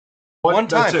One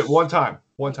time. That's it. One time.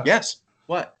 Yes.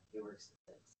 What?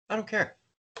 I don't care.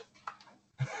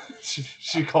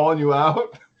 She calling you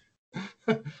out?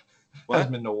 What? Has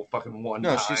been no fucking one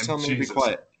time. No, she's telling me to be Jesus.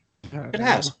 quiet. It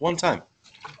has. One time.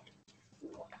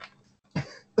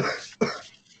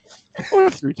 Or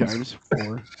 3 times.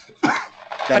 4.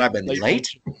 That I've been late?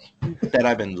 That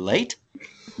I've been late?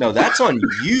 No, that's on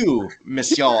you,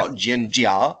 Monsieur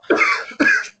Ginger.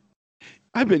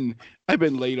 I've been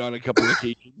late on a couple of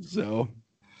occasions, so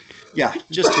Yeah,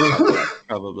 just a couple,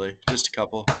 probably. Just a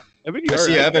couple. Evan, I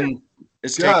see Evan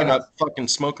is God. taking up fucking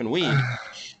smoking weed.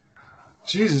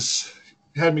 Jesus.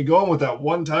 Had me going with that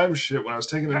one time shit when I was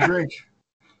taking a drink.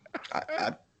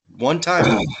 One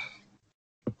time.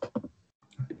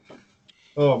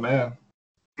 Oh, man.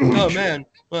 Oh, man.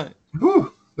 What?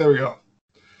 Whew. There we go.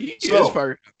 He So- is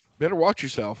fired. Better watch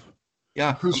yourself.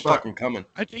 Yeah, Who's I'm fine? fucking coming.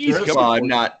 I think he's Well, coming. Well, for I'm you.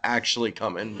 not actually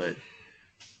coming, but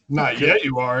Not yet,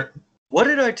 you aren't. what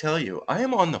did I tell you? I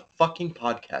am on the fucking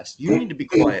podcast. You need to be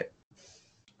quiet.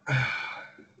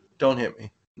 Don't hit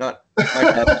me. Not like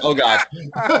that. Oh, God.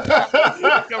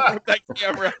 Cover up that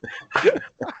camera.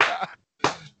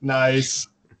 Nice.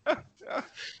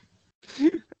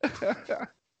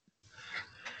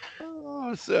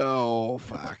 Oh, so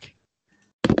fuck.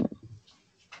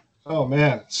 Oh,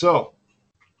 man. So,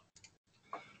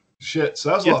 shit. So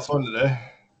that was a lot of fun today.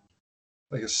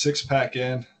 Like a 6-pack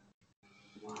in.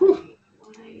 Whew.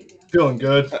 Feeling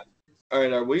good. All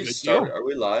right, are we Good start? deal. Are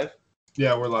we live?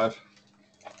 Yeah, we're live.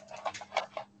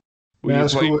 What Man, you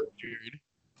that's playing, cool. Jared?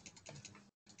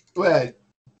 Well,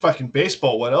 fucking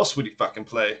baseball. What else would he fucking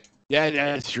play? Yeah,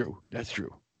 that's true. That's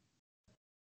true.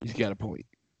 He's got a point.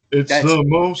 It's That's- the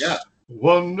most yeah.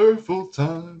 wonderful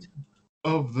time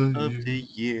of the Of year. the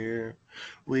year,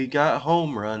 we got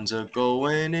home runs a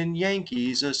going and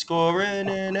Yankees a scoring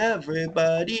and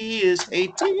everybody is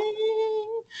hating.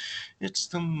 It's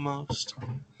the most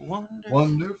wonderful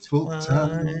Wonderful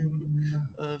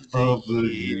time of the, of the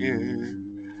year.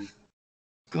 year.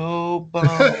 Go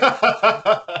Bombers.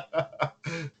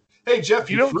 Hey, Jeff,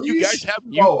 You you know, you guys freeze? have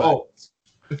mute Oh.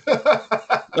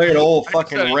 Look at old I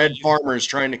fucking said- red farmers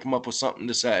trying to come up with something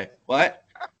to say. What?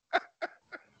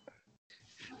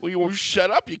 Well, you won't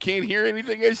shut up. You can't hear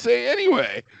anything I say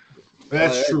anyway.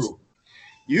 That's true.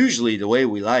 Usually the way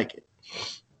we like it.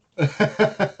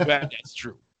 That's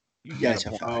true. You That's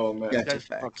got a a fact. point. Oh, man. That's a That's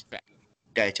fact. fucking fact.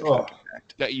 That's a Oh. fucking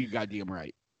fact. That you goddamn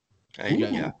right. Hey, Ooh.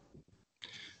 yeah.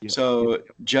 Yeah. So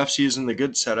Jeff's using the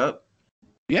good setup.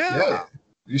 Yeah. Yeah.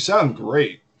 You sound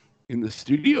great. In the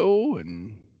studio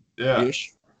and Yeah.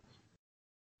 ish.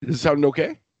 Does it sound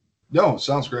okay? No,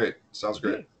 sounds great. Sounds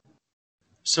great.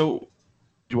 So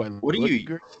Do I? What are look you-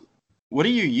 good? what are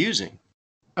you using?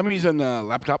 I'm using a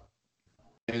laptop,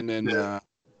 and then Yeah.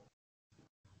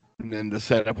 the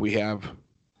setup we have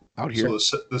out here.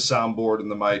 So the soundboard and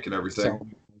the mic and everything.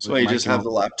 Sound So with you mic just and have the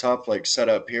all. laptop like set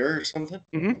up here or something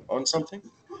Mhm. on something?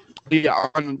 Yeah,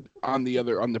 on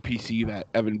the PC that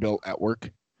Evan built at work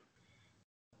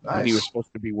when he was Nice.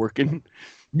 supposed to be working.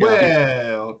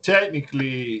 Well,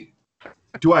 technically,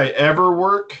 do I ever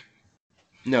work?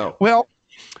 No. Well,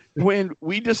 when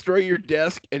we destroy your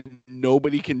desk and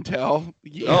nobody can tell,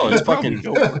 yeah, Oh, it's you probably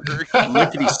fucking- don't work.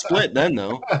 Lickety split then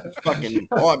though. Fucking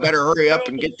I better hurry up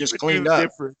and get this cleaned up.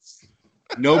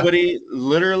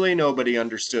 Literally nobody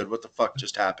understood what the fuck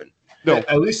just happened. No,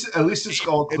 At least it's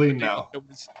all clean now. It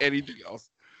was anything else.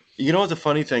 You know what the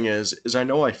funny thing is I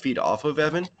know I feed off of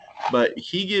Evan, but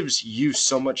he gives you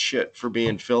so much shit for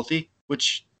being filthy,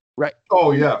 which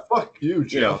Oh yeah, fuck you,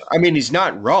 Jeff. you know, I mean he's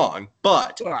not wrong,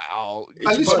 but Wow. It's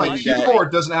At least my funny that-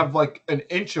 keyboard doesn't have like an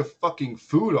inch of fucking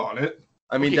food on it.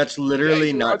 I mean Okay, that's literally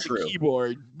yeah, you're not on the true.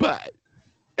 Keyboard, but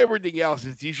everything else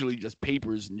is usually just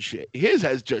papers and shit. His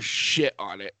has just shit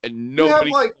on it, and You have,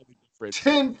 nobody like, can tell the difference.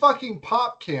 10 fucking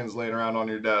pop cans laying around on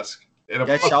your desk. And a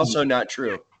That's fucking- also not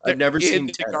true. I've never In seen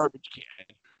the 10. garbage can.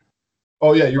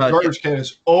 Oh yeah, your Well, garbage can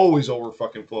is always over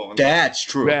fucking flowing. That's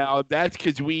true. Well, that's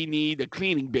because we need a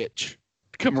cleaning bitch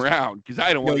to come around. Because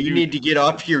I don't No, want to. you need to get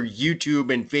off your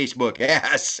YouTube and Facebook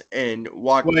ass and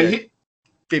walk Well, the he- hold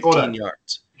 15 on.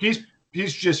 yards. He's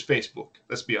just Facebook.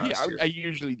 Let's be honest Yeah, here. I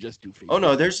usually just do. Facebook. Oh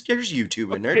no, there's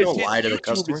YouTube in there. Because Don't lie to the YouTube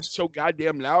customers. is so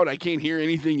goddamn loud, I can't hear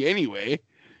anything anyway.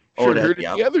 Oh, Sure that- heard it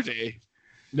yeah. the other day.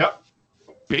 Yep.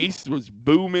 Bass was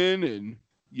booming, and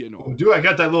Dude, I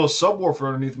got that little subwoofer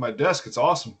underneath my desk. It's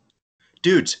awesome.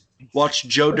 Dudes, watch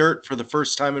Joe Dirt for the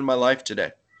first time in my life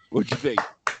today. what'd you think?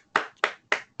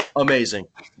 Amazing.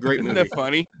 Great Isn't movie. that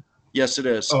funny? Yes, it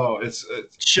is. Oh, it's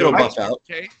Shit'll I- buff out.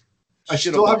 Okay. I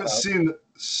Shit'll buff out.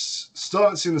 still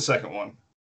haven't seen the second one.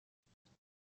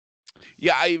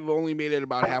 Yeah, I've only made it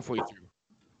about halfway through.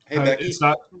 Hey, Becky. It's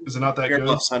not. Is it not that Here, good?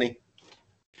 Buffs, honey.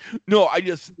 No, I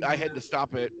had to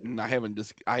stop it, and I haven't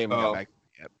got Oh. back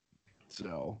yet.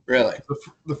 So Really?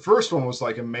 The first one was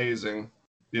like amazing.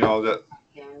 You know that.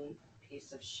 Fucking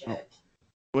piece of shit.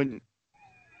 when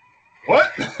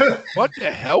What? what the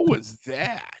hell was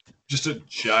that? Just a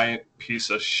giant piece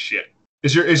of shit.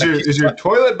 Is your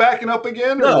toilet backing up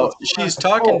again? Or No, what's going she's on?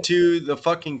 talking Oh, to the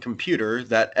fucking computer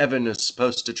that Evan is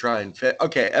supposed to try and fit.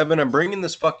 Okay, Evan, I'm bringing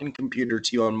this fucking computer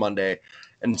to you on Monday.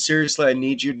 And seriously, I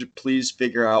need you to please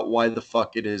figure out why the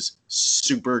fuck it is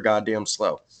super goddamn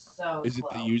slow. So Is it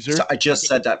the slow. user? So I just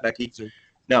said that, Becky. User.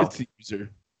 No, It's the user.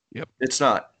 it's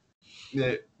not.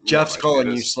 yeah, Jeff's well, calling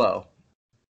it you is. slow.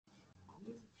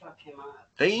 Fuck him up.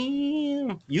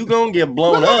 Damn, you gonna get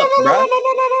blown up, bro.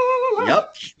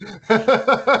 Yep,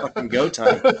 fucking go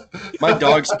time. My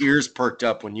dog's ears perked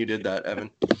up when you did that, Evan.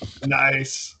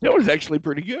 Nice. That was actually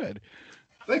pretty good.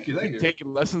 Thank you. Thank you.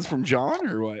 Taking lessons from John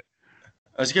or what?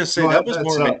 I was gonna say No, that was that's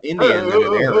more of an Indian than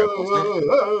an Arab,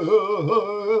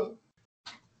 wasn't it?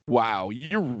 Wow,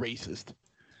 you're racist.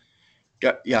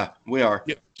 Yeah, we are.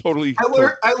 Yeah, totally.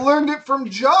 I learned it from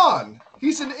John.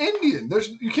 He's an Indian.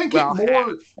 You can't get Well,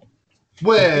 more.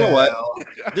 Well, You know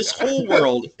what? This whole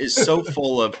world is so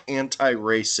full of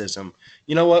anti-racism.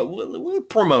 You know what? We'll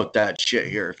promote that shit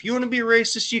here. If you want to be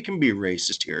racist, you can be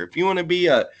racist here. If you want to be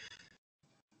a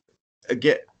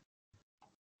get,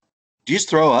 do you just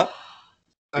throw up?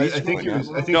 I think he was.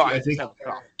 I think. No, I think.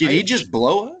 Did he just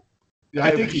blow up? Yeah,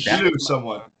 I think he that- shoot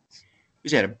someone.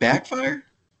 Was that a backfire?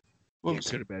 What Yeah, was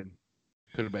it? could have been.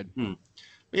 Could have been.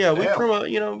 Yeah, we Damn.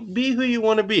 promote. Be who you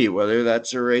want to be, whether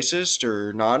that's a racist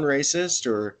or non-racist,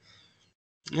 or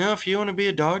if you want to be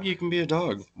a dog, you can be a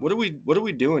dog. What are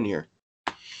we doing here?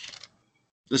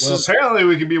 This Well, is apparently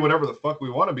we can be whatever the fuck we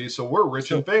want to be, so we're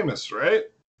rich and famous, right?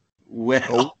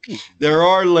 well. There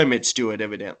are limits to it,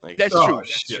 evidently. That's Oh, true. That's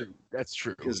shit. true. That's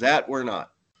true. Because that we're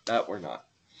not.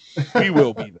 We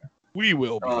will be there. We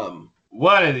will be.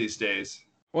 One of these days.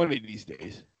 One of these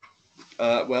days.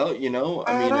 Well,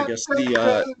 I guess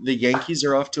the Yankees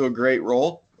are off to a great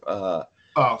roll.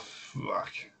 Oh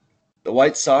fuck. The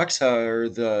White Sox are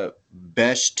the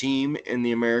best team in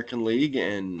the American League,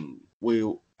 and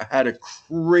we had a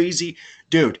crazy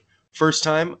first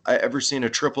time I ever seen a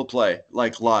triple play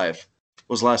like live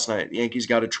was last night. The Yankees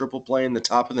got a triple play in the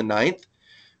top of the ninth,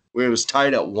 where it was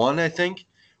tied at 1, I think.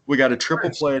 We got a triple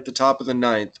Nice. play at the top of the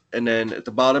ninth, and then at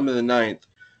the bottom of the ninth,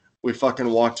 we fucking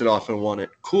walked it off and won it.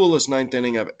 Coolest ninth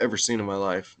inning I've ever seen in my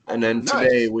life. And then Nice.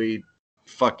 today we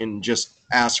fucking just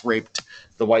ass raped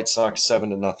the White Sox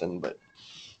 7-0. But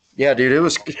yeah, dude, it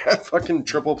was that fucking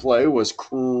triple play was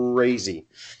crazy.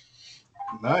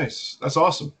 Nice. That's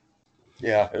awesome.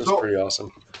 Yeah, it was So- pretty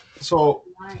awesome. So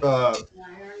Why? uh, Why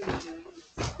are you doing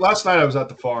this? last night I was at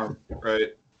the farm, right?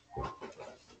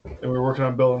 And we were working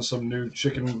on building some new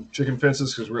chicken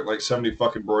fences because we're at like 70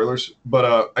 fucking broilers.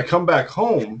 But I come back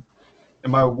home,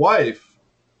 and my wife,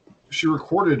 she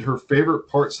recorded her favorite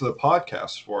parts of the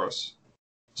podcast for us.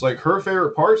 It's like her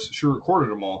favorite parts. She recorded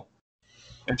them all,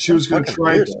 and she was going to Fucking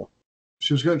try. weirdo.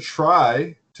 She was going to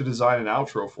try to design an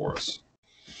outro for us,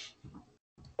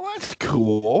 Well, that's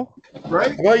cool.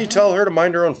 right? How about you tell her to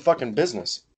mind her own fucking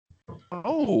business?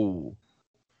 Oh.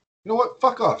 You know what?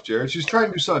 Fuck off, Jared. She's trying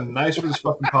to do something nice for this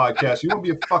fucking podcast. You want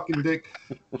to be a fucking dick?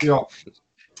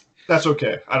 That's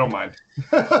okay. I don't mind.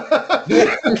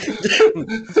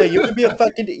 So you can be a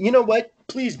fucking. You know what?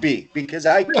 Please be, because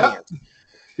I can't.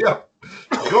 Yeah,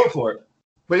 go for it.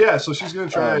 But yeah, so she's gonna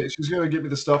try. She's gonna give me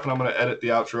the stuff, and I'm gonna edit the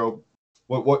outro.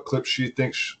 What clips she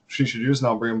thinks she should use, and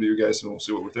I'll bring them to you guys, and we'll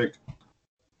see what we think.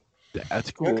 That's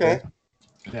cool. Okay.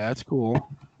 That's cool.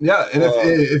 Yeah, and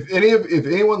if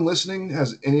anyone listening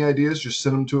has any ideas, just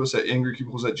send them to us at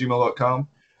angrycubicles@gmail.com.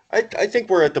 I think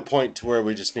we're at the point to where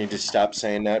we just need to stop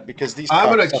saying that, because these I'm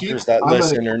gonna cocksuckers that I'm gonna-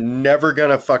 listen are never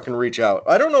gonna fucking reach out.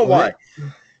 I don't know why.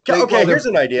 Well, Okay, here's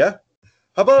an idea.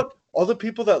 How about all the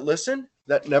people that listen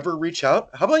that never reach out?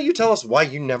 How about you tell us why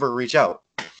you never reach out?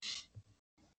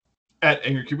 At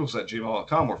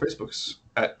angrycubicles@gmail.com, or Facebook's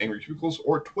at angrycubicles,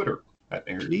 or Twitter at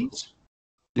angrycubicles. Please.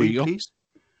 There you go. Please.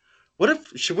 What if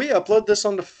should we upload this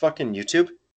onto fucking YouTube?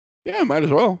 Yeah, might as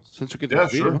well, since we get Yeah,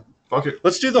 that video. sure. Fuck it.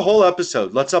 Let's do the whole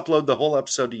episode. Let's upload the whole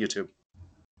episode to YouTube.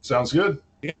 Sounds good.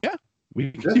 Yeah,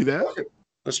 we can Yeah, do that. fuck it.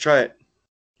 Let's try it.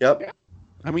 Yep. Yeah.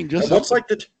 I mean, just What's something.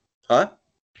 like the huh?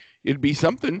 It'd be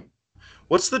something.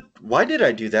 Why did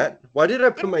I do that? Why did I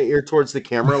put my ear towards the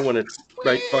camera when it's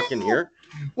right fucking here?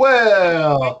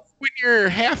 Well, When you're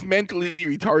half mentally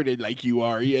retarded like you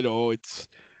are, it's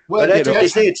well, But that's you what know. they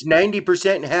say, it's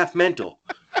 90% half mental.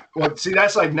 well, see,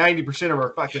 that's like 90% of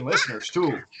our fucking listeners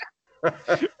too.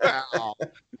 Ow.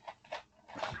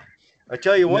 I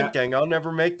tell you one Yeah. thing, I'll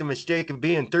never make the mistake of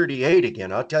being 38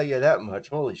 again. I'll tell you that much.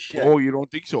 Holy shit. Oh, you don't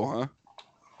think so, huh?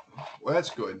 Well, that's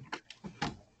good.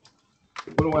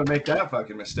 Wouldn't want to make that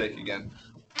fucking mistake again.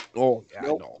 Oh, yeah,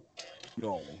 Nope.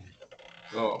 no.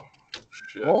 Oh,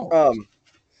 shit. Oh,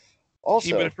 Also,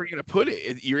 even if we're gonna put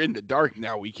it, you're in the dark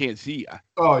now. We can't see you.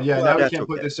 Oh yeah, Well, now we that's can't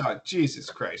put okay. this on. Jesus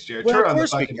Christ, Jared. Well, Turn of on the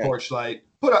course we fucking can. porch light.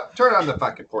 Turn on the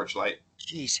fucking porch light.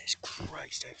 Jesus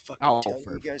Christ, I fucking Oh, tell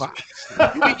for you guys fuck's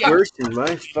are sake. We get worse than my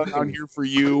down fucking here for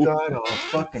you. God all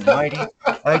fucking mighty.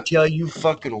 I tell you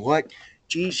fucking what,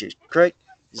 Jesus Christ,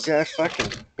 is that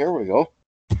fucking, there we go.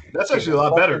 That's actually a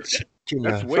lot better. Can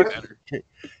That's you, way better.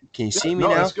 can you see me No,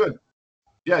 now? that's good.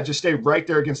 Yeah, just stay right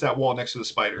there against that wall next to the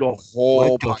spider. The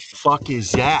whole What the fuck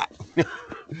is that?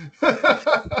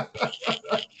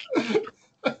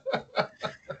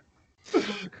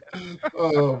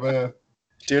 Oh man.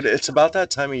 Dude, it's about that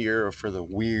time of year for the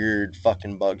weird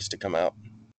fucking bugs to come out.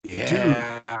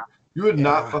 yeah. You would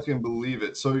not Yeah. fucking believe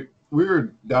it. So we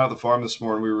were down at the farm this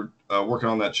morning. We were working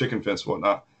on that chicken fence and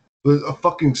whatnot. There's a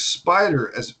fucking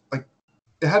spider as like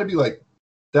it had to be like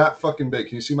that fucking big.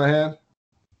 Can you see my hand?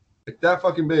 Like that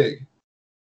fucking big.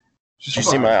 Just Did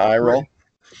you see fucking my eye roll?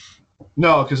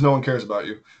 No, because no one cares about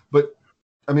you. But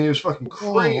I mean, it was fucking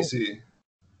crazy.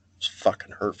 It's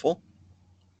fucking hurtful.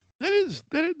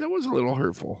 That was a little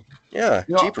hurtful. Yeah,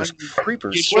 You know, jeepers You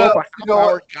creepers. show Well, up a you know half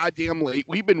hour what? goddamn late.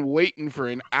 We've been waiting for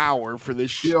an hour for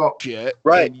this You know, shit.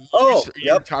 Right. and you're Oh,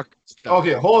 you're yep. talking stuff.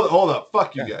 Okay, hold up.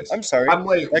 Fuck you Yeah, guys. I'm sorry. I'm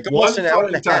late Like one almost an hour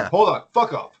and fucking a time. half. Hold on.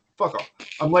 Fuck off.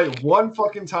 I'm late one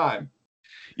fucking time.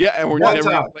 Yeah, and we're One never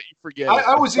time. gonna let you forget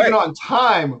I it. was even on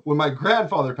time when my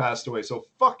grandfather passed away. So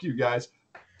fuck you guys.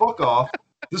 Fuck off.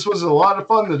 This was a lot of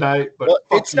fun tonight, but Well,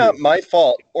 fuck it's you. not my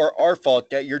fault or our fault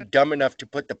that you're dumb enough to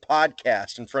put the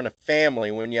podcast in front of family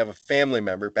when you have a family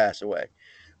member pass away.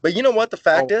 But you know what the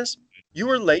fact is? You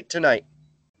were late tonight.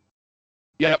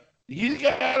 Yep, he's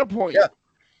got a point. Yeah.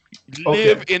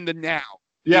 Live in the now.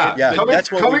 Yeah, Yeah,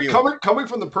 that's what we do. coming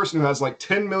from the person who has like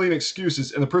 10 million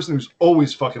excuses and the person who's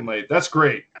always fucking late. That's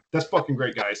great. That's fucking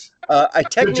great, guys. I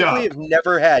job. technically have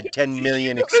never had 10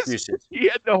 million excuses. He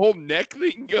had the whole neck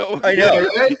thing going. I know.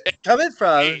 Yeah, Coming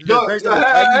from the no, person I with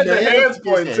had 10 the million hands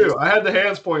pointing excuses. too. I had the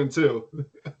hands pointing too.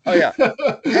 Oh, yeah.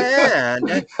 And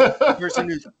the person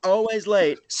who's always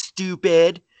late,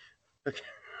 stupid.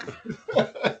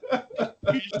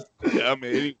 He's dumb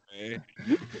anyway.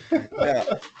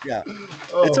 Yeah.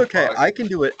 Oh, It's okay. fuck. I can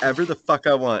do whatever the fuck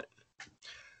I want.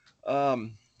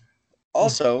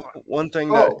 Also, one thing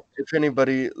that if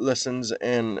anybody listens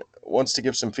and wants to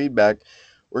give some feedback,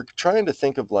 we're trying to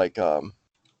think of like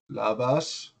Love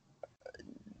us.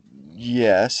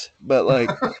 yes, but like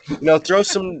throw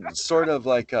some sort of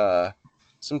like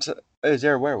is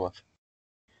there a werewolf?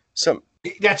 Some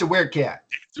That's a weird cat.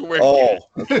 So we're oh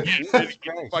get Jesus the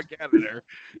Christ. fuck out of there.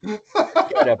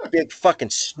 Got a big fucking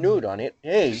snoot on it.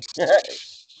 Hey.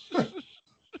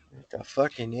 The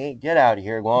fucking hey, get out of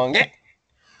here, Long. Get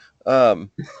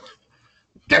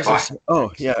by.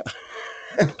 Oh yeah.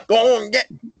 Go on, get.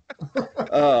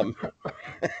 Go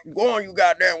on, you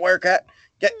goddamn werecat.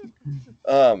 Get.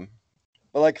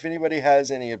 But like, if anybody has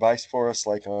any advice for us,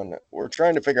 like we're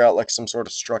trying to figure out like some sort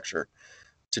of structure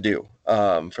to do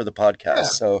for the podcast. Yeah.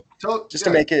 So So, just to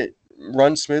make it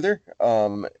run smoother.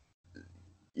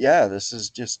 Yeah, this is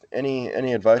just any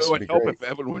advice It would would be help great. if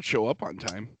Evan would show up on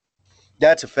time.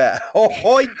 That's a fact. Oh,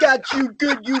 I got you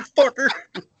good, you fucker.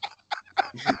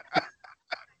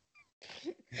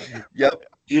 Yep.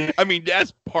 Yeah, I mean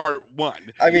that's part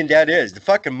one. I mean, that is. The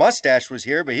fucking mustache was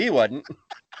here, but he wasn't.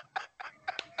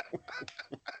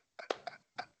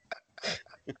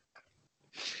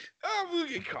 Oh, we'll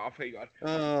get cough. Hang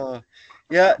on.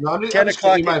 Yeah, No, I'm just 10 gonna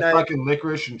o'clock eat my at night. fucking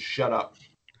licorice and shut up.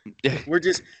 We're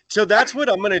just so that's what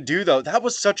I'm gonna do though. That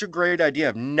was such a great idea.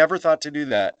 I've never thought to do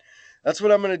that. That's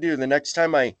what I'm gonna do. The next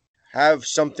time I have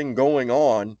something going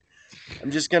on, I'm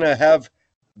just gonna have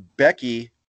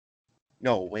Becky.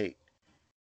 No, wait.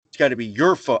 It's gotta be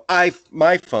your phone.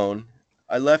 My phone.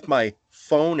 I left my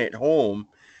phone at home.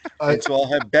 And so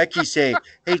I'll have Becky say,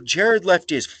 hey, Jared left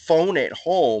his phone at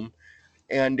home.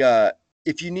 And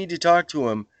if you need to talk to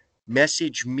him,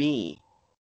 message me.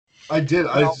 I did.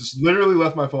 I just literally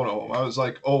left my phone at home. I was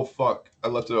like, oh, fuck. I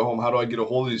left it at home. How do I get a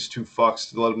hold of these two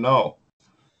fucks to let them know?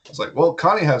 I was like, well,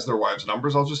 Connie has their wives'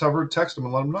 numbers. I'll just have her text them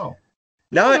and let them know.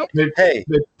 Now, hey,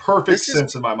 Made perfect This is-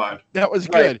 sense in my mind. That was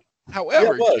Right. good. However,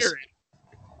 Yeah, it was. Jared,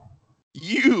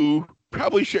 you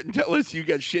probably shouldn't tell us you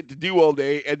got shit to do all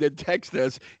day and then text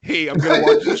us, hey, I'm going to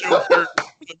watch the show for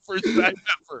the first time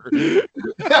ever.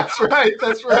 That's right.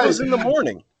 That's that was right. in the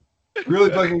morning. Really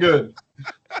fucking good.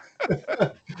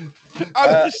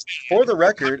 I'm just For the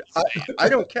record, I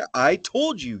don't care. I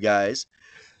told you guys,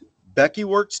 Becky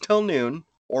works till noon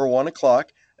or 1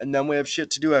 o'clock, and then we have shit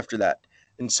to do after that.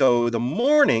 And so the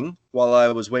morning, while I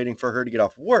was waiting for her to get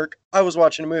off work, I was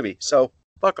watching a movie. So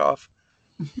fuck off.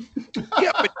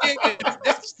 yeah, but dang it,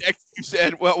 next text you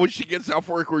said, well, when she gets off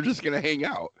work, we're just gonna hang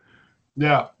out.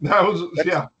 Yeah, that was That's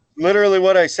yeah. literally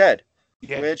what I said.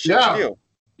 Yeah, We had shit Yeah. to do.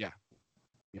 Yeah.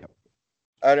 Yep.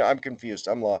 I'm confused.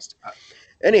 I'm lost.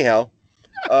 Anyhow,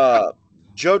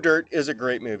 Joe Dirt is a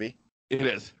great movie. it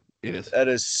is. It is. That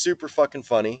is super fucking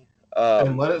funny.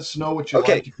 And let us know what you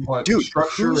okay, like. If you want dude,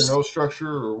 structure or who's- no structure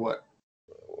or what.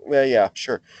 Well, yeah,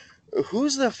 sure.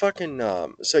 Who's the fucking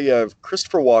so you have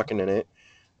Christopher Walken in it.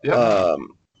 Yeah.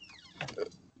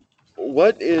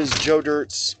 What is Joe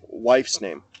Dirt's wife's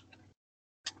name?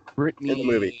 Brittany in the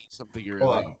movie. something or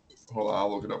Hold other. on. Hold on.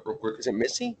 I'll look it up real quick. Is it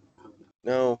Missy?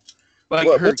 No. Like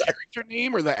What- her what's- character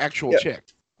name or the actual Yeah. chick?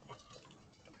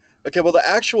 Okay, well the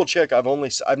actual chick I've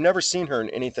never seen her in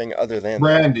anything other than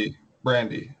Brandy.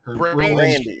 Her real Brandy.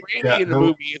 name- Brandy. Yeah, in the her-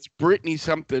 movie, it's Brittany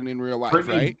something in real life,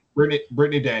 right?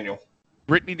 Brittany Daniel.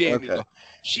 Brittany Daniel. Okay.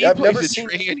 She Yeah, I've plays never a seen-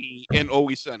 tranny in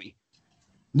Always Sunny.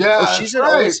 Yeah, Oh, she's in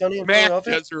that's Always right. Sunny in Matt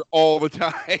Philadelphia? does her all the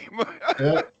time.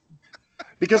 Yeah.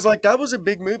 Because like that was a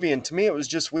big movie, and to me it was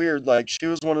just weird. Like she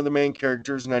was one of the main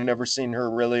characters, and I've never seen her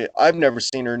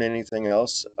in anything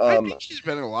else. I think she's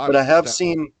been in a lot. But of I have stuff.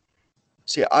 seen.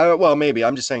 See, maybe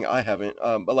I'm just saying I haven't.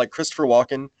 But like Christopher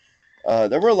Walken,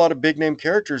 there were a lot of big name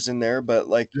characters in there. But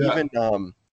like Yeah.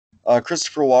 even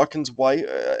Christopher Walken's wife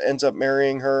ends up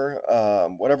marrying her.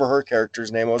 Whatever her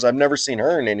character's name was, I've never seen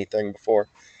her in anything before.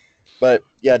 But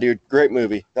yeah, dude, great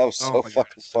movie. That was Oh so my God,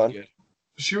 fucking it's so fun. good.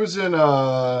 She was in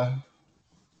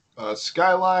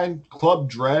Skyline, Club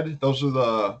Dread. Those are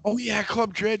the Oh yeah,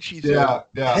 Club Dread. She's in. yeah.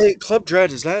 Hey, Club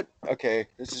Dread, is that okay?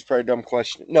 This is probably a dumb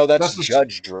question. No, that's That's the-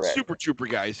 Judge Dredd. Super Trooper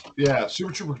guys. Yeah,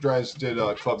 Super Trooper Drives did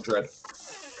Club Dread.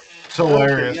 It's Okay,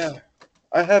 hilarious. yeah.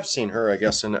 I have seen her, I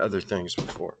guess, in other things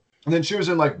before. And then she was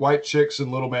in like White Chicks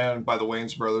and Little Man by the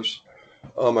Wayans Brothers.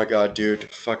 Oh my god, dude!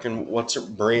 Fucking what's her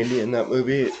Brandy in that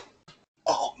movie?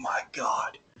 Oh my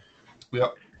god!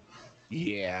 Yep.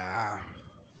 Yeah,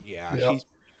 Yeah. she's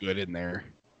pretty good in there.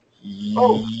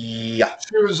 Oh. Yeah.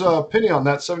 She was Penny on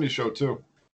That 70s Show too.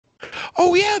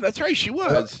 Oh yeah, that's right. She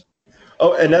was.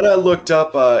 Oh, and then I looked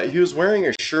up. He was wearing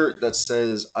a shirt that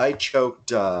says "I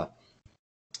choked."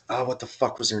 What the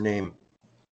fuck was her name?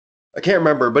 I can't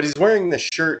remember, but he's wearing this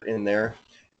shirt in there,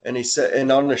 and he said, and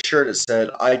on the shirt it said,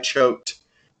 "I choked."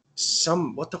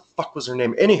 What the fuck was her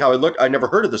name? Anyhow, I never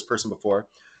heard of this person before,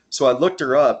 so I looked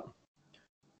her up,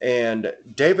 and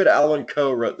David Allan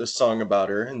Coe wrote this song about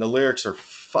her, and the lyrics are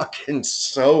fucking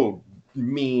so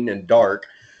mean and dark,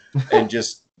 and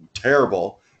just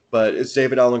terrible. But it's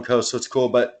David Allan Coe, so it's cool.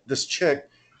 But this chick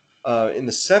in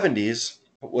the 70s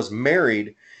was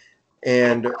married,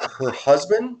 and her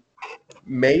husband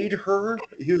made her,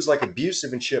 he was like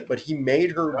abusive and shit, but he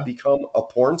made her become a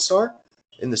porn star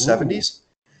in the 70s.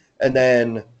 And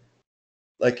then,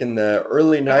 like in the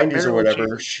early 90s or Marilyn whatever.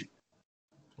 Chambers.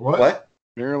 What?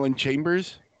 Marilyn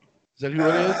Chambers. Is that who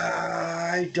it is?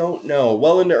 I don't know.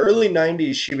 Well, in the early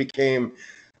 90s, she became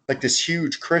like this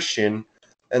huge Christian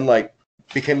and like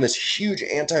became this huge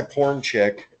anti-porn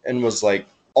chick and was like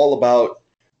all about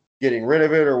getting rid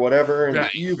of it or whatever and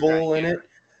Right, evil right, in yeah. it.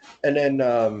 And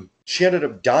then she ended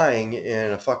up dying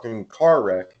in a fucking car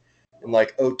wreck in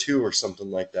like 2002 or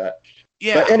something like that.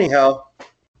 Yeah, But anyhow,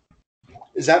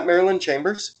 is that Marilyn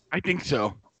Chambers? I think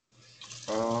so.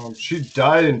 She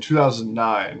died in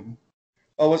 2009.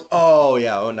 Oh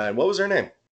yeah, 09. What was her name?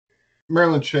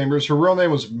 Marilyn Chambers. Her real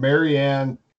name was Mary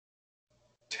Ann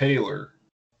Taylor,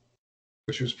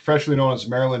 but she was professionally known as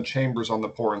Marilyn Chambers on the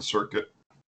porn circuit.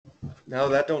 No,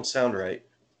 that don't sound right.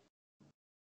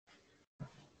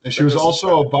 And she That was doesn't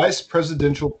also a vice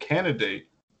presidential candidate.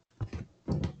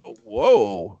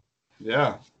 Whoa.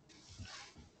 Yeah.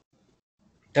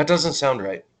 That doesn't sound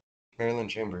right. Marilyn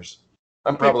Chambers.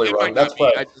 I'm It probably might wrong. not That's be.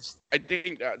 why. I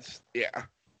think that's yeah.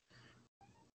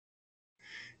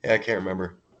 Yeah, I can't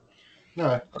remember. All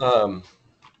right.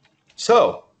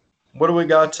 So, what do we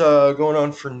got going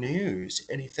on for news?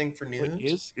 Anything for news? What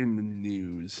is in the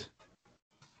news?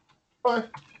 Bye.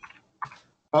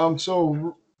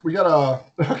 So we got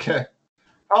a okay.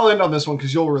 I'll end on this one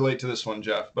because you'll relate to this one,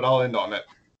 Jeff. But I'll end on it.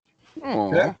 Oh,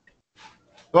 Okay.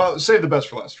 Well, save the best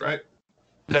for last, right?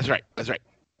 that's right. That's right.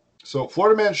 So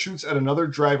Florida man shoots at another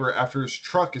driver after his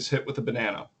truck is hit with a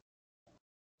banana.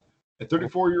 A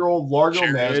 34-year-old Largo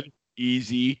man. Jared,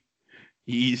 easy.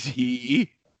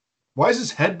 Why is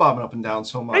his head bobbing up and down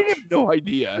so I much? have no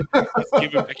idea. He's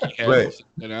giving Becky head. Wait. or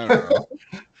something, I don't know.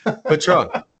 What's wrong?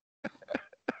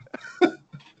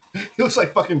 He looks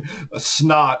like fucking a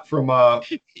snot from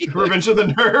Revenge of the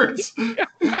Nerds.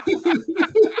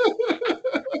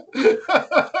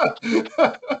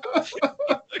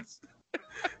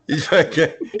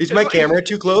 Is my camera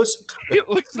too close? It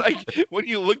looks like when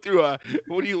you look through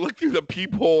the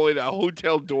peephole in a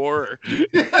hotel door.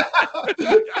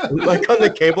 Like on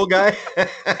the cable guy? Yeah,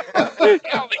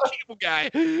 the cable guy.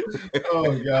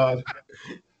 Oh God.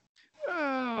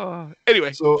 Oh.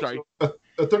 Anyway, So sorry. a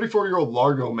 34-year-old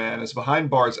Largo man is behind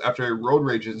bars after a road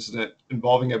rage incident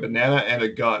involving a banana and a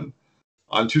gun.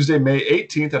 On Tuesday, May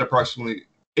 18th at approximately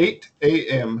 8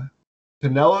 a.m.,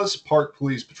 Pinellas Park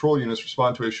Police patrol units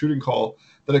respond to a shooting call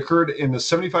that occurred in the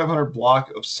 7500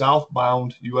 block of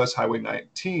southbound U.S. Highway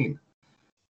 19.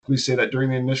 Police say that during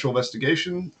the initial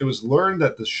investigation, it was learned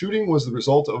that the shooting was the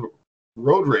result of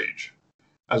road rage.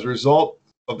 As a result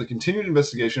of the continued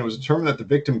investigation, it was determined that the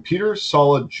victim, Peter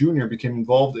Sala Jr., became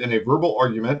involved in a verbal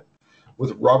argument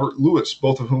with Robert Lewis,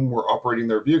 both of whom were operating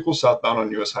their vehicle southbound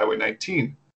on U.S. Highway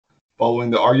 19. Following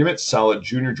the argument, Sala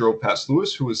Jr. drove past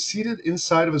Lewis, who was seated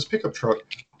inside of his pickup truck,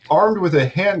 armed with a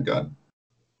handgun,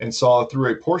 and Sala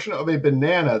threw a portion of a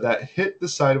banana that hit the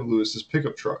side of Lewis's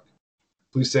pickup truck.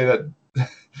 Police say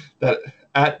that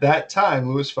at that time,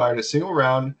 Lewis fired a single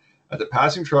round at the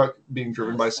passing truck being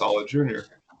driven by Sala Jr.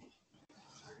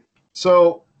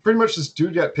 So pretty much this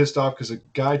dude got pissed off because a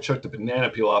guy chucked a banana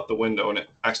peel out the window and it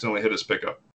accidentally hit his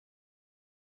pickup.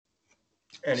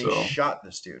 And he So- shot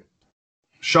this dude.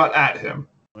 Shot at him.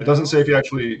 It doesn't say if he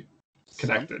actually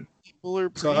connected.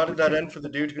 So how did that end for the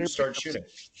dude who started shooting?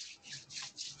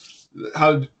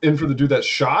 How in for the dude that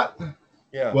shot?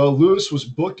 Yeah. Well, Lewis was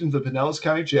booked into the Pinellas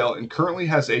County Jail and currently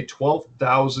has a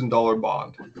 $12,000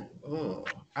 bond. Oh.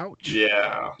 Ouch.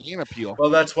 Yeah. Banana peel.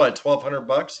 Well, that's what,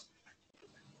 $1,200?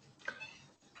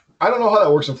 I don't know how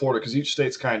that works in Florida because each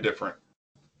state's kind of different.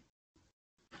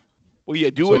 Well,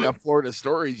 you do So- enough Florida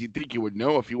stories, you'd think you would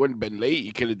know. If you wouldn't been late,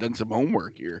 you could have done some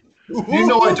homework here. You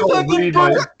know I don't read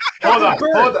my... Hold on.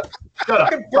 Shut up.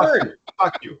 Fucking burn.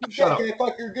 Fuck you. Shut up. Okay,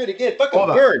 fuck, you're good again. Fucking Hold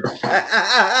on. burn.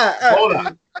 Hold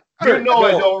on. You know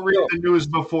I don't read the news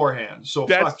beforehand, so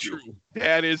That's fuck you. true.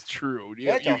 That is true. You,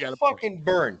 That's you a got to fucking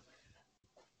burn.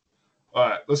 All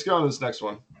right, let's get on to this next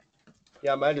one.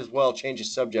 Yeah, might as well change the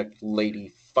subject,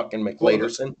 lady fucking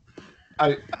McLaderson.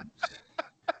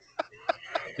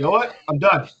 You know what? I'm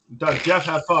done. Jeff,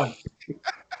 have fun.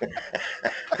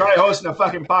 Try hosting a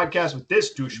fucking podcast with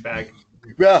this douchebag.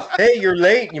 Well, hey, you're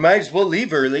late. You might as well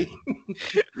leave early.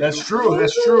 That's true.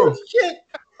 That's true. Shit.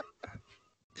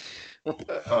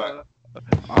 All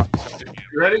right.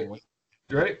 You ready?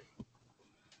 You ready?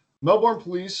 Melbourne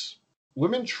police.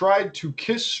 Women tried to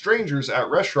kiss strangers at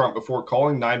restaurant before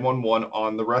calling 911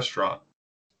 on the restaurant.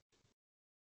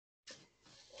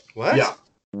 What? Yeah.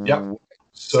 Yep.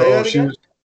 Say So that again?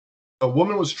 a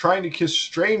woman was trying to kiss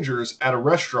strangers at a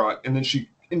restaurant, and then she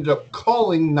ended up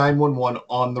calling 911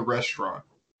 on the restaurant.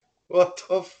 What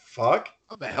the fuck?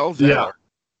 What the hell's that? Yeah.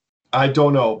 I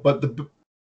don't know, but the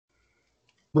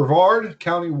Brevard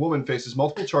County woman faces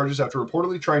multiple charges after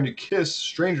reportedly trying to kiss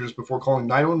strangers before calling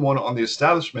 911 on the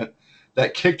establishment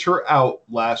that kicked her out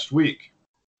last week.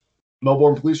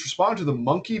 Melbourne police responded to the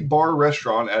Monkey Bar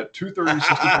restaurant at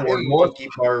 23064 North. Monkey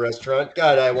Bar Restaurant.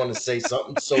 God, I want to say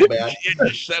something so bad. Yeah,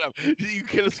 just shut up. You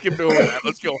could have skipped over that.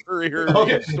 Let's go. Hurry.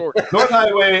 Okay. Story. North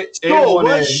Highway Oh, 81A.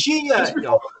 where's she Just at?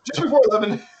 before, just before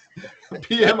 11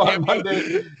 p.m. on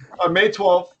Monday, on May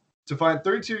 12th, to find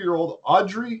 32-year-old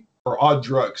Audra,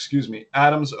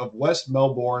 Adams of West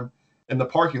Melbourne in the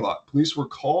parking lot. Police were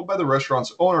called by the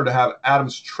restaurant's owner to have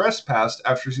Adams trespassed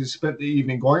after she spent the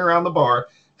evening going around the bar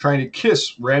trying to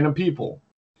kiss random people.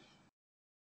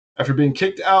 After being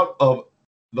kicked out of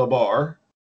the bar,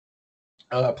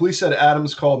 police said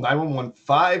Adams called 911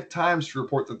 5 times to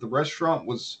report that the restaurant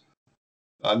was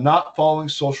not following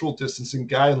social distancing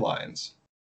guidelines.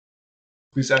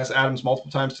 Police asked Adams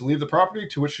multiple times to leave the property,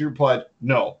 to which she replied,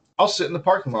 "No, I'll sit in the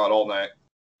parking lot all night."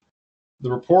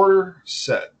 The reporter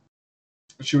said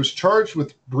she was charged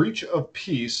with breach of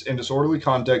peace and disorderly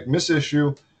conduct,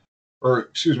 misuse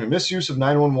of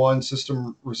 911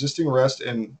 system, resisting arrest,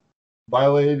 and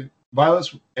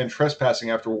violence and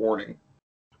trespassing after warning.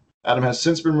 Adam has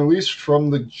since been released from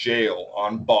the jail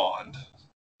on bond.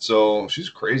 So she's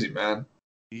crazy, man.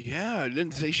 Yeah, it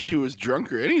didn't say she was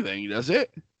drunk or anything, does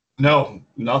it? No,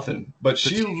 nothing. But So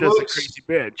she just a looks. crazy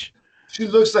bitch. She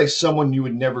looks like someone you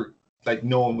would never, like,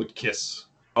 no one would kiss.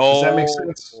 Oh, that make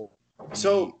sense?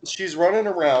 So she's running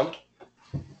around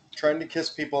trying to kiss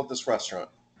people at this restaurant.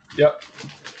 Yep.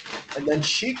 And then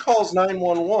she calls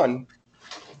 911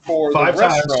 for the 5 times.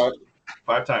 restaurant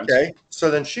 5 times. Okay. So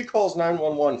then she calls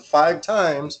 911 5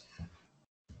 times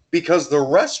because the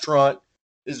restaurant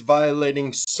is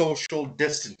violating social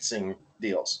distancing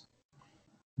deals.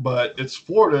 But it's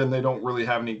Florida, and they don't really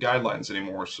have any guidelines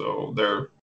anymore, so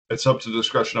it's up to the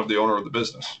discretion of the owner of the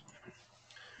business.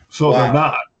 So they're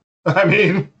not. I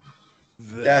mean,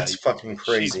 That's fucking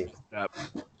crazy.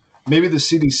 maybe the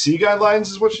CDC guidelines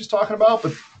is what she's talking about,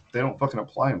 but they don't fucking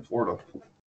apply in Florida.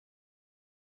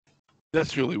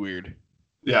 That's really weird.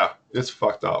 Yeah, it's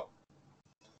fucked up.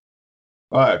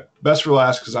 All right, best for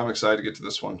last because I'm excited to get to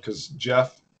this one because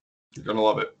Jeff, you're gonna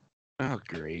love it. Oh,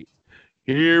 great.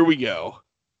 Here we go.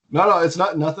 No, it's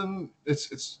not nothing.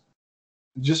 It's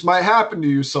just might happen to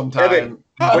you sometime. Evan,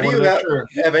 I what do wanna you make got? sure.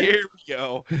 Evan, Here we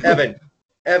go.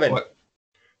 Evan, What?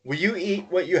 will you eat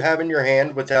what you have in your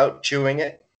hand without chewing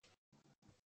it?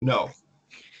 No.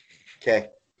 Okay.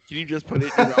 Can you just put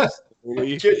it in your mouth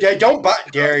slowly? Don't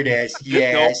bite. There it is.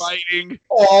 Yes. No biting.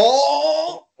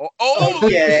 Oh. Oh, Oh,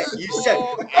 yeah. You said.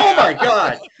 Oh, Oh my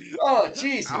God. Oh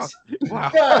Jesus.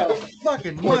 wow. God,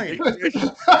 fucking Poor Mike. big fish.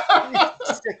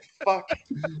 Sick fuck.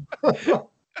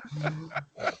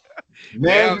 Man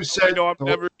Yeah, who said I know I'm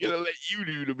never gonna let you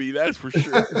do to me. That's for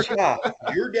sure. Yeah,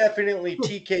 you're definitely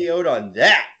TKO'd on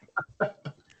that.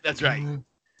 That's right. Who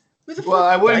the Well,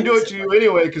 fuck I wouldn't do it bites to you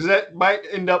anyway because that might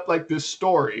end up like this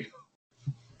story.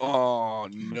 Oh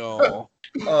no.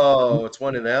 Oh, it's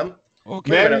one of them.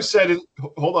 Okay. Man who said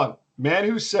hold on. Man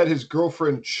who said his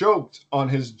girlfriend choked on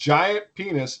his giant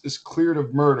penis is cleared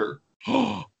of murder.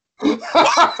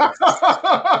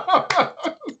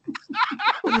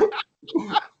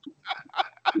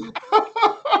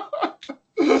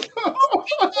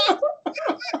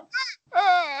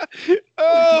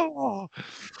 Oh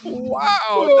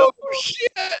wow. No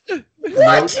shit.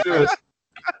 No shit.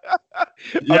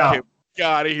 Yeah. Okay,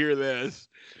 gotta hear this.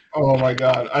 Oh my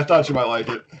God. I thought you might like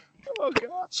it. Oh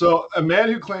god. So, a man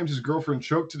who claimed his girlfriend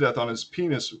choked to death on his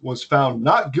penis was found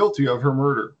not guilty of her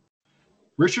murder.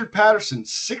 Richard Patterson,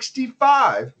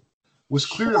 65, was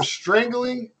cleared of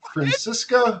strangling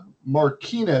Francisca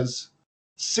Marquez,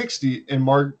 60, in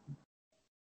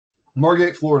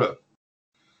Margate, Florida.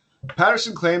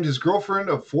 Patterson claimed his girlfriend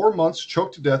of 4 months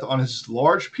choked to death on his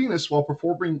large penis while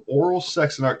performing oral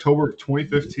sex in October of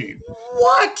 2015.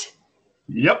 What?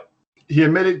 Yep. He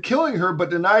admitted killing her but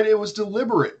denied it was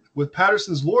deliberate, with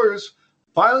Patterson's lawyers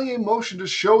filing a motion to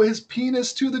show his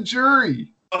penis to the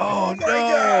jury. Oh My no.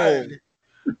 God.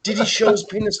 Did he show his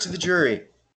penis to the jury?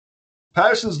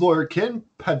 Patterson's lawyer, Ken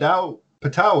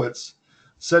Patowitz,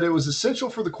 said it was essential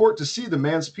for the court to see the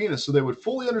man's penis so they would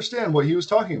fully understand what he was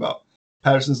talking about.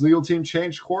 Patterson's legal team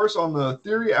changed course on the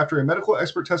theory after a medical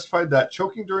expert testified that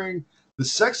choking during the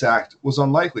sex act was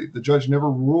unlikely. The judge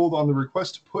never ruled on the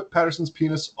request to put Patterson's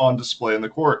penis on display in the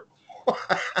court.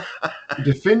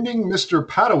 Defending Mr.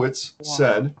 Patowitz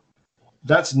said,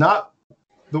 "That's not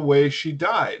the way she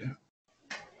died.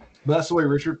 But that's the way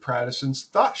Richard Patterson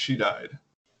thought she died."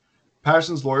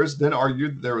 Patterson's lawyers then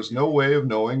argued that there was no way of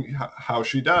knowing how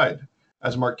she died,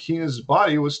 as Marquez's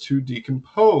body was too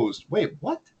decomposed. Wait,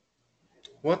 what?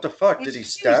 What the fuck? Did he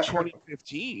stash her?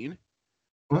 2015.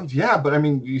 Well, yeah, but I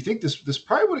mean, you think this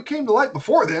probably would have came to light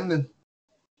before then?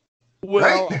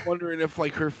 Well, Right. I'm wondering if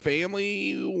like her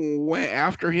family went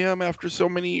after him after so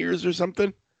many years or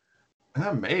something.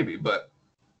 Maybe, but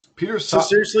Peter's So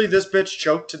seriously, this bitch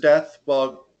choked to death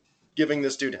while giving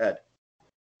this dude head.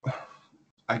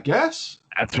 I guess.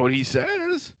 That's what he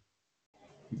says.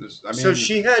 So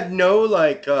she had no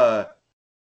like well,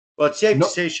 it's safe No-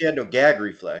 to say she had no gag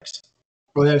reflex.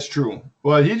 Well, that's true.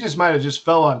 Well, he just might have just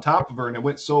fell on top of her and it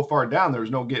went so far down there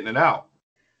was no getting it out.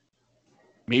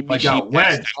 Maybe Like she out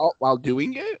passed wedged. out while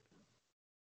doing it.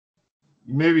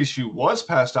 Maybe she was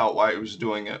passed out while he was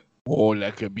doing it. Oh,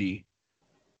 that could be.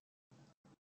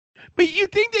 But you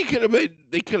think they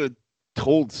could have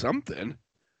told something?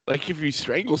 Like if you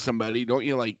strangle somebody, don't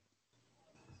you like?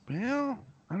 Well,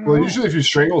 I don't Well, know. usually if you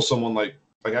strangle someone, like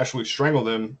actually strangle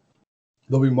them,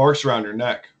 there'll be marks around your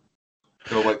neck.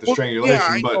 So like the Well, strangulation. yeah,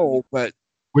 I but know, but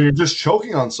when you're just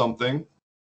choking on something,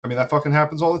 I mean that fucking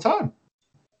happens all the time.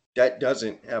 That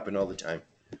doesn't happen all the time.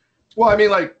 Well, I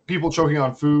mean like people choking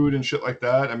on food and shit like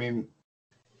that. I mean,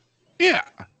 yeah,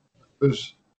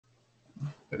 there's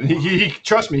he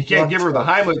trust me, he can't give her the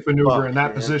Heimlich maneuver in that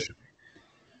man. position.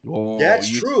 oh, That's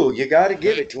true. You got to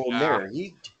give it to him Yeah. there.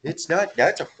 It's not.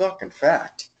 That's a fucking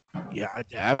fact, Yeah,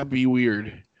 that'd be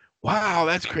weird. Wow,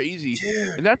 that's crazy.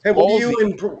 dude. And that's Hey, what are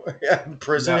ballsy. you in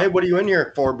prison? No. Hey, what are you in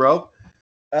here for, bro?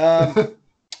 Murdered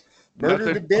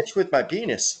Nothing. a bitch with my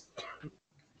penis.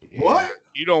 Yeah, What?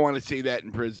 You don't want to say that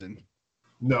in prison.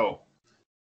 No.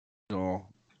 No.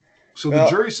 So the Well,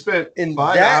 jury spent In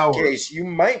 5 that hours. case, you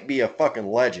might be a fucking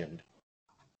legend.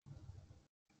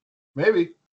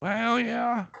 Maybe. Well,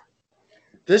 yeah.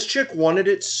 This chick wanted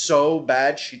it so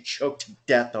bad she choked to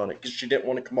death on it because she didn't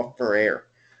want to come up for air.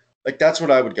 Like, that's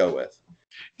what I would go with.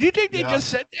 Do you think they Yeah. just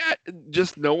said that,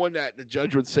 just knowing that the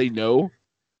judge would say no,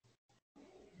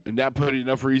 and not put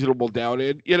enough reasonable doubt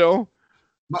in? You know,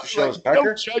 Shows no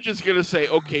Pecker? judge is gonna say,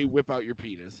 "Okay, whip out your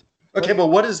penis." Okay, but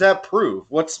what does that prove?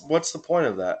 What's the point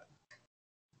of that?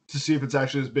 To see if it's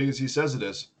actually as big as he says it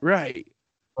is. Right.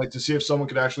 Like to see if someone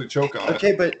could actually choke on it.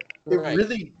 Okay, but it Right.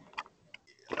 really,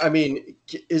 I mean,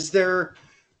 is there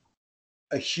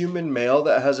a human male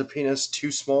that has a penis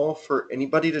too small for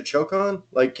anybody to choke on?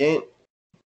 Like, can't,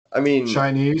 I mean,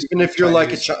 Chinese. even if you're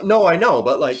like a no, I know,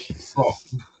 but like, Oh.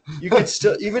 you could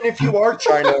still, even if you are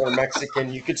China or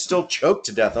Mexican, you could still choke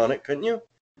to death on it, couldn't you?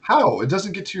 How? It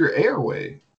doesn't get to your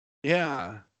airway.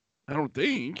 Yeah. I don't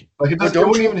think. Like it But doesn't. It don't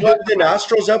wouldn't you even plug hit. the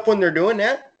nostrils up when they're doing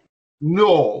that?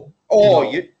 No. Oh,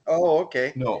 No.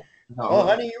 okay. No. No. Oh,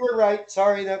 honey, you were right.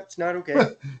 Sorry, that's not okay.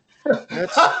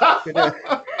 That's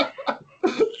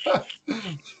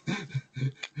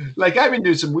Like I've been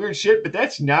doing some weird shit, but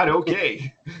that's not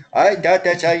okay. I thought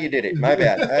that's how you did it. My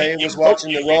bad. I was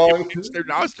watching the wrong. It's their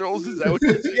nostrils. Is that what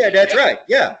you're saying? Yeah, that's right.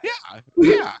 Yeah.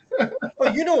 Yeah.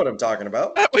 Oh, you know what I'm talking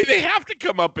about. That way they have to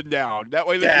come up and down. That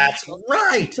way they That's can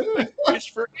right.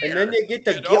 fish for And air. then they get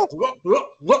the You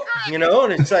know? you know,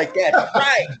 and it's like that's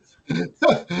right.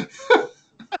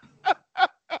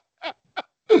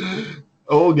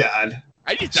 Oh God.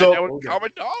 I just So- thought that was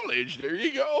common knowledge. There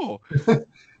you go.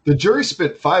 The jury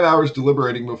spent 5 hours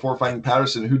deliberating before finding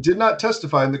Patterson, who did not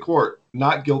testify in the court,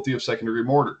 not guilty of secondary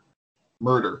murder.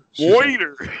 Excuse me.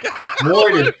 Waiter.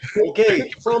 Moited Okay,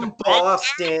 from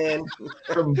Boston.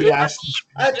 from Boston.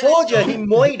 I told you he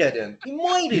moited him. He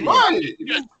moited him. Moited.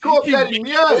 Go up that and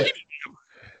meow.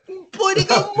 Boy, he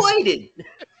got moited.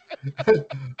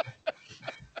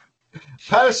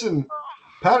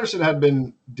 Patterson had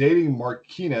been dating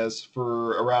Martinez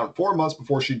for around 4 months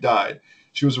before she died.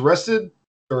 He was arrested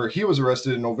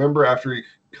in November after he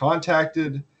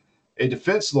contacted a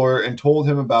defense lawyer and told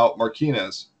him about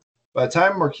Martinez. By the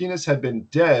time Martinez had been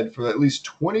dead for at least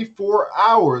 24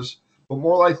 hours, but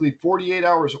more likely 48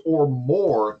 hours or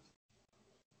more.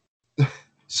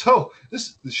 So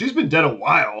she's been dead a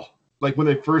while. Like when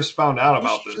they first found out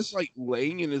about Was he this. just like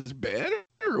laying in his bed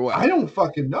or what? I don't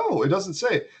fucking know. It doesn't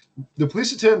say. The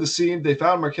police attended the scene. They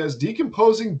found Marquez's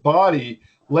decomposing body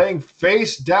laying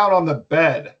face down on the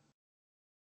bed.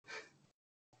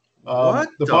 What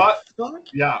the the bot? fuck?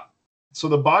 Yeah. So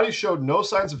the body showed no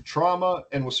signs of trauma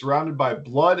and was surrounded by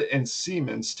blood and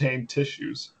semen stained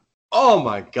tissues. Oh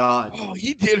my god. Oh,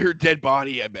 he did her dead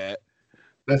body, I bet.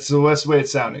 That's the best way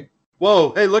it's sounding.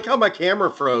 Whoa, hey, look how my camera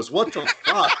froze. What the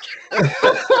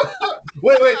fuck?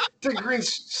 Wait. Take a green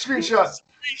screenshot.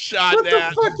 Screenshot What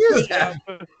that. the fuck is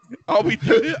that? I'll be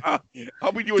doing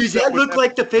Does that look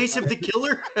like the face of the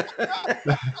killer?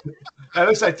 That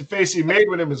looks like the face he made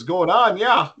when it was going on.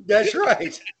 Yeah. That's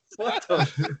right. What the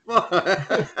fuck?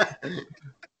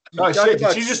 Oh, Talk shit. Did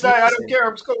about she just die? I don't sneezing. care.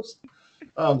 I'm close.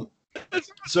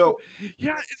 So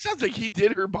Yeah, it sounds like he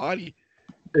did her body.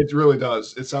 it really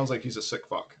does. It sounds like he's a sick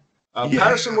fuck. Yeah.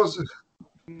 Patterson was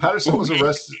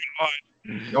arrested.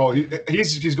 Oh,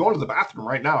 he's going to the bathroom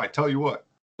right now. I tell you what.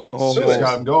 Oh, Just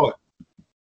got him going.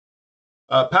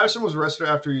 Patterson was arrested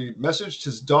after he messaged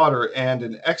his daughter and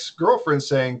an ex-girlfriend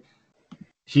saying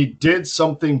he did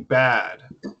something bad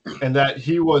and that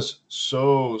he was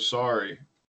so sorry.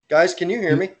 Guys, can you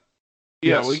hear me?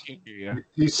 yeah, Yes. we can hear you.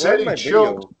 He said Where's my he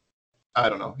choked. video? I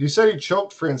don't know. He said he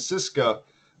choked Francisca,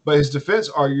 but his defense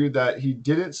argued that he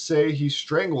didn't say he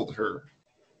strangled her.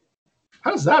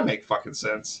 How does that make fucking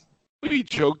sense? He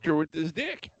choked her with his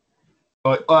dick.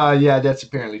 Yeah, that's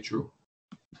apparently true.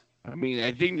 I mean,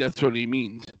 I think that's what he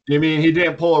means. You mean he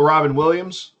didn't pull a Robin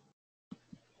Williams?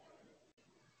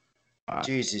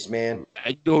 Jesus, man.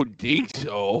 I don't think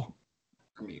so.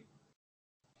 I mean,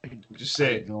 I just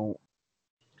say don't.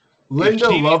 Linda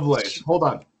If she- Lovelace. Hold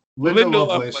on. Linda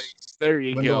Lovelace. There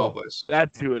you Linda go. Lovelace.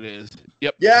 That's who it is.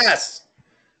 Yep. Yes.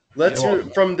 Let's Yeah. hear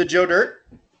from the Joe Dirt.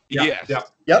 Yeah, Yes. yeah.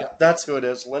 Yep, that's who it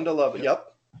is. Linda Love.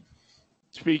 Yep.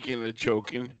 Speaking of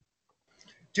choking,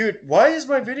 Dude, why is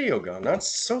my video gone? That's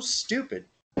so stupid.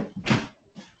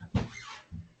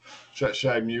 Should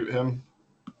I mute him?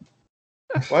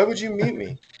 Why would you mute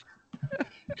me?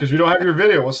 Because we don't have your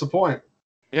video. What's the point?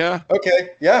 yeah.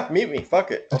 Okay, yeah, mute me.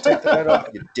 Fuck it. I'll take the night off,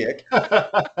 you dick.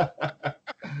 I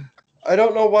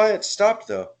don't know why it stopped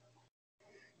though.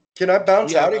 Can I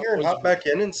bounce Yeah, out of that here and was- hop back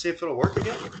in and see if it'll work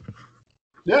again?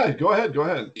 Yeah, go ahead. Go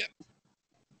ahead.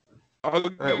 I'll All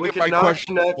right, we get can my not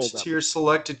question connect pulled up. to your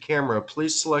selected camera.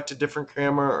 Please select a different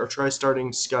camera or try starting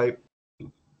Skype.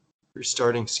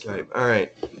 Restarting Skype. All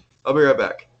right, I'll be right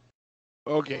back.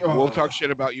 Okay, we'll talk shit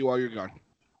about you while you're gone.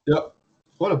 Yep.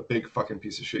 What a big fucking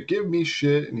piece of shit. Give me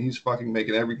shit, and he's fucking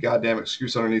making every goddamn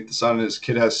excuse underneath the sun, and his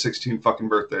kid has 16 fucking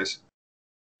birthdays.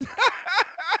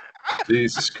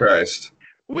 Jesus Christ.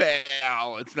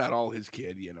 Well, it's not all his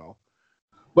kid, you know.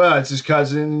 Well, it's his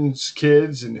cousin's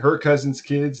kids and her cousin's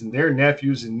kids and their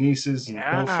nephews and nieces and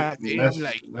bullshit. They And have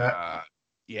that's-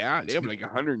 like, they have like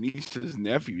 100 nieces and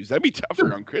nephews. That'd be tough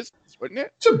around Christmas, wouldn't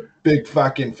it? it's a big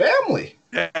fucking family.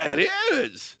 That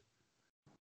is.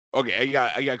 Okay,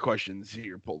 I got questions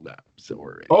here pulled up. So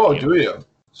we're Oh, do you?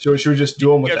 So should we just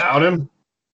do them without him?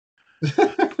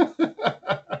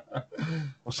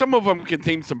 Well, some of them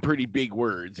contain some pretty big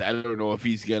words. I don't know if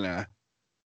he's gonna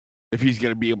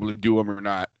be able to do them or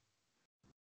not.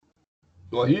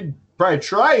 Well, he'd probably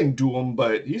try and do them,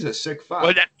 but he's a sick fuck.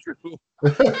 Well, that's true.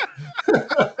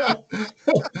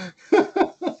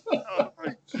 Oh,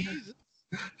 Jesus.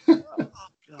 Oh,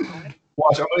 God.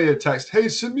 Watch, I'm gonna get a text. Hey,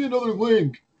 send me another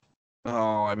link.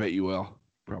 Oh, I bet you will.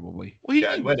 Probably. Well, he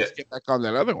Yeah, can let just it. get back on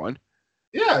that other one.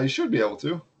 Yeah, you should be able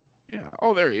to. Yeah.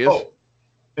 Oh, there he is. Oh,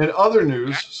 and other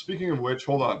news. Speaking of which,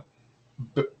 hold on.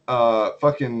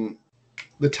 Fucking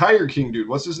the Tiger King dude.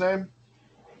 What's his name?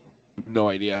 No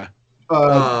idea.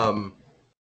 Joe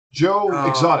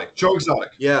Exotic. Joe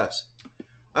Exotic. Yes.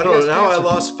 I He don't has know. Now I cancer.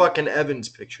 lost fucking Evan's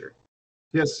picture.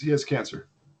 He has cancer.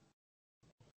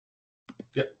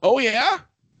 Oh yeah.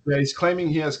 Yeah, he's claiming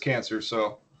he has cancer.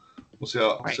 So we'll see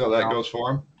how that goes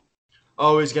for him.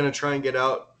 Oh, he's gonna try and get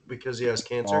out because he has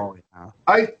cancer. Oh yeah.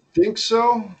 I think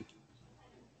so,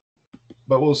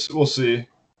 but we'll see.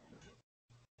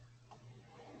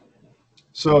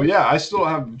 So yeah, I still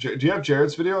have. Do you have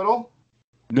Jared's video at all?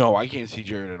 No, I can't see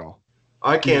Jared at all.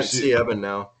 I Can you can't see- see Evan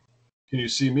now. Can you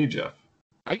see me, Jeff?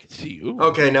 I can see you.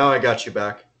 Okay, now I got you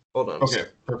back. Hold on. a Okay, sec.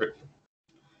 perfect.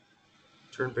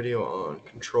 Turn video on.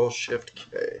 Control Shift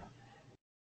K.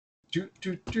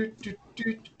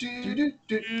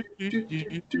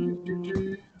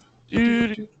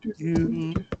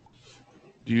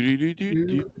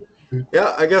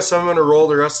 Yeah, I guess I'm gonna roll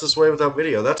the rest of this way without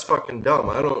video. That's fucking dumb.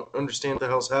 I don't understand what the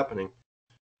hell's happening.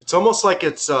 It's almost like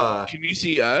it's Can you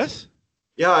see us?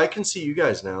 yeah, I can see you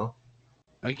guys now.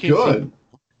 I can't Good.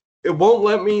 It won't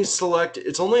let me select.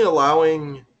 It's only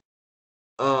allowing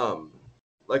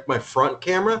like my front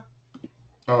camera.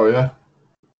 Oh yeah.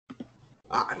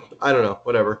 I don't know.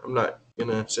 Whatever. I'm not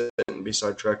gonna sit and be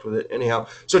sidetracked with it. Anyhow,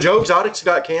 so Joe Exotic's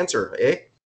got cancer, eh?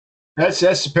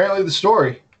 That's apparently the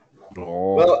story. see.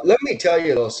 Oh. Well, let me tell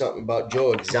you a little something about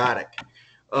Joe Exotic.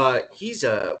 He's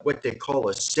a what they call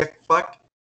a sick fuck.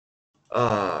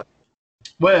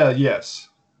 Well, yes.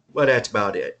 Well, that's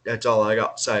about it. That's all I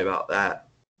got to say about that.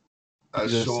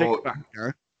 He's a So sick fuck,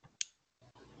 huh?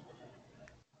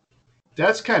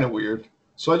 that's kind of weird.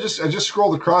 So I just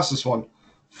scrolled across this one.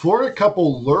 Florida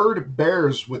couple lured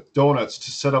bears with donuts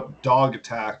to set up dog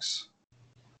attacks.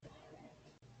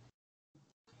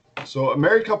 So a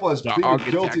married couple has Dog pleaded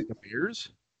attack guilty. the bears?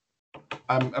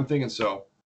 I'm thinking so.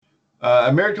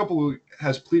 A married couple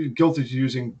has pleaded guilty to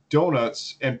using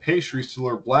donuts and pastries to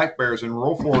lure black bears in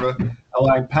rural Florida,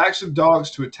 allowing packs of dogs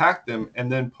to attack them,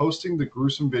 and then posting the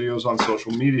gruesome videos on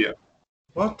social media.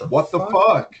 What the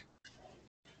fuck?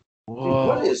 Whoa.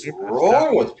 What is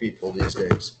wrong with people these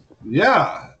days?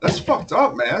 Yeah, that's fucked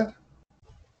up, man.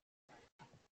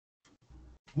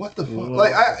 What the fuck?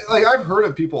 Whoa. I've heard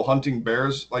of people hunting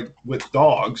bears like with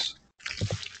dogs,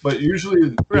 but usually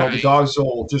the Right. dogs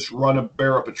will just run a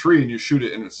bear up a tree and you shoot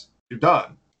it and you're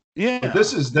done. Yeah. But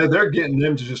this is they're getting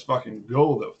them to just fucking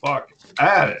go the fuck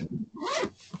at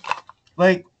it.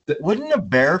 Like, wouldn't a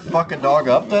bear fuck a dog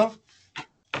up though?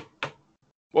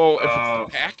 Well, if it's a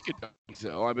pack of dogs,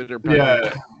 though, I mean,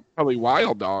 they're probably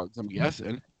wild dogs, I'm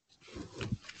guessing.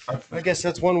 I guess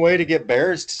that's one way to get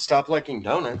bears to stop liking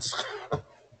donuts.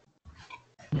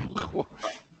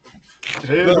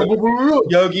 Hey,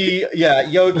 Yogi,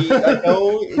 Yogi, I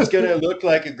know it's gonna look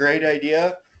like a great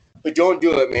idea, but don't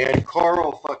do it, man.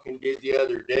 Carl fucking did the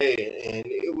other day, and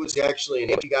it was actually,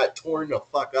 and he got torn the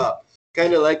fuck up,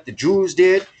 kind of like the Jews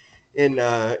did, and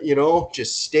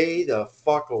just stay the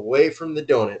fuck away from the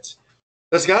donuts.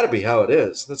 That's got to be how it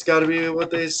is. That's got to be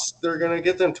what they're gonna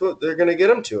get them to it. They're gonna get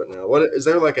them to it now. What is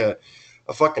there like a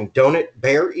fucking donut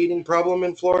bear eating problem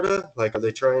in Florida? Like, are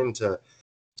they trying to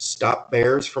stop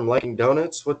bears from liking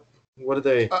donuts? What are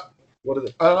they? What are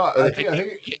they? I don't know. I think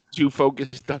you get too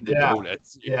focused on the Yeah.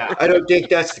 donuts. Yeah. I don't think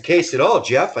that's the case at all,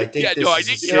 Jeff. I think Yeah, this no, I is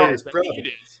think a it serious is. I problem. think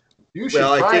it is. You should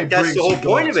Well, I try think that's bring the whole some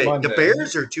point of donuts it. The Monday.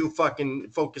 Bears are too fucking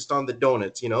focused on the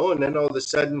donuts, and then all of a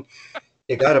sudden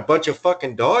they got a bunch of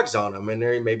fucking dogs on them, and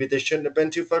maybe they shouldn't have been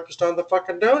too focused on the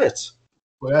fucking donuts.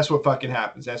 Well, that's what fucking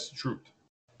happens. That's the truth.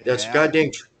 That's Yeah.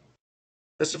 goddamn true.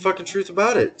 That's the fucking truth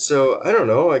about it. So I don't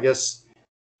know. I guess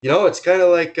it's kind of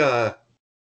like,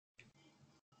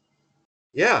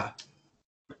 yeah,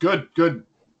 Good.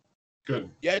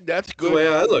 Yeah, that's that's the way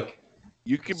good. I look.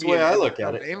 You could That's the be way an I look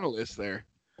at NFL it. analyst there.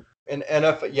 An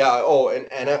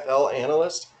NFL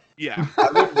analyst. Yeah. I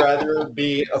would rather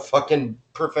be a fucking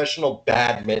professional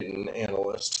badminton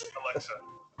analyst. Alexa.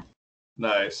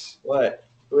 Nice. What?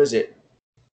 Who is it?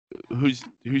 Who's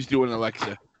doing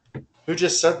Alexa? Who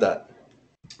just said that?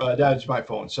 That's my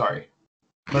phone. Sorry.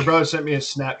 My brother sent me a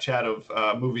Snapchat of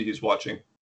a movie he's watching.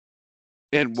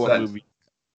 And what That- movie?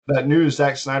 That new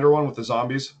Zack Snyder one with the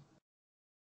zombies.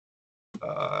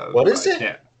 What is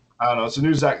it? I don't know. It's a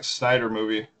new Zack Snyder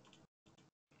movie.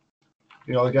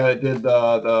 You know, the guy that did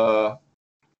the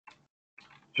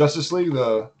Justice League,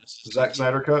 the Zack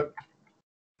Snyder cut.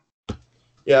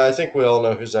 Yeah, I think we all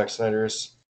know who Zack Snyder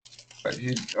is. I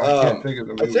can't think of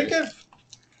the movie.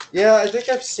 I think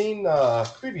I've seen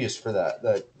previews for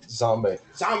that zombie.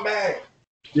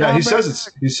 Yeah, he says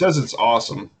it's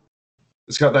awesome.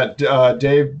 It's got that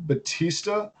Dave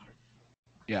Bautista,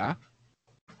 Yeah.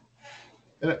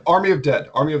 and Army of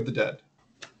the Dead.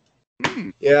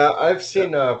 Yeah, I've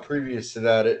seen previews to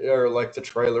that, or like the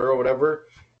trailer or whatever.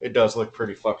 It does look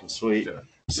pretty fucking sweet. Yeah.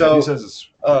 So he says it's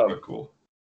cool.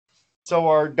 So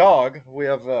our dog, we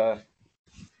have a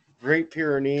Great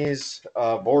Pyrenees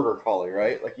Border Collie,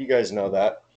 right? Like you guys know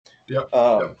that. Yep.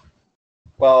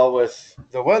 Well, with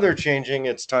the weather changing,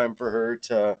 it's time for her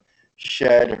to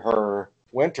shed her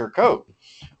winter coat.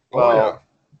 Well,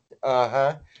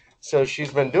 So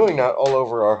she's been doing that all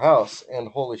over our house, and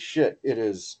holy shit, it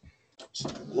is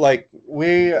like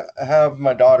we have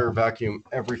my daughter vacuum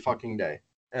every fucking day,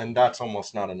 and that's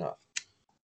almost not enough.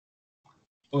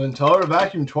 Well, then tell her to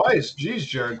vacuum twice. Jeez,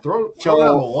 Jared, throw So-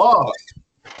 down the law.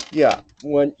 Yeah,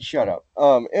 shut up.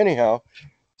 Anyhow,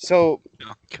 so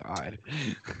Oh God.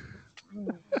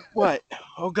 what?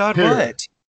 Oh God, Here. what?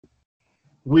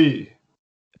 We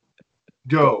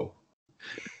go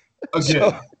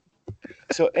again.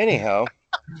 So anyhow,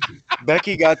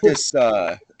 Becky got this.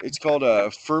 It's called a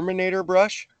Furminator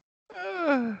brush,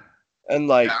 and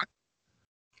like Yeah.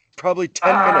 probably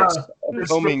 10 minutes of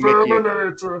It's combing the Mickey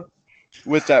Terminator.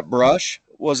 with that brush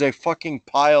was a fucking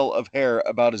pile of hair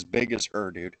about as big as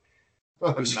her, dude.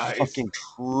 It was Nice. fucking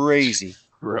crazy.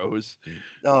 Rose.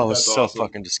 Oh, it was That's so awesome.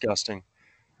 fucking disgusting.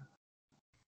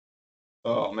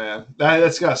 Oh man,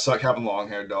 that's gotta suck having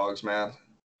long-haired dogs, man.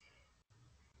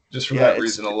 Just for Yeah, that it's-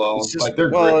 reason alone, It's just, like they're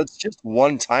well, great. it's just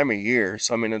one time a year,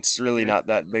 so I mean, it's really not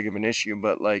that big of an issue.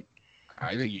 But like,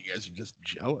 I think you guys are just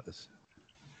jealous.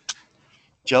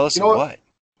 jealous You know of what?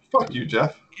 what? Fuck you,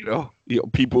 Jeff. You know,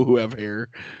 people who have hair.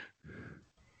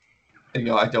 And,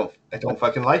 I don't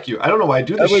fucking like you. I don't know why I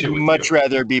do I this would shit with much you.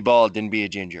 rather be bald than be a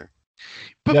ginger.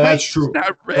 But Yeah, my that's hair's true.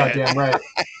 Not red. Goddamn right.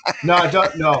 No, I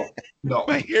don't. No.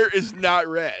 My hair is not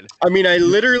red. I mean, I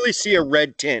literally see a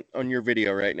red tint on your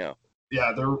video right now.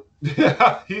 Yeah, they're.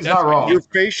 He's That's not my- wrong. Your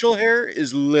facial hair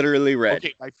is literally red.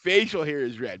 Okay, my facial hair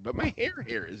is red, but my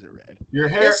hair isn't red. Your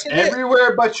hair Yes, it is.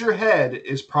 everywhere but your head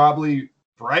is probably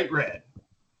bright red.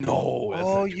 No. That's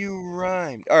Oh, not true. you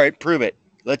rhymed. All right, prove it.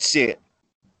 Let's see it.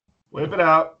 Whip it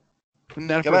out.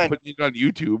 Not Come for on. putting it on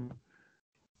YouTube.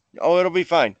 Oh, it'll be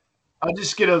fine. I'll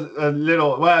just get a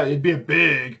little. Well, it'd be a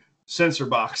big sensor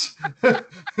box.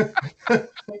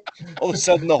 All of a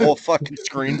sudden, the whole fucking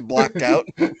screen's blacked out,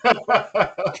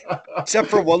 except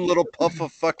for one little puff of It'll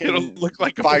fucking look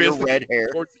like a fire mist red hair.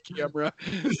 towards the camera.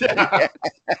 Yeah.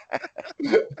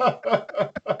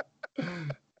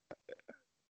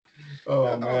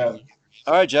 Oh man.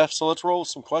 All right, Jeff. So let's roll with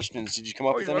some questions. Did you come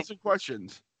up Oh, with you any? want some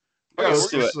questions? Yeah, Okay, let's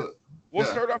do it. We'll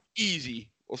yeah. start off easy.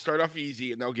 We'll start off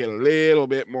easy, and they'll get a little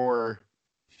bit more.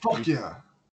 Fuck yeah.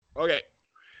 Okay.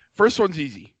 First one's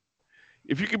easy.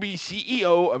 If you could be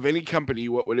CEO of any company,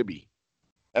 what would it be?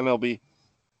 MLB.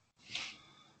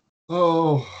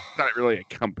 Oh It's not really a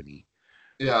company.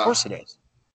 yeah. Of course it is.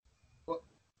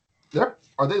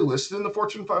 Are they listed in the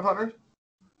Fortune 500?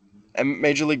 And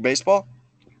Major League Baseball.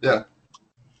 Yeah.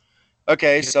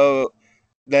 Okay, so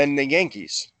then the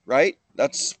Yankees, right?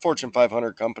 That's Fortune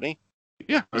 500 company.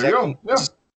 Yeah. Is There you that-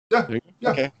 go. Yeah. Yeah.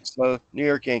 Okay, so New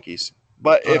York Yankees.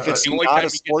 But if it's The only not time a you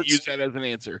get to sports, use that as an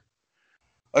answer.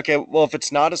 okay, well, if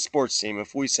it's not a sports team,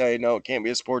 if we say no, it can't be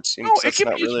a sports team No, because it that's can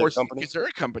not be a really a sports team company. because they're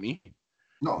a company.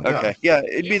 No. Yeah. Okay, yeah,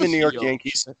 it'd be the New York CEO.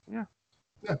 Yankees. Yeah.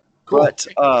 Cool. But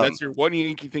That's your one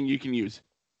Yankee thing you can use.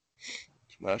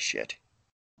 Well, shit.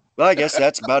 Well, I guess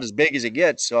that's about as big as it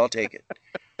gets, so I'll take it.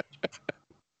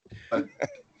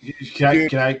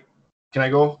 Can I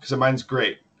go? Because mine's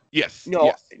great. Yes. No,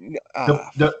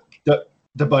 Yes.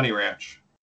 The Bunny Ranch.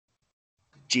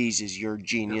 Jesus, you're a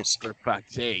genius. For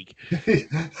fuck's sake.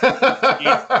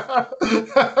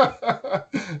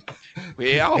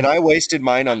 Well, And I wasted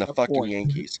mine on the Good fucking point.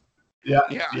 Yankees.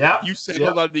 yeah. You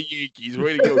settled on the Yankees.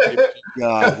 Way to go, Jim.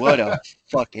 God, what a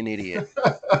fucking idiot.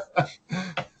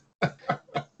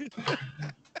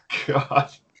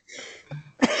 God.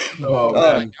 Oh, Um,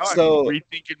 my God. so- You're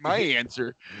rethinking my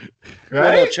answer. Well,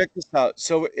 no, Right? check this out.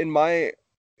 So in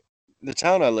the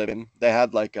town I live in, they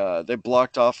had like they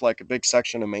blocked off like a big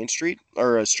section of Main Street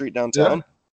or a street downtown,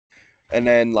 and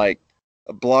then like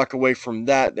a block away from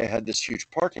that, they had this huge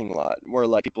parking lot where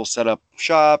like people set up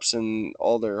shops and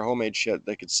all their homemade shit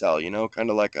they could sell. You know, kind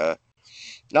of like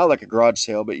not like a garage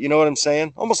sale, but you know what I'm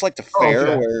saying? Almost like the fair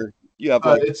Okay. where you have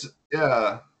like It's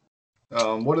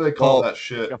what do they call Well, that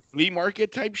shit? Like a flea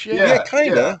market type shit? Yeah.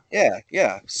 kind of.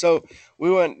 Yeah. So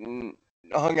we went and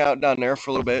hung out down there for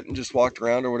a little bit and just walked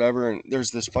around or whatever. And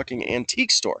there's this fucking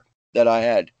antique store that I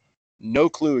had no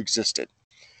clue existed.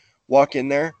 Walk in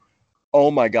there.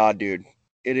 Oh my God, dude.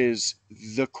 It is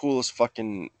the coolest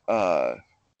fucking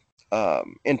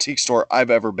antique store I've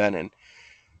ever been in.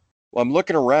 Well, I'm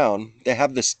looking around. They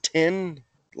have this tin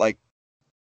like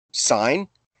sign,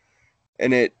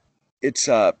 and it's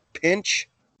pinch.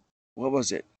 What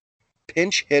was it?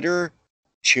 Pinch hitter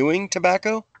chewing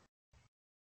tobacco,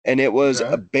 and it was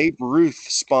Okay. a Babe Ruth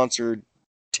sponsored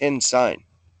tin sign. It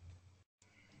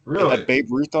Really? had Babe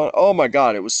Ruth on. Oh my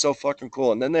God, it was so fucking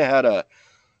cool. And then they had a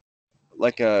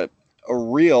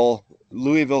real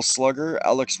Louisville Slugger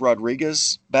Alex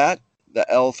Rodriguez bat, the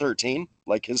L13,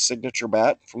 like his signature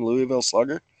bat from Louisville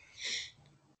Slugger.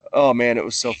 Oh man, it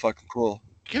was so fucking cool.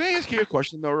 Can I ask you a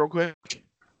question, though, real quick?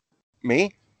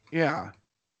 Me? Yeah.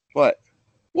 What?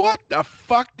 What the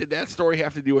fuck did that story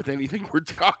have to do with anything we're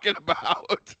talking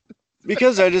about?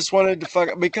 Because I just wanted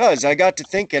to because I got to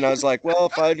thinking, I was like, well,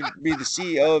 if I'd be the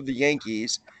CEO of the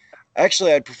Yankees,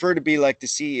 actually, I'd prefer to be like the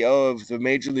CEO of the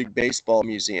Major League Baseball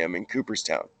Museum in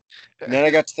Cooperstown. And then I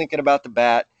got to thinking about the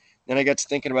bat. Then I got to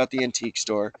thinking about the antique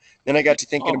store. Then I got to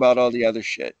thinking Oh. about all the other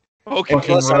shit. Okay. Fucking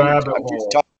Plus, I'm rabbit just hole.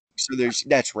 talking. So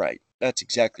that's right. That's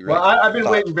exactly right. Well, I've been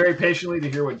Thought. waiting very patiently to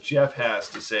hear what Jeff has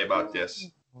to say about this.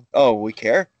 Oh, we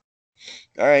care?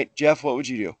 All right, Jeff, what would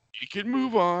you do? You can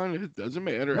move on. It doesn't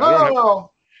matter.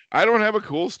 No. I don't have a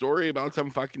cool story about some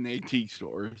fucking antique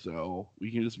store, so we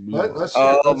can just move on. Let's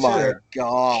Oh hear my it.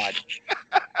 God.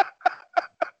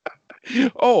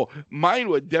 Oh, mine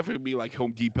would definitely be like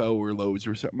Home Depot or Lowe's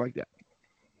or something like that.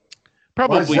 Why is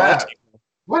Probably. that?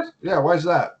 What? Yeah, why is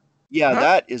that? Yeah, Huh?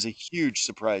 that is a huge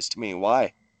surprise to me.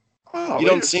 Why? Oh, You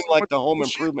don't there's seem so like much the home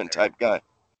bullshit improvement there. type guy.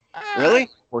 Ah, Really?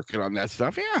 Working on that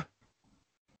stuff, yeah.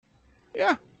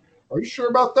 Yeah. Are you sure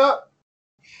about that?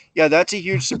 Yeah, that's a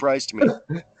huge surprise to me.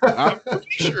 I'm pretty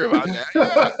sure about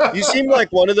that. Yeah. You seem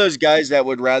like one of those guys that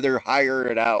would rather hire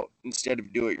it out instead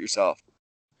of do it yourself.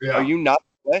 Yeah. Are you not?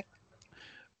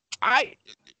 I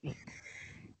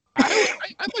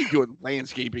like doing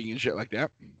landscaping and shit like that.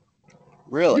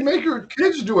 Really? You make your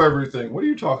kids do everything. What are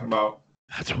you talking about?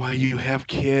 That's why you have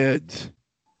kids.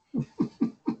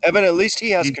 Evan, at least he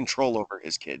has control over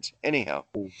his kids. Anyhow,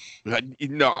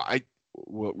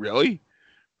 Well, really?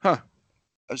 I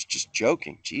was just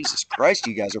joking. Jesus Christ,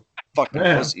 you guys are fucking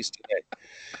Man. pussies today.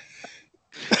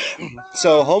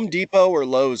 So Home Depot or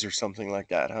Lowe's or something like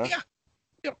that, huh? Yeah.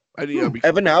 Yep. I think that'd be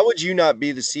Evan, how would you not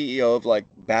be the CEO of like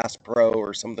Bass Pro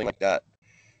or something like that?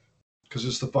 Because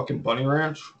it's the fucking Bunny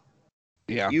Ranch.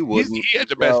 Yeah. You He wouldn't. had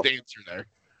the best Well- answer there.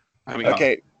 I mean,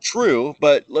 Okay, true,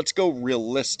 but let's go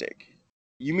realistic.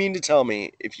 You mean to tell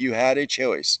me if you had a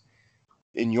choice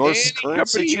in your any current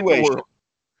company in the situation,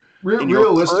 world. in your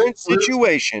Realistic. current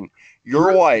situation, your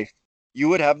Re- wife, you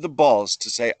would have the balls to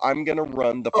say, "I'm gonna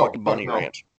run the Oh, fucking fuck Bunny no.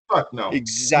 Ranch." Fuck no.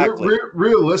 Exactly.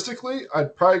 Realistically,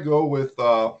 I'd probably go with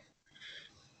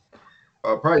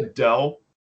probably Dell.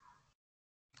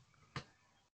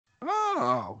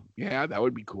 Oh, yeah, that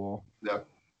would be cool. Yeah.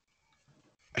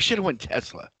 I should have went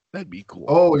Tesla. That'd be cool.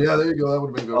 Oh yeah, there you go. That would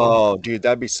have been good. Oh, dude,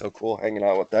 that'd be so cool hanging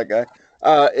out with that guy.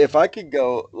 If I could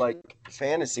go like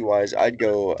fantasy wise, I'd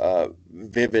go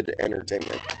Vivid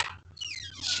Entertainment.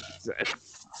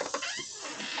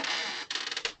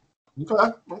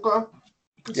 Okay.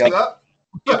 Could see Yep.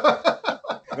 that.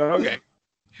 Okay.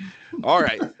 All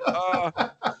right.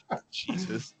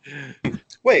 Jesus.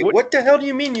 Wait, What- what the hell do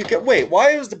you mean you can wait?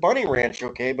 Why was the Bunny Ranch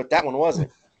okay, but that one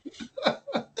wasn't?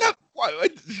 Why?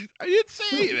 I didn't say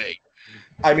anything.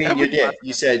 I mean, you Everybody- did.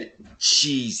 You said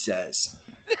Jesus.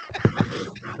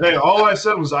 Hey, all I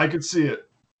said was I could see it.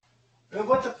 And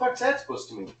what the fuck's that supposed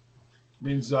to mean?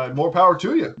 Means more power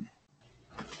to you.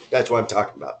 That's what I'm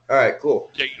talking about. All right,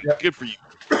 cool. Yeah, Yep. good for you.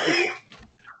 Okay.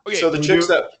 So the we chicks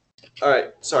do- that. All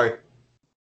right, sorry.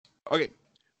 Okay.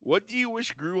 What do you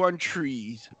wish grew on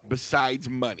trees besides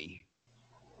money?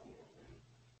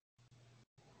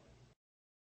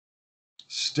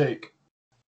 Steak.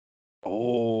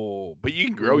 Oh, but you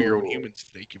can grow your own Ooh. human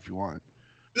steak if you want.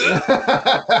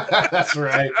 That's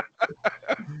right.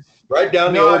 Right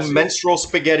down No, the old actually- menstrual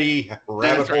spaghetti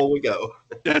rabbit That's right. hole we go.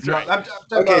 That's No, right. I'm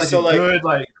talking Okay, about so, a like- good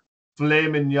like filet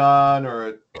mignon or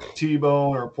a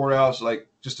T-bone or a porterhouse, like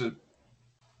just a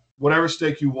whatever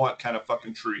steak you want kind of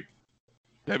fucking tree.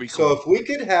 That'd be So cool. if we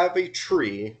could have a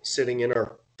tree sitting in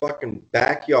our fucking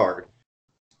backyard,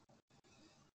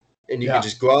 and you Yeah. could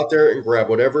just go out there and grab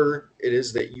whatever it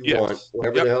is that you Yes. want,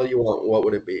 whatever Yep. the hell you want, what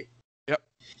would it be?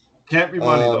 Can't be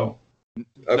money though.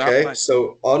 Okay, much.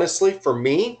 so honestly, for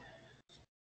me,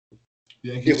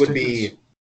 Yankees it would tickets. be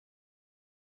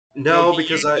no, he because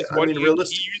used I his one mean, Yankee-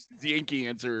 realistic. He used the Yankee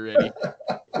answer already.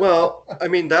 Well, I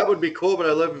mean, that would be cool, but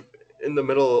I live in the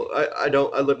middle. I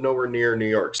live nowhere near New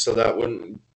York, so that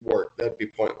wouldn't work. That'd be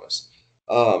pointless.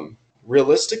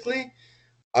 Realistically,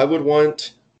 I would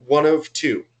want one of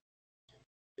two.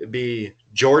 It'd be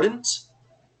Jordans.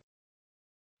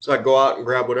 So I go out and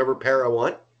grab whatever pair I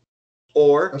want,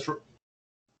 or That's r-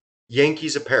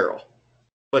 Yankees apparel.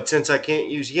 But since I can't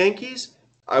use Yankees,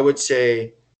 I would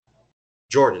say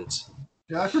Jordans.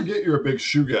 yeah, I forget you're a big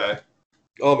shoe guy.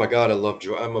 Oh my god, I love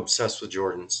I'm obsessed with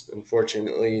Jordans.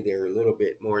 Unfortunately, they're a little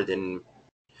bit more than.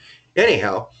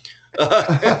 Anyhow,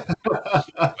 Well,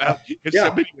 if Yeah.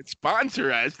 somebody would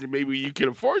sponsor us, then maybe you can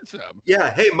afford some.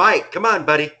 yeah. Hey, Mike, come on,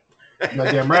 buddy.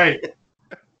 Goddamn right.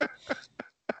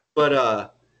 But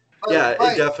yeah, Right.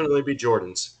 it'd definitely be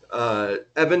Jordans.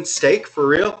 Evan, steak for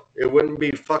real? It wouldn't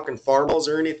be fucking farmers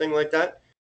or anything like that.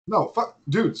 No, fuck,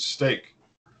 dude, steak.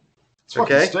 It's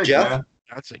fucking Okay, steak, Jeff? man.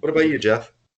 That's a What about you,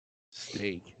 Jeff?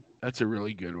 steak? That's a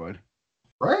really good one.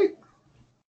 Right?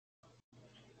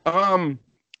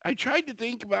 I tried to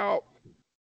think about.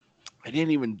 I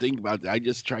didn't even think about that. I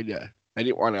just tried to. I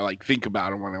didn't want to like think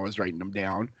about them when I was writing them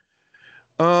down.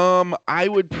 I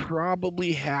would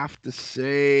probably have to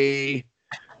say.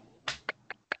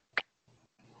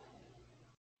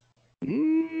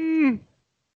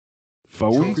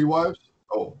 Phones. Trophy wives.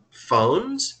 Oh,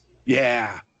 Phones?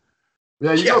 Yeah,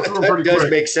 yeah, you Yeah, go through them that pretty does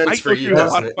quick. make I sense go for you, through a lot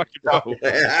doesn't of it? fucking phones.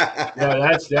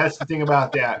 Yeah, that's the thing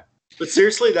about that. But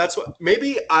seriously, that's what.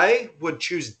 Maybe I would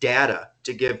choose data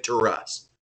to give to Russ.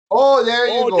 Oh, there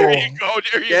you Oh, go. there you go.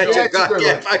 There you Yeah, go. Yeah, it's a good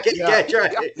goddamn one. fucking Yeah. catch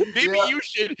right. Maybe Yeah. you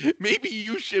should. Maybe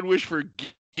you should wish for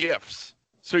gifts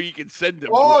so you can send them.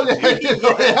 Oh, to us. there you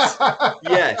go.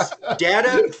 Yes,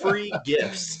 data-free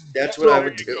gifts. That's what Oh, I there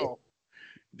would you do. go.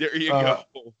 There you Uh,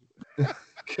 go.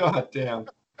 God damn.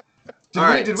 All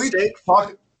right, Did we steak.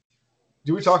 talk?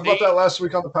 Did we talk about Steak. that last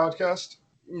week on the podcast?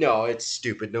 No, it's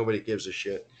stupid. Nobody gives a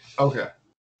shit. Okay,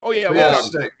 Oh yeah, But we'll yeah, talk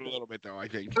steak. about it a little bit though. I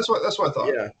think. that's what I thought.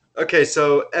 Yeah. Okay,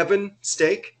 so Evan,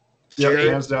 steak. Yeah, Jared,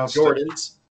 hands down. steak.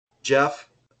 Jordans. Jeff,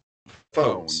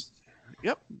 phones.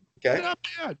 Yep. Okay. Not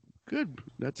bad. Good.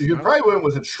 That's. You could not- probably went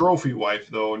with a trophy wife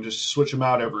though, and just switch them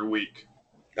out every week.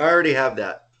 I already have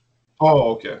that.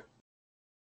 Oh, okay.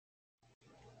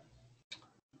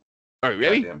 All right,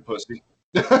 ready? Goddamn pussy.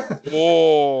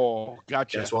 Oh,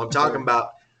 gotcha. That's what I'm talking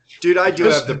about. Dude, I do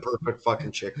have the perfect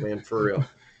fucking chick, man, for real.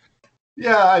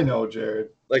 Yeah, I know, Jared.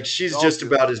 Like, she's All just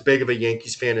good. about as big of a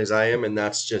Yankees fan as I am, and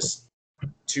that's just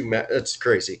that's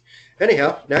crazy.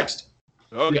 Anyhow, next.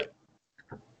 Okay.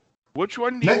 Which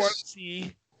one do you want Next. to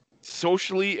see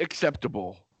socially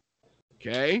acceptable?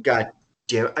 Okay. God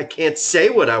damn it, I can't say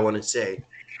what I want to say.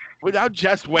 Without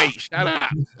just wait. Shut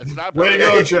up. That's not. Way to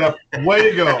go, Jeff.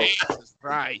 Way to go. Jesus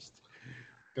Christ.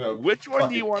 Gonna Which one do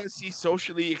fucking- you want to see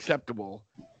socially acceptable?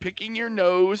 Picking your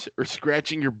nose or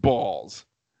scratching your balls?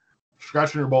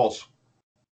 Scratching your balls.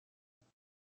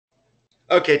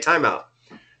 Okay, timeout.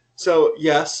 So,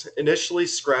 yes, initially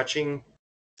scratching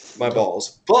my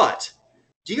balls, but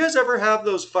do you guys ever have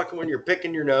those fucking when you're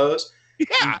picking your nose?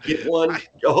 Yeah. You get one.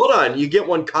 Hold on, you get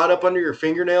one caught up under your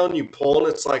fingernail, and you pull,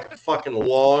 and it's like a fucking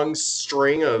long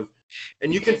string of,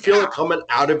 and you can feel it coming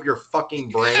out of your fucking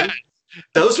brain.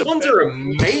 Those the ones best are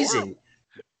feeling in the amazing.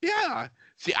 Yeah.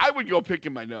 See, I would go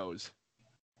picking my nose.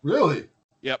 Really?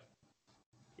 Yep.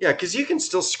 Yeah, because you can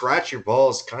still scratch your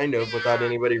balls kind of without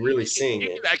anybody really seeing You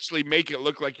it. can actually make it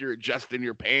look like you're adjusting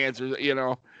your pants, or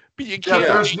but you Jeff,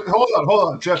 can't. there's hold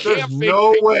on, Jeff. There's Can't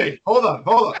no fake way. it. Hold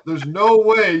on. There's no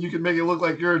way you can make it look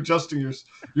like you're adjusting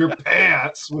your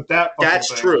pants with that. fucking That's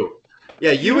thing. true.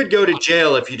 Yeah, you would go to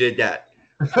jail if you did that.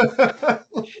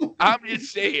 I'm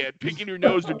just saying, picking your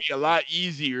nose would be a lot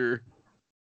easier.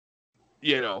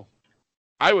 You know,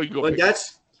 I would go. Well, pick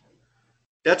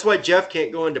that's why Jeff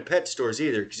can't go into pet stores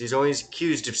either, because he's always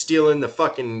accused of stealing the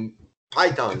fucking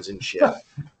pythons and shit.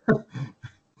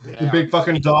 The big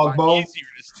fucking dog bone. Easier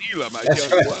to steal them. I That's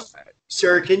tell you right. what.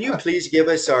 Sir, can you please give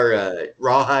us our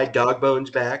rawhide dog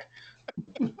bones back?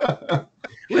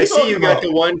 I see you got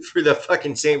the one for the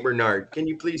fucking Saint Bernard. Can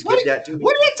you please give that to me?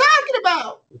 What are you talking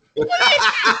about?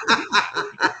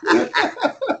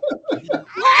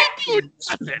 I do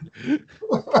nothing.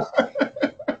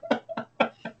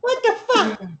 What the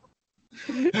fuck?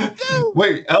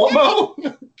 Wait, Elmo?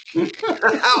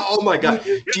 Oh my god.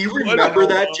 Do you remember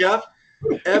that, Jeff?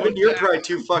 Evan, you're probably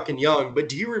too fucking young, but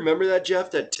do you remember that,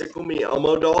 Jeff? That Tickle Me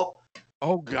Elmo doll?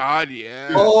 Oh God, yeah.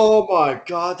 Oh my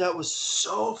god, that was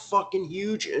so fucking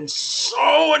huge and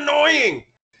so annoying.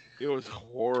 It was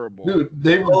horrible. Dude,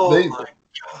 Oh my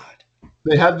god.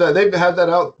 they had that. They've had that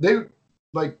out.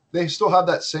 They still have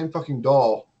that same fucking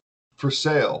doll for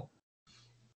sale.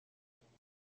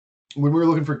 When we were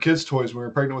looking for kids' toys, when we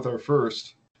were pregnant with our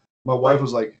first, my wife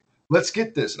was like, "Let's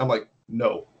get this," and I'm like,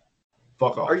 "No,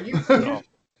 fuck off." Are you No.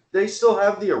 They still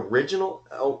have the original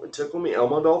Tickle Me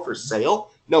Elmo doll for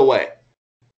sale? No way.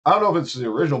 I don't know if it's the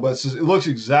original, but it looks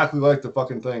exactly like the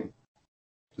fucking thing.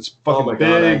 It's fucking my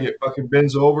big. God, It fucking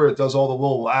bends over. It does all the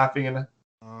little laughing and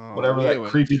Oh, whatever, yeah, that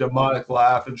creepy demonic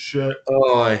laugh and shit.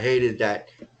 Oh, I hated that.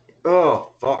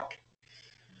 Oh, fuck.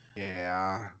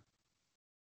 Yeah.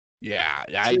 Yeah.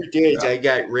 2 days I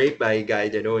got raped by a guy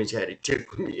that always had a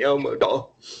Tickle Me Elmo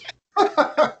doll.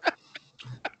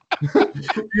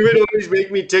 He would always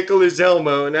make me tickle his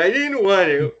Elmo, and I didn't want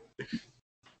to.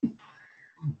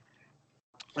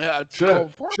 Yeah, it's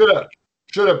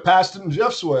Should have passed it in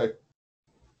Jeff's way.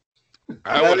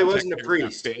 I Glad would've it wasn't a taken care of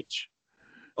priest. that bitch.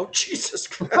 Oh, Jesus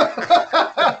Christ.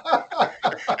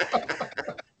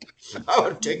 I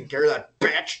would have taken care of that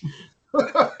bitch.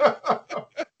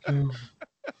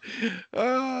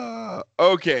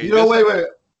 Okay. You know, this- wait.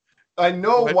 I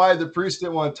know What? why the priest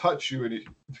didn't want to touch you,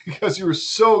 because you were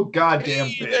so goddamn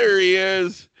Hey, big. there he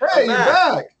is. Hey, I'm you're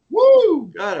back. back. Woo!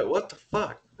 Got it. What the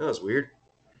fuck? That was weird.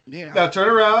 Yeah. Now turn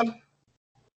around.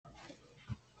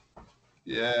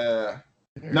 Yeah.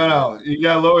 No, you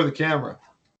gotta lower the camera.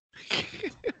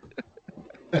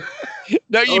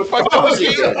 No, you Oh, fucked that up was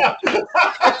again.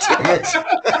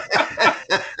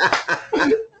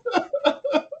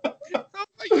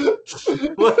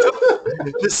 What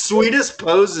the sweetest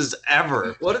poses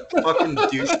ever. What a fucking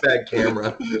douchebag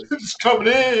camera. It's coming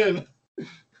in.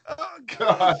 Oh,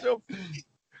 God. So,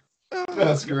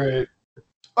 That's great.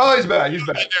 Oh, he's back. He's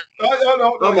back.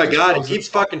 No, Oh my god, it frozen. keeps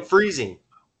fucking freezing.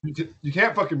 You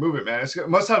can't fucking move it, man. It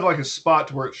must have like a spot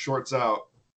to where it shorts out.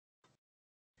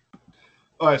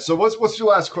 All right, so what's your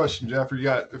last question, Jeff? Or you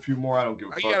got a few more? I don't give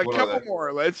a I fuck. got a What are couple they?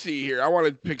 more. Let's see here. I want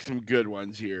to pick some good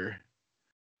ones here.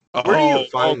 Where do you Oh,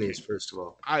 find okay. these, first of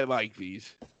all? I like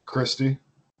these. Christy.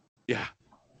 Yeah.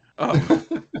 I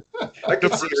The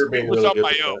can see first her being one was really on good my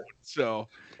with own. that. So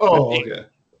Oh, I think- okay.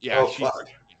 yeah. Oh, she's- fuck.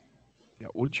 Yeah.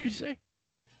 What'd you say?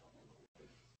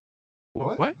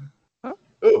 What? What?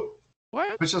 Ooh.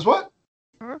 What? Which is what?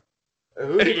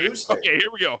 Anyway, Who's there? okay, here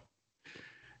we go.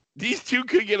 These two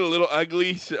could get a little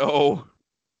ugly, so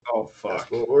Oh, That's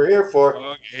fuck. what we're here for.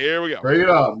 okay, here we go. Bring it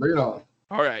on. Bring it on.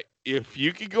 All right. If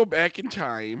you could go back in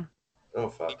time, Oh,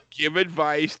 fuck. give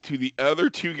advice to the other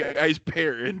two guys'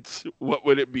 parents, what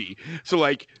would it be? So,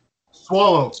 like,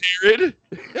 Swallow. Jared,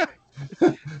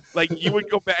 like you would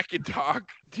go back and talk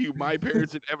to my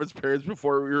parents and Evan's parents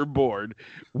before we were born.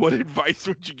 What advice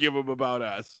would you give them about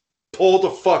us? Pull the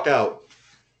fuck out.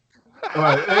 All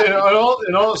right.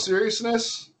 In all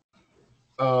seriousness,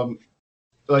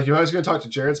 like if I was gonna talk to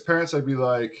Jared's parents, I'd be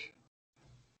like,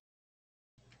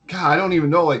 God, I don't even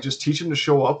know. Like, just teach him to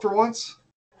show up for once.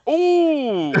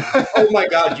 Oh, Oh my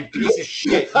god, you piece of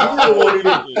shit. You won't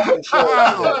even fucking show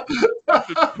up.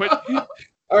 quit.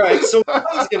 All right, so what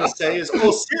I was going to say is,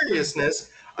 all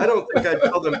seriousness, I don't think I'd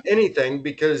tell them anything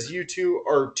because you two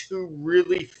are two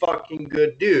really fucking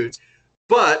good dudes.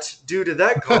 But due to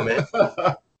that comment,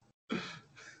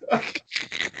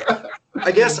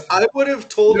 I guess I would have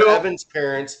told No. Evan's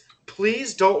parents,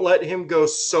 please don't let him go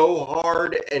so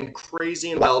hard and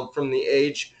crazy and wild from the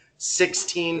age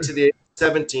 16 to the age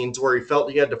 17 to where he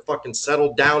felt he had to fucking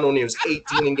settle down when he was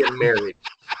 18 and get married.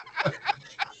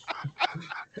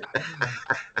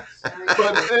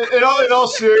 But in all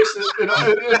seriousness,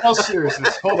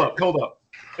 hold up.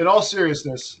 In all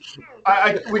seriousness,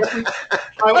 I I'm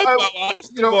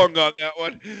you know, long on that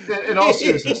one. in all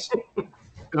seriousness,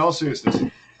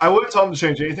 I wouldn't tell them to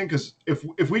change anything because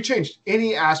if we changed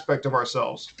any aspect of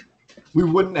ourselves, we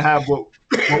wouldn't have what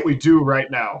we do right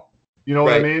now. You know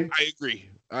what I Right. mean? I agree.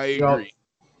 I You know, agree.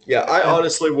 Yeah, I And-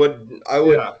 honestly would. I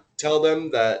would Yeah. tell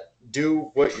them that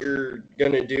do what you're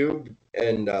gonna do,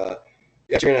 and yeah,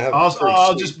 you're gonna have.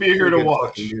 I'll just be here to pretty good watch.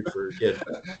 fucking dude for a kid.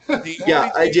 The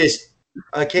Yeah, only I just.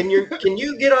 Can you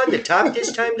get on the top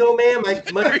this time, though, ma'am?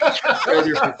 I'd much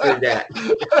rather prefer that.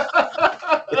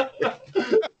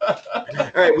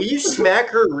 All right, will you smack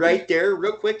her right there,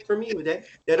 real quick, for me? Would that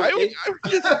I okay? would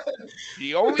just,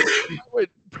 the only thing I would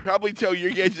probably tell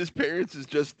your guys' parents is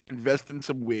just invest in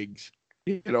some wigs.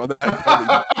 You know, that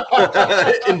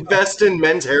probably, Invest in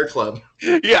Men's Hair Club.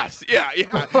 yes, yeah.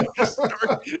 Just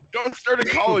don't start a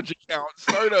college account.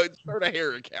 Start a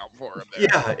hair account for them. There.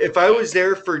 Yeah, if I was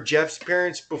there for Jeff's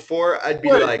parents before, I'd be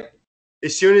Wait. like,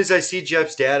 as soon as I see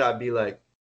Jeff's dad, I'd be like,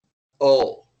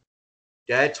 oh,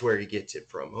 that's where he gets it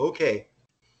from. Okay.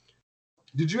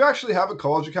 Did you actually have a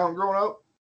college account growing up?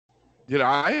 Did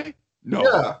I? No,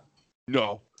 Yeah.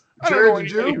 no. I Jared, don't know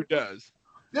did anybody you? who does.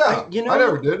 Yeah. You know- I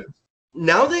never did.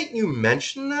 Now that you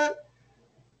mention that,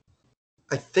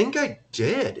 I think I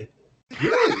did.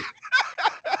 Really?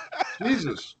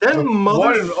 Jesus. Them The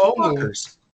one and only.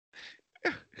 motherfuckers.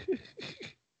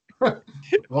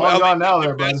 Long gone now,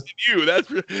 there, bud. Invest in you. That's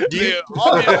you-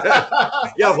 obvious.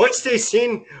 Yeah,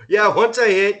 once I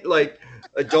hit like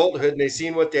adulthood and they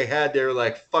seen what they had, they're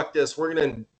like, fuck this, we're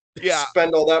gonna Yeah.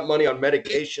 spend all that money on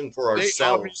medication for They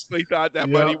ourselves. obviously thought that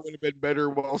Yeah. money would have been better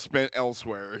well spent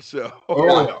elsewhere. So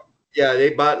Oh, yeah. Yeah, they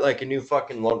bought like a new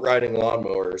fucking riding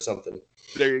lawnmower or something.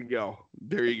 there you go.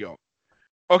 There you go.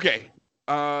 Okay.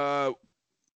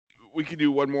 We can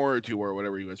do one more or two or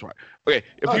whatever you guys want. Okay.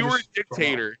 If Oh, you were a just-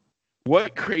 dictator,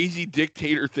 what crazy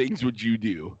dictator things would you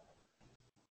do?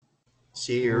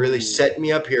 See, you're really setting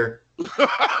me up here.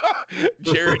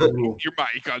 Jared, Ooh. your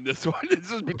mic on this one. This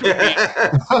is between me.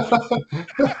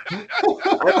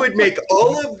 I would make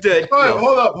all of the. All right,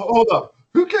 no. hold up.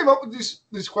 Who came up with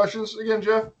these questions again,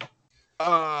 Jeff?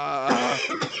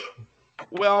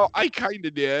 Well, I kind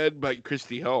of did, but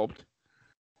Christy helped.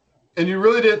 And you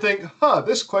really didn't think,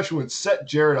 this question would set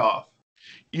Jared off.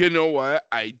 You know what?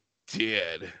 I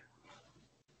did.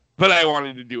 But I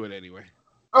wanted to do it anyway.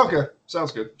 Okay,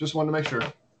 sounds good. Just wanted to make sure.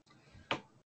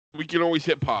 We can always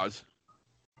hit pause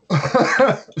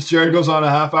Jared goes on a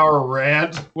half-hour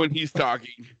rant. when he's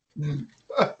talking. I'm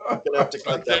gonna have to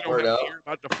cut I that don't part have out. to hear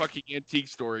about the fucking antique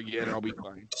store again. I'll be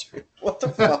fine. What the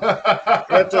fuck? I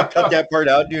have to cut that part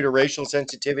out due to racial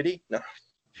sensitivity. No.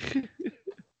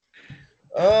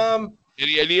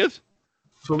 Any ideas?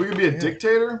 So we could be a Yeah.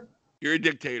 dictator? You're a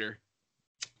dictator.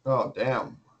 Oh,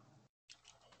 damn.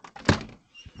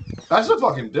 That's a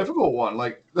fucking difficult one.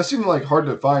 Like, that seemed like hard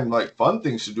to find like fun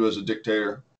things to do as a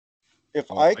dictator. If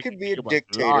Oh, I I could can be a think about a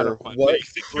lot dictator, of fun what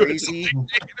things to do as a crazy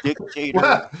dictator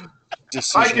Well,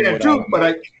 decision I can would too,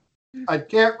 but I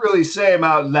can't really say them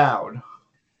out loud.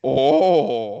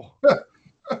 Oh.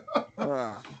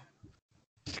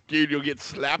 Scared you'll get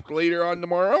slapped later on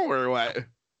tomorrow or what?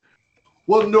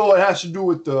 Well, no, it has to do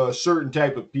with a certain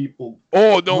type of people.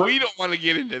 Oh, no, What? we don't want to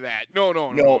get into that. No.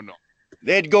 No.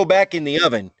 They'd go back in the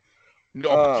oven. No.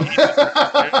 Oh. Moving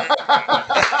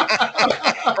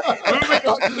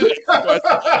on to the next question.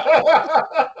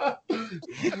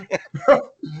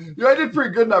 Yeah, I did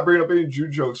pretty good not bringing up any Jew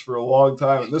jokes for a long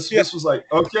time. And this was like,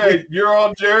 okay, you're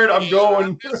on, Jared. I'm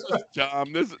going. This was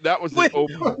dumb. That was Wait. an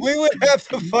open. We would have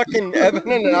the fucking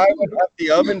oven, and I would have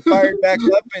the oven fired back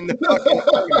up, and the fucking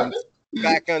oven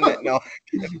back on it. No,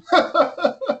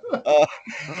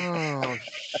 Oh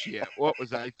shit! What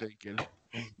was I thinking?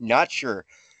 not sure.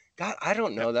 God, I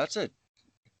don't know. That's a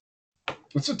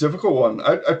It's a difficult one.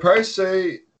 I'd probably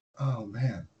say, oh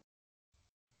man.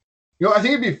 You know, I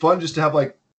think it'd be fun just to have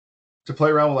like to play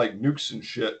around with like nukes and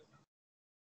shit.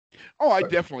 Oh, I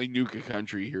definitely nuke a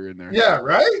country here and there. Yeah,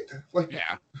 right? Like,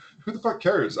 Yeah. who the fuck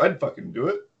cares? I'd fucking do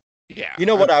it. Yeah. You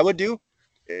know what I would do?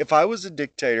 If I was a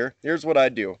dictator, here's what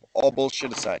I'd do. All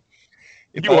bullshit aside.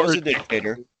 If You I are was a a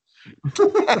dictator,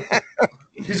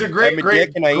 He's a I'm great, a great,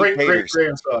 dick and I eat great, great taters.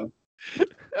 grandson.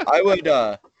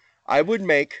 I would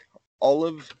make all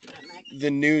of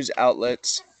the news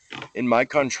outlets in my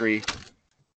country,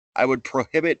 I would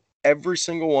prohibit every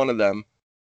single one of them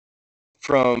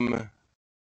from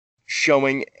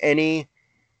showing any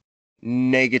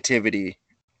negativity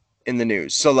in the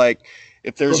news. So like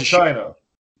if there's From a show, China.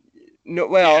 no,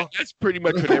 well, Yeah, that's pretty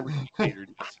much what every dictator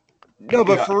does. no,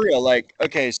 but Yeah. for real, like,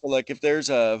 okay, so like if there's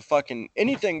a fucking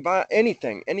anything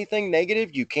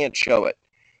negative, you can't show it.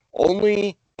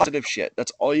 Only positive shit.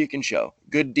 That's all you can show.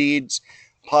 Good deeds,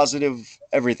 positive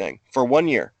everything for 1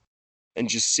 year. and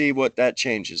just see what that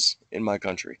changes in my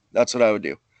country. That's what I would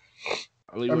do.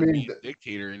 Well, he I wouldn't mean, be a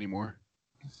dictator anymore.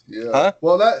 Yeah. Huh?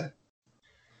 Well, that's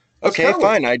Okay, kinda what-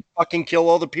 fine. I'd fucking kill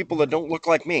all the people that don't look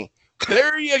like me.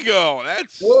 There you go.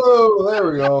 That's Whoa,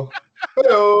 there we go.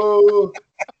 Hello.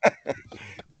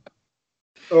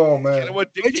 Oh kind of man. what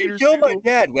Why'd you dictators kill do. my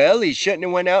dad? Well, he shouldn't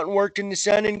have went out and worked in the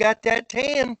sun and got that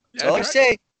tan. That's all I That's right.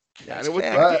 say. Kind That's of what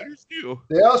fact. Right. dictators do.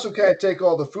 They also can't take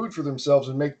all the food for themselves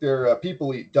and make their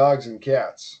people eat dogs and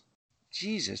cats.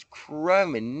 Jesus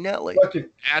Christ, Nelly. Fucking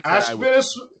That's what I would.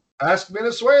 ask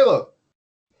Venezuela.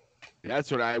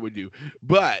 That's what I would do.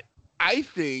 But I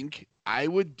think I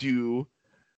would do.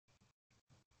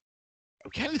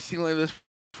 I'm kind of stealing this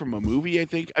from a movie. I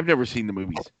think I've never seen the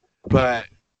movies, but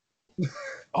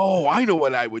oh, I know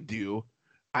what I would do.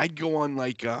 I'd go on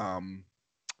like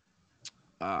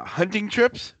hunting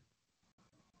trips.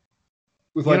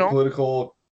 With You like know?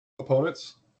 political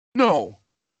opponents. No,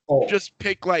 Oh. just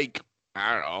pick like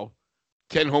I don't know,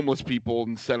 10 homeless people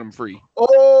and set them free.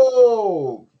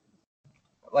 Oh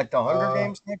Like the Hunger Uh,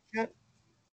 Games type shit?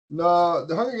 no,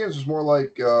 the Hunger Games was more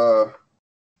like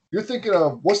you're thinking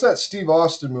of what's that Steve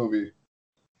Austin movie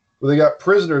where they got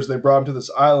prisoners, they brought them to this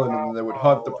island and then they would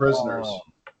hunt the prisoners.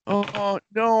 Oh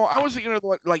no, I was thinking of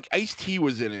like Ice-T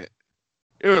was in it.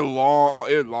 It was long.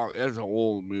 That's an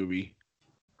old movie.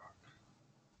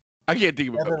 I can't think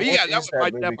of it. Evan, But what yeah, is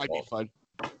that movie might be called? fun.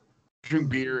 Drink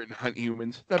beer and hunt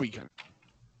humans. That'd be kind of.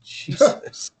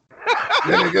 Jesus.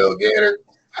 Gonna go get her.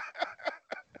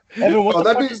 Evan, what Oh, the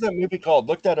that'd fuck be- is that movie called?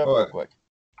 Look that up Oh, real quick.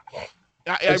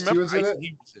 I Ice-T remember was in it?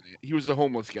 Ice-T was in it. He was the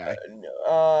homeless guy.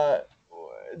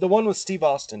 The one with Steve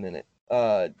Austin in it.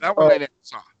 That one Oh. I never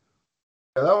saw.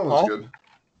 Yeah, that one was Huh? good.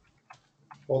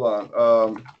 Hold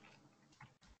on.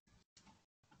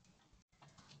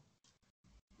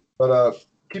 But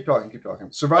keep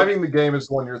talking. Surviving the Game is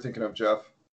the one you're thinking of, Jeff.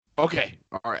 Okay.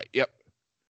 All right. Yep.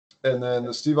 And then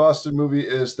the Steve Austin movie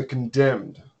is The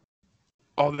Condemned.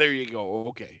 Oh, there you go.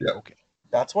 Okay. Yeah. Okay.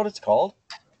 That's what it's called?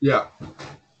 Yeah.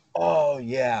 Oh,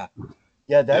 yeah.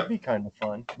 Yeah, that'd Yep. be kind of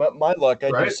fun. But my luck, I'd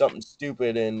do Right? something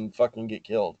stupid and fucking get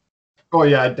killed. Oh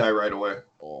yeah, I'd die right away.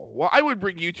 Oh, well, I would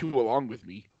bring you two along with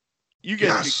me. You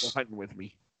guys Yes. can go hunting with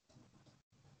me.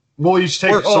 We'll each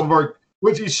take We're- some of our.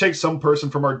 We'll each take some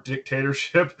person from our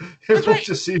dictatorship and That's we'll right.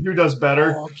 just see who does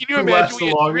better. Oh, can you Who imagine lasts we the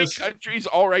had longest? 3 countries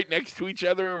all right next to each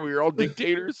other and we were all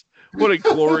dictators? What a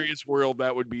glorious world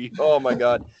that would be. Oh, my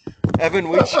God. Evan,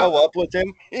 we'd show up with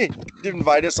him. He'd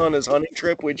invite us on his hunting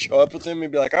trip. We'd show up with him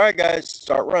and be like, all right, guys,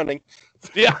 start running.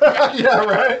 Yeah, Yeah,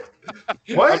 right.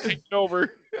 I'm What? taking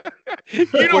over. The You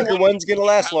know, quicker one's going to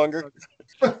last longer.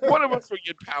 one of us would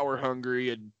get power hungry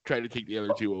and try to take the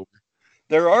other two over.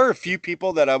 There are a few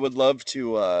people that I would love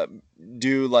to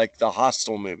do like the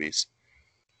Hostel movies.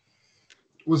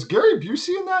 Was Gary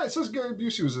Busey in that? It says Gary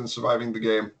Busey was in Surviving the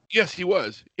Game. Yes, he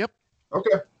was. Yep.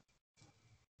 Okay.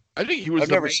 I think he was I've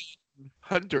the never main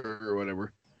hunter or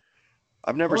whatever.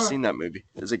 I've never Alright. seen that movie.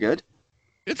 Is it good?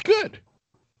 It's good.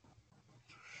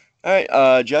 All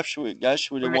right, Jeff, should we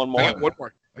do one I more? got one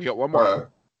more. I got one more. Uh,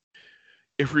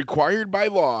 If required by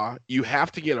law, you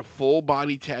have to get a full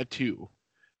body tattoo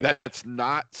that's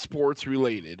not sports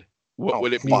related. What Oh,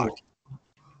 would it be? fuck.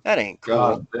 That ain't cool.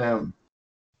 God damn.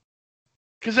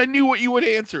 Because I knew what you would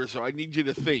answer, so I need you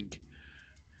to think.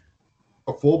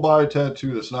 A full body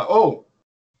tattoo that's not. Oh.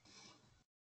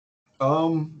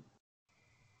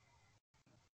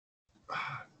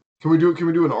 Can we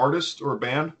do an artist or a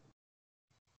band?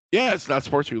 Yeah, it's not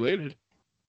sports related.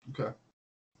 Okay.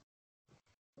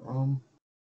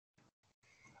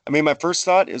 I mean, my first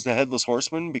thought is the Headless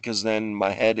Horseman because then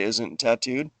my head isn't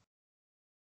tattooed.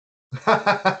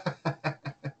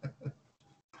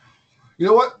 You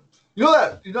know what? You know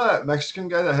that Mexican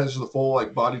guy that has the full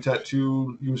like body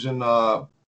tattoo. He was in what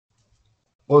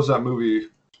was that movie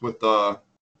with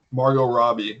Margot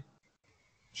Robbie?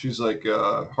 She's like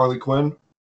Harley Quinn.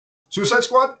 Suicide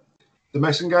Squad. The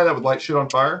Mexican guy that would light shit on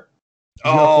fire. He's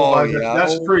got a full Oh, body tattoo. yeah.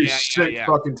 That's pretty Yeah, sick yeah.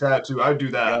 fucking tattoo. I'd do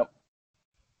that. Yep.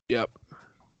 Yep.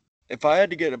 If I had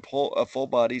to get a full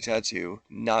body tattoo,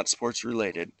 not sports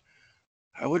related,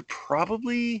 I would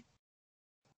probably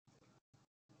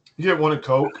You get one of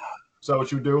Coke. Is that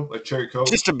what you would do? Like cherry Coke?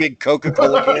 just a big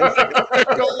Coca-Cola can.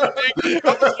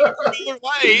 Miller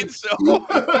Lite, so Miller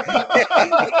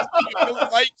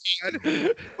Lite can.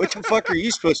 What the fuck are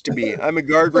you supposed to be? I'm a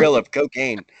guardrail of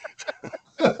cocaine.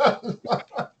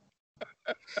 Fuck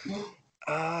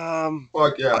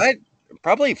yeah. I'd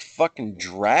probably fucking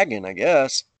dragon, I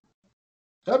guess.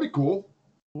 That'd be cool.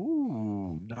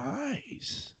 Ooh,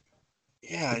 nice.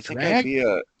 Yeah, A I think I'd be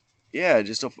a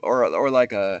just or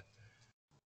like a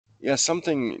Yeah,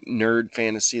 something nerd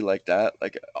fantasy like that.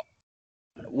 Like,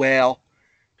 well,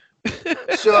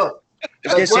 So,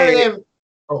 I was like gonna one of say them.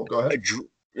 Oh, go ahead.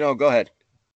 no, go ahead.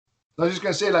 I was just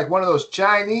gonna say like one of those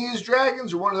Chinese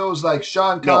dragons or one of those like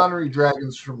Sean No. Connery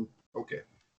dragons from. Okay.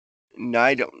 No,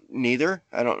 I don't. Neither.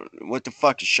 I don't. What the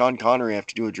fuck does Sean Connery have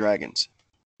to do with dragons?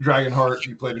 Dragonheart.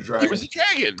 He played a He dragon. was a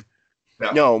dragon.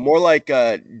 Yeah. No, more like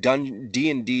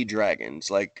D&D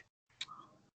dragons. Like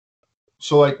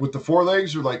So like with the 4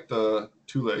 legs or like the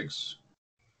 2 legs?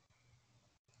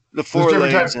 the 4 different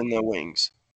legs types. and the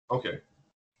wings. Okay.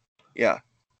 Yeah.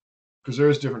 Because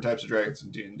there's different types of dragons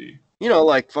in D&D. You know,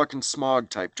 like fucking smog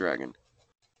type dragon.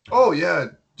 Oh yeah,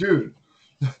 dude.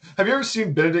 Have you ever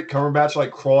seen Benedict Cumberbatch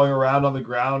like crawling around on the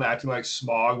ground acting like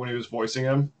Smog when he was voicing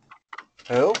him?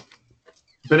 Who?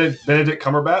 Benedict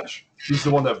Cumberbatch. He's the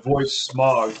one that voiced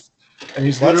Smog, and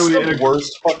he's That's literally in the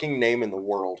worst fucking name in the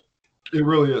world. It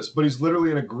really is, but he's literally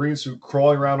in a green suit,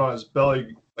 crawling around on his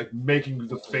belly, like making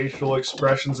the facial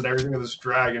expressions and everything of this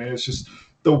dragon. And it's just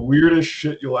the weirdest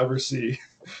shit you'll ever see.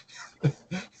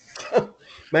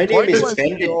 My Why name do is I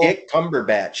feel- Benedict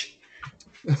Cumberbatch.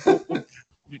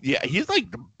 Yeah, he's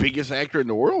like the biggest actor in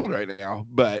the world right now.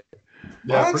 But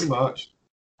Yeah, What? pretty much.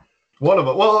 One of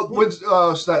them. Well, when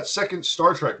that second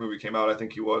Star Trek movie came out, I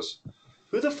think he was.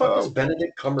 Who the fuck Oh. is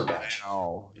Benedict Cumberbatch?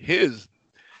 wow, his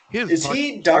Is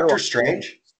he Doctor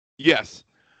Strange? Yes.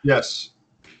 Yes.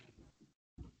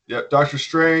 Yeah, Doctor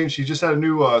Strange. He just had a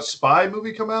new spy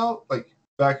movie come out, like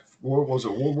back. What was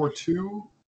it? World War II.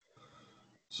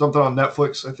 Something on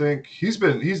Netflix, I think. He's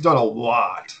done a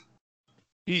lot.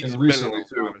 He's And been recently, in a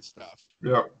too. lot of stuff.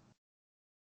 Yeah.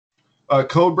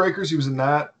 Code Breakers. He was in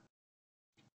that.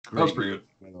 That was pretty good.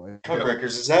 By the way. Codebreakers.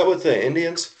 Is that with the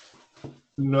Indians?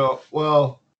 No,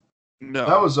 well, No,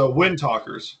 that was Wind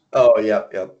Talkers. Oh,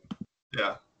 yep.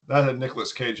 Yeah, that had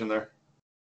Nicolas Cage in there.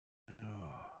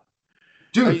 Oh.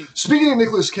 Dude, speaking of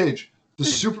Nicolas Cage, the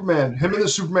Superman, him in the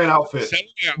Superman outfit. Settle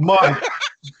down. My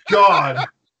God.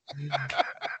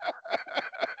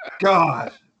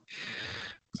 God.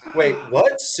 Wait,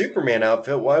 what? Superman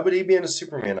outfit? Why would he be in a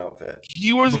Superman outfit?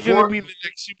 He was Before- going to be the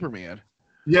next Superman.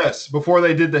 Yes, before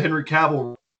they did the Henry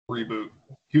Cavill reboot,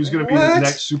 he was going to be the What?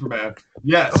 next Superman.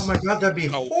 Yes. Oh my god, that'd be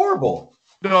Oh. horrible.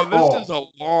 No, this Oh. is a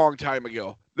long time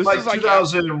ago. This like is like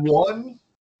 2001?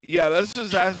 yeah, this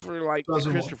is after like the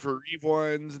 2001. Christopher Reeve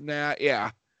ones and that. Yeah,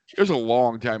 it was a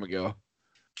long time ago.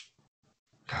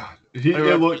 God, I it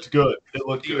remember looked good. It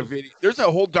looked seeing a good. video. There's a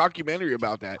whole documentary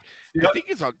about that. I Yep. think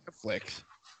it's on Netflix.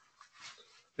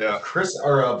 Yeah.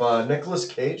 Nicolas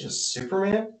Cage is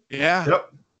Superman? Yeah.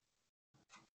 Yep.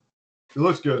 It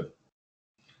looks good.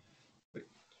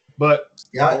 But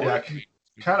yeah,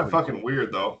 kind of fucking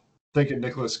weird though. Thinking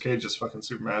Nicolas Cage is fucking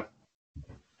Superman.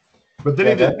 But then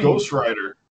Yeah, he did that'd be- Ghost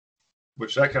Rider,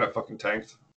 which that kind of fucking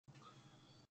tanked.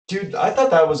 Dude, I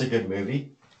thought that was a good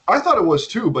movie. I thought it was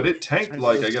too, but it tanked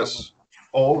like I guess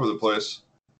all over the place.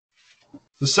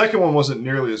 The second one wasn't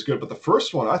nearly as good, but the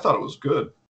first one I thought it was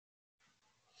good.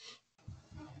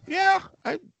 Yeah,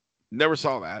 I never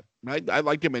saw that. I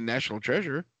liked him in National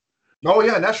Treasure. Oh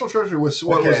yeah, National Treasure was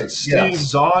what was Okay, it? Steve yeah.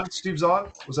 Zahn? Steve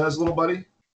Zahn? Was that his little buddy?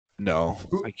 No,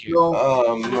 Who- I can't.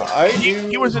 No,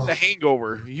 He was in The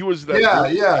Hangover. He was the Yeah,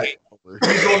 the yeah. Hangover.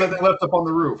 he's the one that they left up on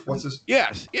the roof. What's his?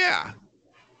 Yes, yeah.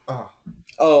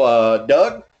 Oh,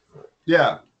 Doug?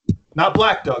 yeah, not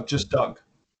Black Doug, just Doug.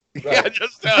 Yeah,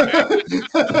 just Black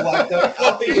Doug.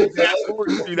 fast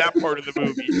forward through that part of the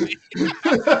movie.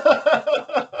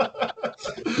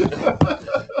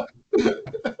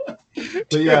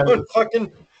 But yeah.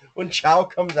 when Chow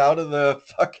comes out of the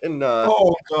fucking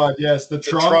Oh god, yes, the the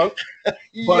trunk, trunk, butt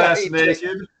he ass just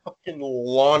naked. fucking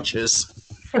launches.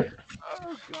 Oh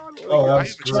God! Oh, I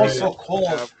that's haven't great. seen So it.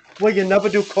 cold. Will you never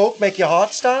do coke? Make your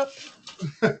heart stop?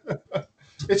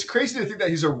 It's crazy to think that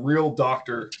he's a real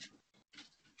doctor.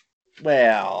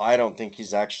 Well, I don't think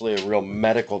he's actually a real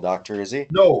medical doctor, is he?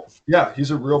 No, yeah,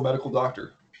 he's a real medical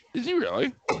doctor. Is he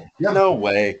really? Yeah. No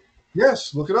way.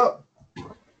 Yes, look it up.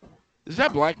 Is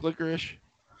that black licorice?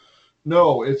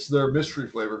 No, it's their mystery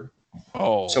flavor.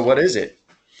 Oh, So what is it?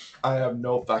 I have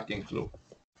no fucking clue.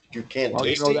 You can't Well,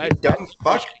 you taste know, it, you that dumb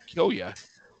fuck. can kill you.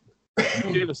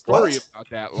 You did a story What? about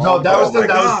that. No, long that was ago. the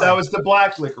my God. that was the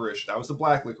black licorice. That was the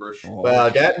black licorice. Oh, Well,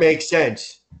 that makes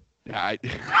sense. yeah,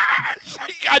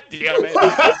 God damn it!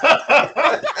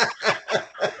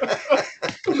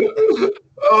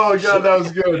 Oh god, that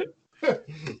was good.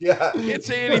 Yeah. Can't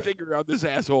say anything around this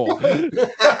asshole.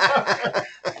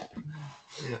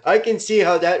 I can see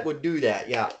how that would do that,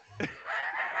 yeah.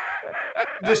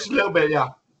 Just a little bit, yeah.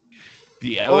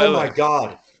 Yeah, Oh my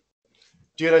god.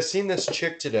 Dude, I seen this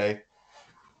chick today.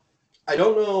 I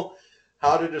don't know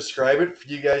how to describe it for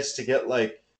you guys to get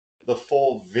like the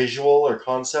full visual or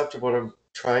concept of what I'm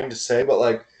trying to say, but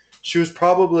like she was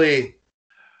probably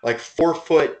like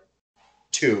 4'2".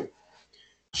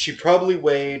 She probably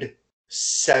weighed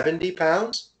 70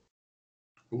 pounds.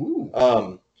 Ooh.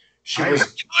 She was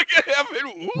Look at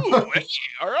Evan. Ooh, hey,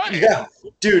 all right. yeah,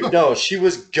 dude. No, she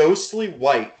was ghostly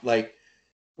white. Like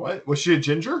What? Was she a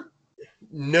ginger?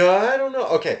 no, I don't know.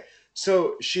 Okay,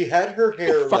 so she had her Go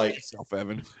hair fuck like yourself,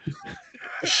 Evan.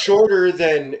 shorter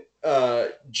than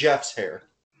Jeff's hair,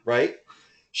 right?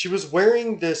 She was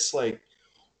wearing this like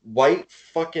white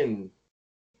fucking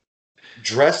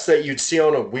dress that you'd see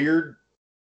on a weird,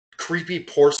 creepy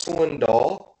porcelain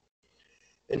doll,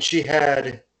 and she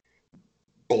had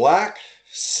black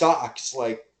socks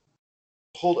like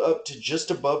pulled up to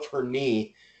just above her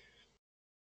knee.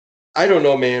 I don't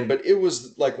know, man, but it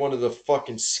was like one of the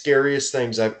fucking scariest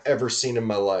things I've ever seen in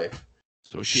my life.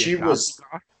 So She a was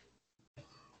goth?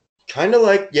 kind of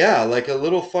like, yeah, like a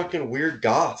little fucking weird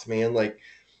goth, man. Like,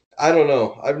 I don't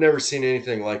know. I've never seen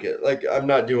anything like it. Like, I'm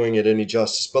not doing it any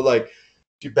justice, but like,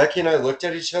 dude, Becky and I looked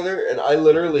at each other, and I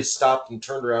literally stopped and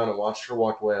turned around and watched her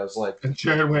walk away. I was like, And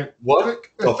Jared went, what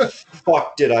the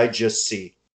fuck did I just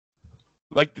see?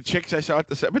 Like the chicks I saw at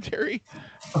the cemetery?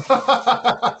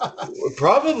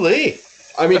 Probably.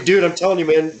 I mean, dude, I'm telling you,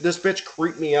 man, this bitch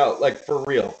creeped me out, like, for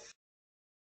real.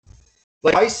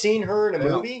 Like, I seen her in a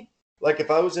Yeah. movie, like, if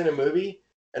I was in a movie,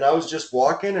 and I was just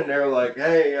walking, and they're like,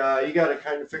 hey, you gotta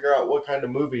kind of figure out what kind of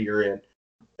movie you're in.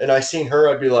 And I seen her,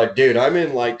 I'd be like, dude, I'm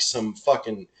in, like, some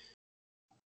fucking...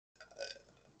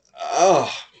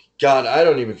 Oh, God, I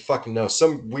don't even fucking know.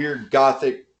 Some weird,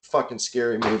 gothic, fucking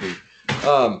scary movie.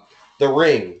 The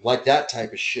Ring, like that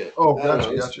type of shit. oh, I don't gotcha,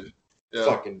 know, it's gotcha. Yeah.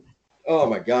 fucking... Oh,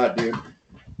 my God, dude.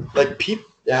 Like,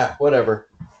 yeah, whatever.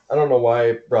 I don't know why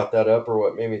I brought that up or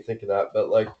what made me think of that, but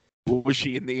like, Was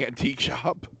she in the antique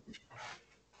shop?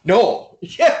 no,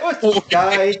 yeah, what the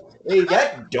guy? Hey,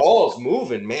 that doll's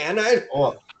moving, man.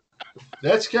 Oh,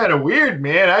 that's kind of weird,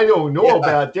 man. I don't know Yeah.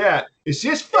 about that. Is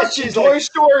this fucking she's Toy like-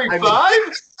 Story I mean- 5?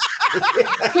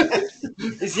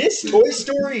 Is this Toy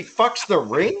Story fucks the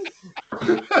ring?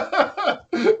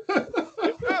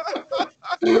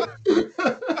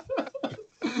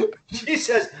 She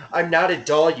says, "I'm not a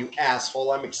doll, you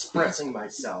asshole. I'm expressing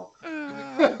myself."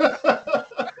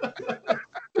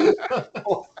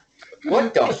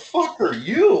 What the fuck are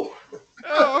you?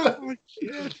 Oh,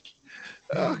 shit.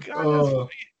 Oh, God.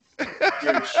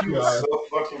 Dude, she was so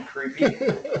fucking creepy.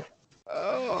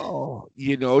 Oh,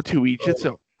 you know, to each its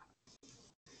own.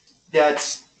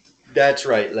 That's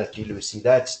right, Lefty Lucy.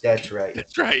 That's right.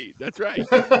 That's right. That's right.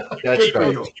 That's Good for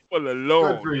right. you. People Good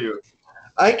alone. for you.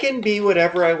 I can be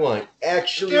whatever I want.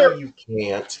 Actually, Sure. you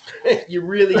can't. You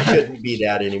really shouldn't be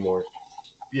that anymore.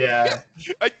 Yeah.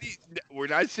 We're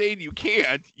not saying you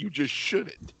can't. You just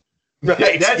shouldn't.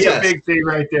 Right? That's yes. a big thing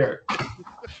right there.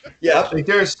 Yeah. Like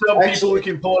there's some people Actually- who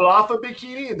can pull off a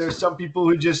bikini, and there's some people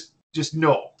who just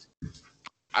know.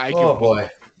 I can Oh pull boy.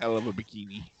 a hell of a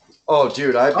bikini. Oh,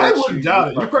 dude, I bet I you. wouldn't doubt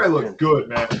it. You probably look fucking- good,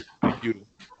 man. I do.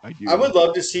 I do. I would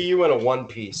love to see you in a one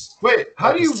piece. Wait, how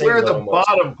Like do a you wear the singlet almost.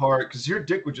 bottom part? Because your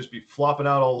dick would just be flopping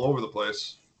out all over the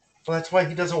place. Well, that's why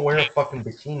he doesn't wear a fucking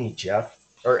bikini, Jeff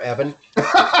or Evan,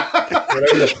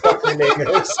 whatever the fuck your name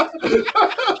is.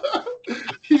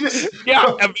 You just,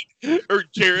 Yeah, Evan, or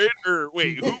Jared, or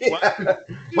wait, who? What?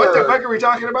 what the fuck are we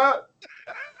talking about?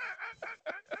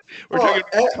 We're Oh, talking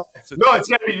about No, it's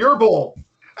gotta be your bowl.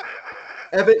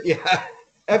 Evan, yeah.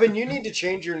 Evan, you need to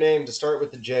change your name to start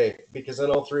with the J because then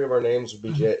all three of our names would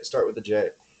be J. Start with the J.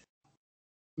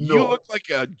 You No, look like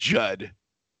a Judd.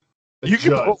 a You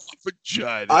can Judd. pull off a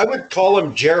Judd. I would call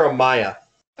him Jeremiah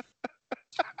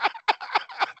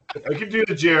I can do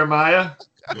the Jeremiah.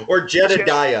 or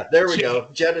Jedediah. There we go,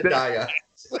 Jedediah.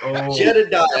 Oh,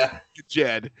 Jedediah.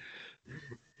 Jed.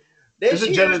 This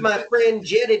Isn't here's Jeded- my friend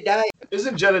Jedediah.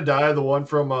 isn't Jedediah the one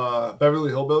from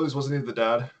Beverly Hillbillies? Wasn't he the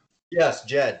dad? Yes,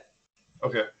 Jed.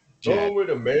 Okay. Jed. Oh, with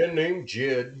a man named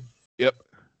Jed. Yep.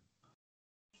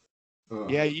 Do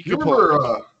Yeah, you you can pull.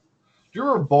 remember? Do you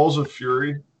remember Balls of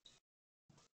Fury?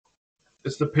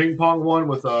 It's the ping pong one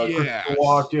with Yes. Christopher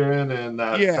Walken and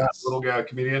that Yes. fat little guy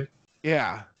comedian.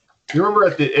 Yeah. Do you remember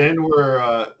at the end where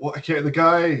the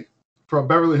guy from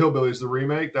Beverly Hillbillies, the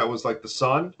remake, that was like the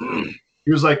son?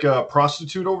 He was like a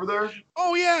prostitute over there.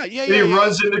 Oh yeah, yeah, And yeah. he yeah.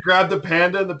 runs in to grab the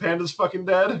panda, and the panda's fucking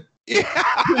dead. Yeah.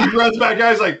 He runs back,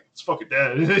 guy's like, it's fucking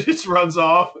dead. And he just runs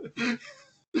off.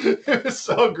 It was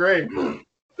so great. I've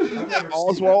never seen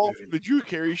Oswald, that movie. the Drew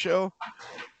Carey show.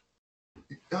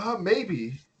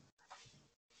 Maybe.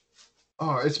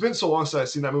 Oh, it's been so long since I've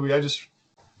seen that movie.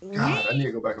 God, I need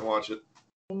to go back and watch it.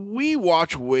 We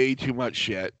watch way too much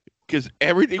shit because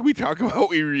everything we talk about,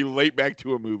 we relate back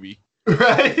to a movie.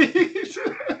 Right?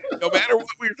 No matter what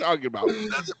we're talking about,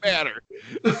 it doesn't matter.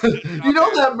 You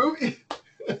know that movie?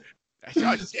 I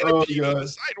saw Centipede on the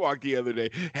sidewalk the other day.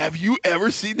 Have you ever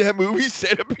seen that movie,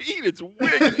 Centipede? It's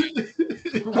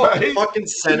wicked. Right? Fucking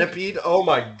Centipede. Oh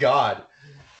my god.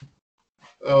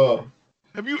 Oh.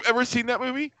 Have you ever seen that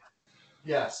movie?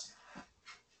 Yes.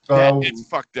 It's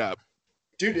fucked up.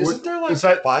 Dude, isn't there like is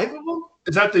that- 5 of them?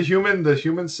 Is that the human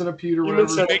centipede or Human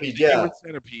whatever? centipede. Yeah. Human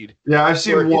Centipede. Yeah, I've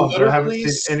seen Where he one, but I haven't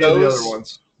literally seen any of the other sews-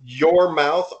 ones. Your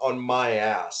mouth on my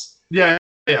ass. Yeah.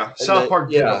 South then- Park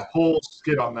did yeah. a whole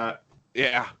skit on that.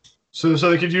 Yeah. So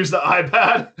they could use the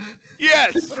iPad.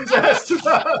 Yes. Yes. Use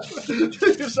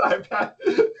the iPad.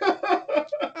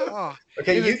 Oh,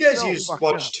 Okay, It you is guys so used to fucked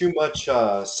watch up. too much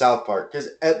South Park because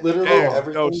literally Oh, no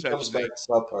everything such comes thing. back to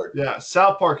South Park. Yeah,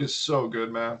 South Park is so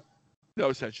good, man.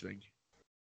 no such thing.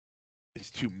 It's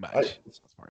too much.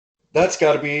 That's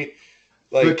got to be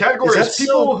like The category that is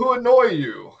people so- who annoy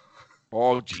you.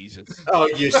 Oh Jesus. Oh,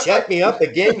 you set me up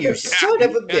again, you son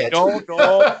of a bitch!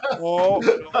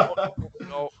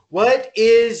 No. What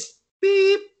is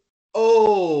beep?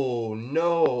 Oh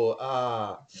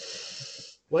no!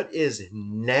 What is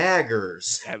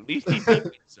naggers? At least he did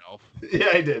himself.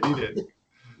 Yeah, he did.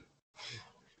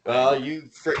 Well, you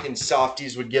freaking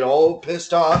softies would get all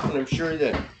pissed off, and I'm sure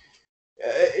that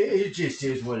it just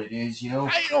is what it is, you know.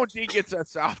 I don't think it's a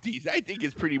softies. I think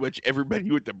it's pretty much everybody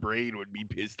with the brain would be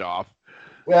pissed off.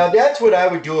 Well, that's what I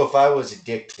would do if I was a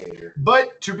dictator.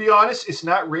 But to be honest, it's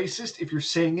not racist if you're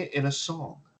saying it in a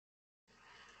song.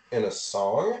 In a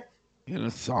song, In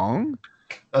a song?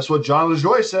 That's what John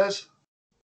LaJoy says.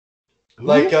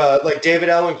 like David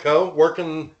Allen Coe,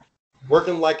 working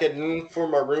like a for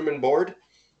my room and board.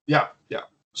 Yeah.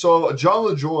 So John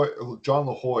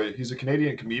LaJoy, he's a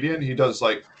Canadian comedian. He does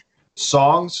like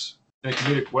songs in a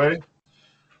comedic way.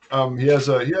 He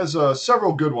has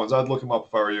several good ones. I'd look him up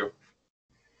if I were you.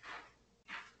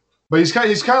 But he's kind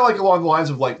of like along the lines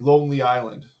of like Lonely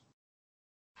Island.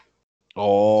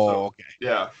 Oh, So- okay.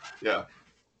 Yeah.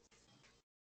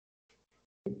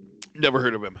 Never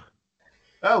heard of him.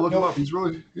 Yeah, look him up.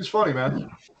 He's funny, man.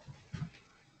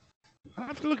 I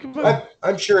have to look him up.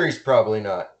 I'm sure he's probably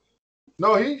not.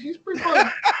 No, he's pretty funny.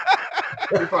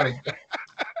 Pretty funny.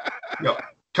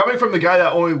 Coming from the guy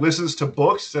that only listens to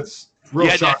books, that's real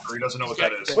Yeah, shocker. He doesn't know what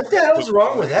that is. What the hell's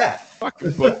wrong with that?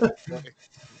 Fucking book.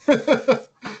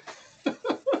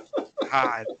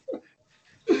 God.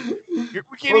 We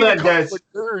can't Well, even that call him guy's- a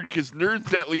nerd because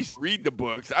nerds at least read the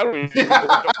books. I don't even know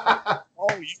what all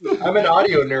you. I'm an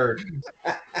audio nerd.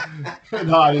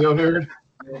 An audio nerd.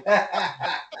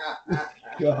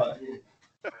 God.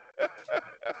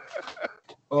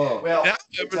 Oh. Well, Now I'll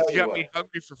Evan's tell you got me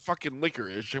hungry for fucking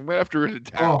licorice. I'm gonna have to run to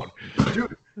town.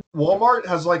 Dude, Walmart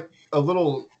has like a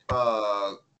little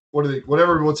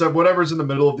whatever's in the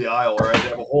middle of the aisle, right? They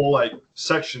have a whole like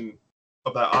section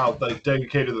of that aisle like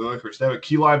dedicated to the licorice. They have a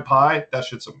key lime pie. That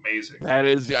shit's amazing. That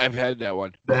is, I've had that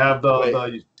one. They have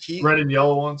the key, red and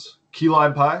yellow ones. Key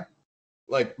lime pie.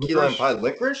 like key lime pie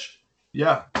licorice?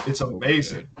 Yeah, it's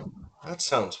amazing. That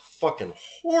sounds fucking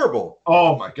horrible.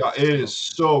 Oh my god, it is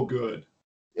so good.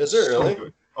 Is it So really?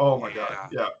 good. Oh my god,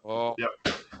 yeah. Oh,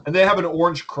 And they have an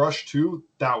orange crush too.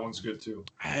 That one's good too.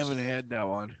 I haven't had that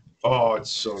one. Oh,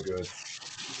 it's so good.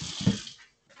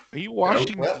 Are you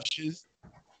washing well- dishes?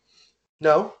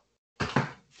 No. That's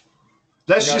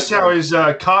I got just it how right. his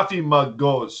coffee mug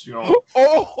goes, you know.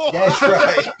 Oh, That's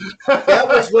right. That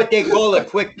was what they call a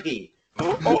quick pee.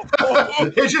 oh.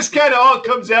 It just kind of all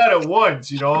comes out at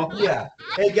once, you know. Yeah.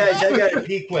 Hey guys, I gotta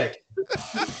pee quick.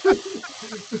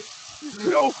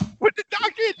 No, when the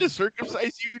doctor had to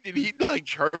circumcise you, did he like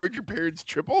charge your parents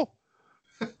triple?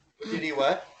 Did he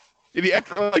what? Did he have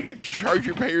to like charge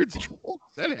your parents triple?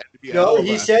 That had to be. a No, hell of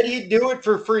he a- said he'd do it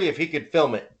for free if he could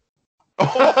film it.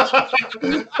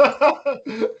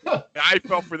 I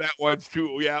fell for that once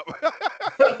too. Yeah.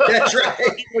 That's right.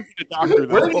 He went to the doctor.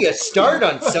 Where Though. do you start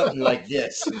on something like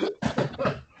this?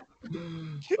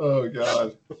 Oh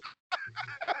god.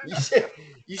 You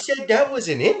said that was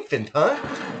an infant, huh?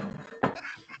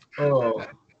 Oh.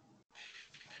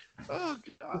 Oh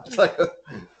God. It's like a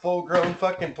full-grown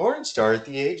fucking porn star at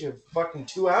the age of fucking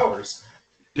 2 hours.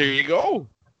 There you go.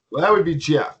 Well, that would be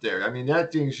Jeff there. I mean,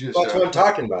 that thing's just. That's what I'm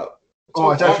talking about. That's Oh, I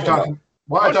what thought I'm you were talking.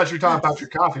 Well, I thought you were talking about your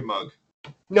coffee mug.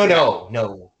 No.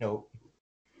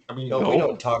 I mean, No, we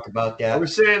don't talk about I that.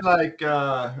 was saying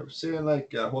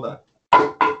hold on.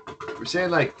 We're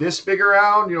saying like this big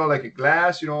around, you know, like a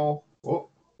glass, you know. Oh,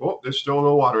 there's still a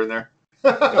little water in there.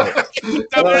 Well, I can't-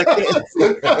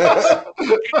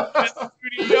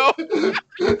 Studio.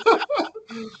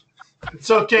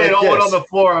 okay. Like Don't went this. on the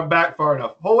floor. I'm back far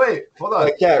enough. Oh, wait. Hold on.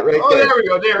 Like that, right Oh, there. there we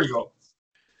go. There we go.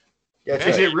 That's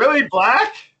Is right. it really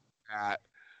black?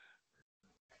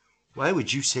 Why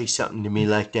would you say something to me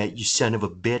like that, you son of a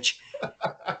bitch?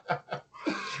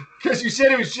 Because you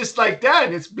said it was just like that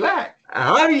and it's black.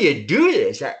 How do you do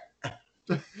this?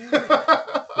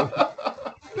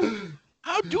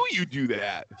 How do you do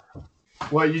that?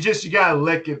 Well, you gotta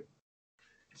lick it.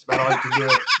 That's about all you can do.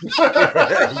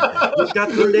 You got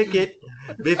to lick it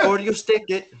before you stick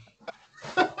it.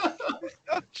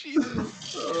 Oh,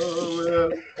 Jesus. Oh,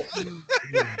 man.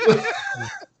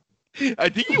 I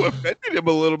think you offended him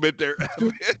a little bit there.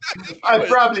 I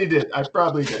probably did.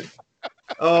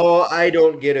 Oh, I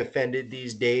don't get offended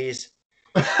these days.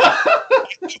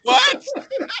 What?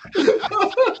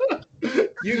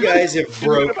 You guys have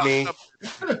broke me.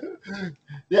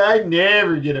 Yeah, I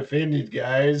never get offended,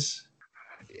 guys.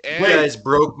 You guys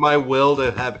broke my will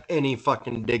to have any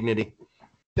fucking dignity.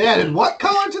 They added what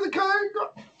color to the car?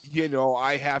 You know,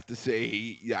 I have to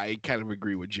say, yeah, I kind of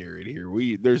agree with Jared here.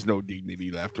 There's no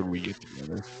dignity left when we get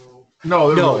together. No,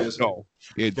 there No. really isn't.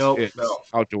 No, it's No.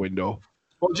 out the window.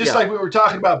 Well, just Yeah. like we were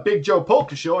talking about Big Joe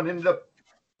Polka Show and ended up.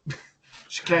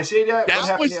 Can I say that? What That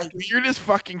happened was after? the weirdest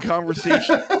fucking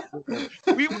conversation.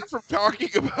 We went from talking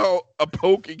about a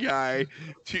polka guy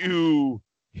to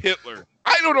Hitler.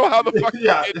 I don't know how the fuck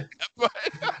Yeah. it did that, but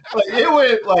Like, it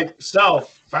went like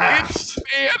south in fast. the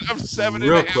span of 7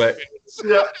 Real and a half quick.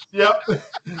 minutes. Yep.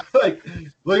 Like,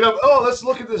 look up. Oh, let's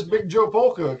look at this Big Joe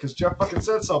Polka because Jeff fucking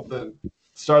said something.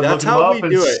 Started That's looking him how up, we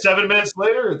and do it. 7 minutes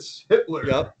later, it's Hitler.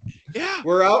 Yep. Yeah.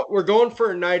 We're going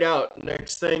for a night out.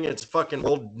 Next thing, it's fucking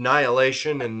world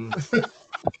annihilation, and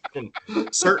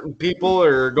certain people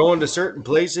are going to certain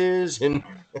places, and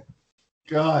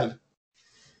God.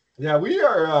 Yeah, we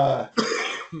are.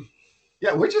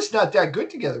 Yeah, we're just not that good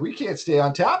together. We can't stay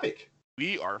on topic.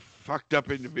 We are fucked up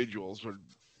individuals.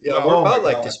 yeah, Oh we're my about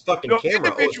like God. this fucking No, camera.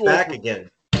 Oh, it's individual- back again.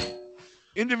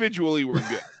 Individually, we're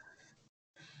good.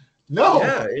 No.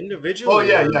 Yeah, individually. Oh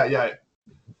yeah, we're- yeah.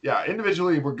 Yeah,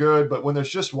 individually we're good, but when there's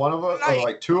just one of us or Right.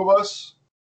 like two of us,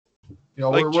 you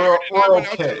know, Like we're Jared and I we're went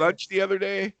out okay. to lunch the other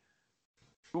day.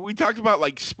 We talked about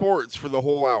like sports for the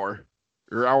whole hour.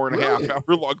 Or hour and a half, Really?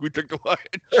 however long we took the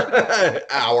lunch.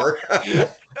 Hour.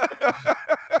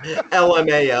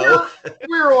 LMAO.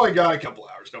 We were only gone a couple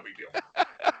hours, no big deal.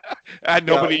 And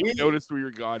nobody we- noticed we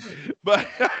were gone. But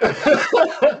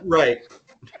Right.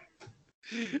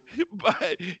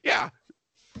 but yeah,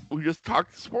 we just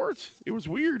talked sports. It was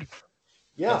weird.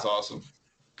 Yeah. That's awesome.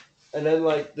 And then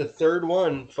like the third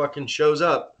one fucking shows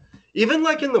up. Even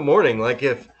like in the morning, like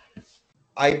if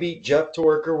I beat Jeff to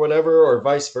work or whatever, or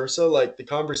vice versa, like the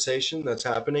conversation that's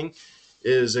happening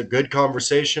is a good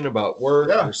conversation about work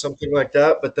Yeah. or something like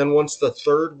that. But then once the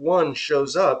third one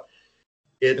shows up,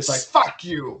 It's like fuck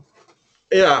you.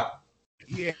 yeah.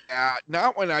 Yeah,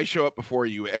 not when I show up before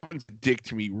you. Evan's a dick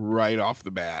to me right off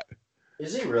the bat.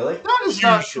 Is he really? That is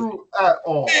not true at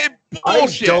all. I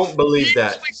Bullshit. don't believe He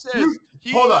that. usually says,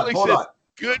 he Hold on, usually hold says, on,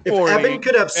 Good If morning. Evan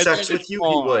could have and sex then with it's you, he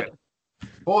on. would.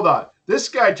 hold on. This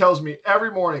guy tells me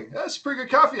every morning, "That's pretty good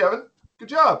coffee, Evan. Good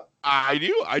job." I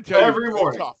do. I tell Every you,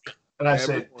 morning. coffee. And I Every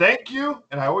say morning. thank you,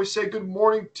 and I always say good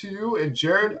morning to you. And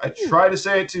Jared, I try to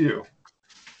say it to you.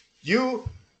 You.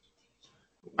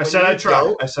 I when said you I try.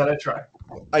 don't- I said I try.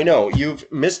 I know you've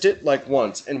missed it like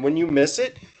once, and when you miss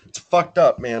it, it's fucked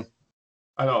up, man.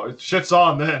 I know it shit's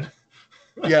on then.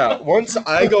 Yeah, once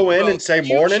I go in Well, and say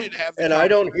you morning, should have the and I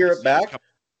don't hear it conversation. back,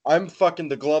 I'm fucking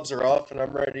the gloves are off, and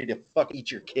I'm ready to fuck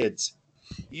eat your kids.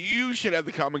 You should have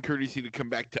the common courtesy to come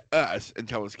back to us and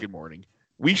tell us good morning.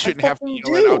 We shouldn't have to fucking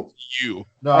yell it do. out to you.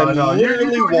 No, I'm no,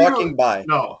 literally you walking by.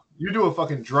 No, you do a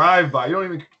fucking drive by. You don't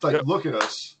even like Yep. look at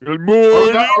us. Good Are we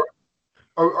morning. not,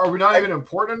 are we not even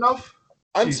important enough?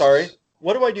 I'm Jesus. sorry.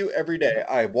 What do I do every day?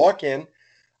 I walk in,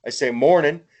 I say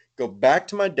morning, go back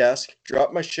to my desk,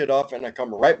 drop my shit off, and I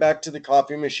come right back to the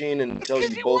coffee machine and tell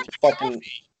Because you you both want the fucking.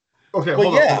 coffee. Okay,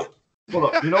 Well, hold yeah. up.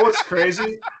 Hold up. You know what's crazy?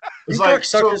 You It's like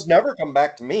so. cocksuckers never come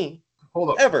back to me. Hold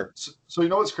up. Ever. So you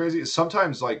know what's crazy is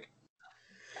sometimes like,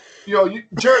 you know,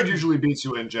 Jared usually beats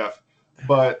you in, Jeff,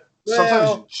 but sometimes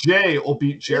Well, Jay will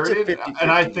beat Jared in, 50-50.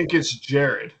 and I think it's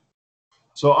Jared.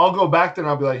 So I'll go back there and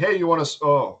I'll be like, "Hey, you want to?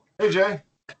 Oh, hey, Jay."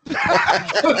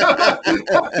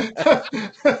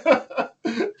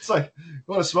 It's like, you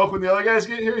want to smoke when the other guys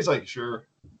get here? He's like, "Sure."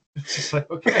 It's just like,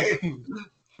 okay.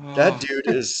 That dude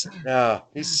is, yeah,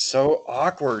 he's so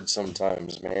awkward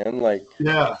sometimes, man. Like,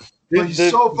 Yeah. the- But he's the-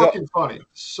 so the- fucking funny.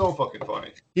 So fucking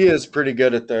funny. he is pretty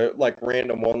good at the like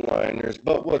random one-liners.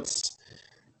 But what's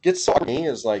gets to me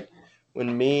is like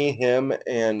when me, him,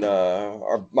 and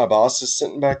my boss is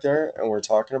sitting back there and we're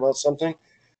talking about something,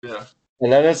 Yeah.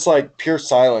 and then it's like pure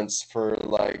silence for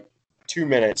like 2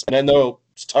 minutes, and then they'll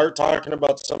start talking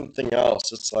about something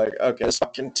else. It's like, okay, it's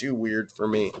fucking too weird for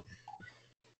me.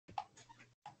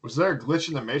 Was there a glitch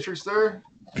in the Matrix there?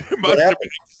 Must have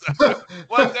happened? been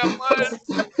what that was.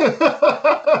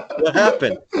 What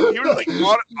happened? He was like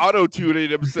auto tuning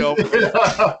himself. Yeah,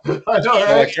 I know, Did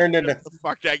I right? turn into What the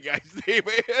fuck that guy's name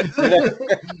is?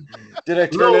 did I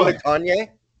turn Really? into Kanye?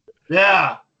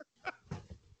 Yeah.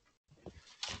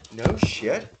 No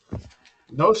shit.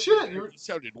 No shit. You You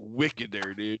sounded wicked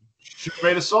there, dude. should have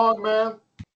made a song, man.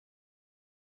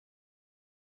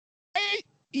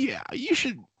 Yeah, you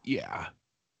should. Yeah,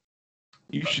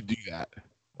 you should do that.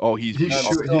 Oh, he's He I'm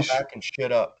should- still he should- hacking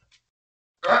shit up.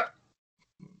 Ah,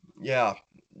 Yeah,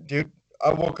 dude.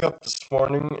 I woke up this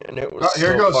morning and it was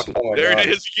Here it so goes. fucking. Oh my there. God. It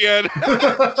is again.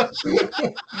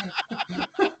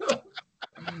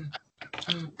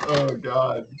 Oh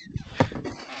God.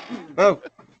 Oh,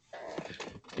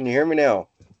 can you hear me now?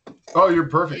 Oh, you're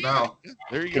perfect now.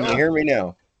 There you Can you go. hear me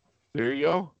now? There you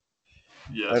go.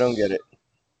 Yes. I don't get it.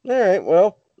 All right.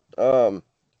 Well,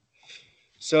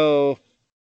 so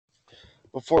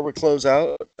before we close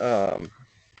out,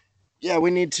 yeah,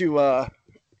 we need to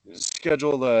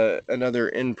schedule another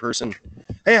in-person.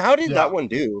 Hey, how did Yeah. that one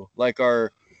do? Like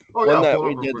our Oh, one yeah, that hold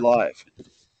we on real did quick. live.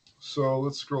 So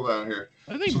let's scroll down here.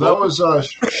 I think So that was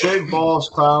shaved balls,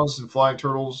 clowns, and flying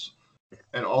turtles,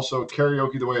 and also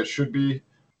karaoke the way it should be.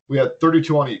 We had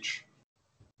 32 on each.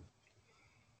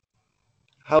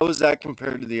 How is that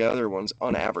compared to the other ones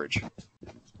on average?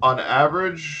 On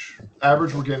average,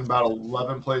 we're getting about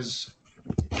 11 plays.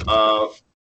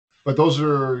 But those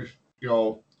are,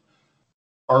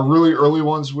 our really early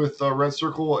ones with Red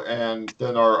Circle, and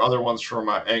then our other ones from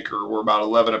Anchor were about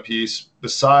 11 apiece.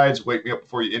 Besides Wake Me Up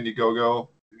Before You Indiegogo,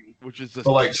 which is the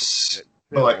but like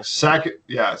Fiddle. Sack,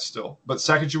 yeah, it's still. But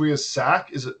Sacagawea's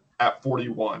Sack is at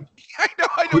 41. I know.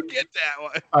 I don't get that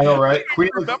one. I know, right? I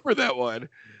don't remember that one.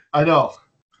 I know.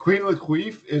 Queen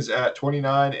Laqueef is at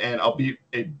 29, and I'll Beat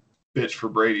a Bitch for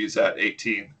Brady's at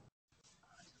 18.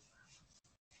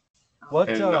 What?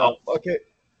 And Okay.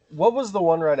 What was the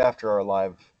one right after our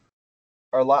live?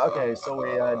 Okay, so we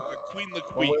had Queen the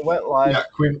when we Queen. went live. Yeah,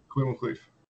 Queen Laqueef.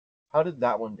 How did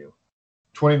that one do?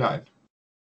 29.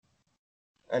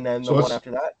 And then the So one it's-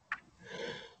 after that.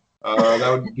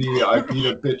 That would be I Beat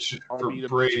a Bitch I'll for Beat a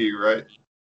Brady, right?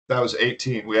 That was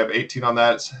 18. We have 18 on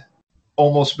that. It's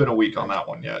almost been a week on that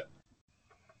one yet.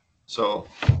 So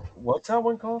What's that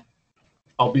one called?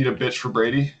 I'll Beat a Bitch for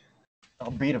Brady. I'll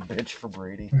beat a bitch for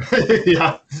Brady.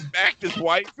 Yeah. Smacked his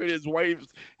wife and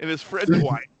his friend's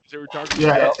wife. They were talking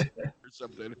Yeah. about or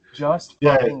something. Just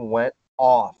Yeah. fucking went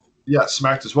off. Yeah,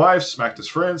 smacked his wife, smacked his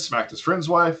friend's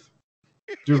wife.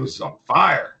 Dude was on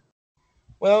fire.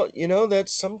 Well,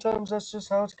 sometimes that's just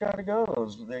how it's got to go.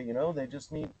 They get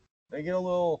a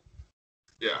little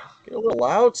Yeah.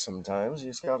 loud sometimes.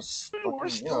 You just got to, We're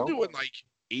still doing like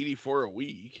 84 a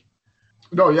week.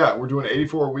 No, yeah, we're doing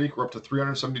 84 a week. We're up to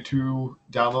 372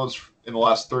 downloads in the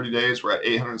last 30 days. We're at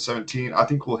 817. I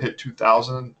think we'll hit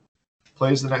 2,000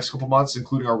 plays the next couple months,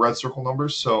 including our Red Circle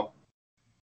numbers. So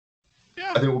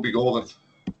Yeah. I think we'll be golden.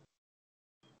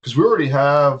 Because we already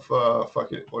have,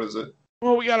 what is it?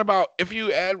 Well, we got about, if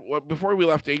you add, before we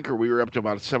left Anchor, we were up to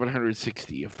about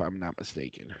 760, if I'm not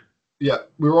mistaken. Yeah,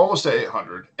 we were almost at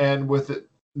 800. And with it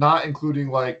not including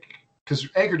because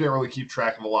Anchor didn't really keep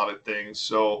track of a lot of things.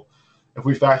 So if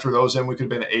we factor those in, we could have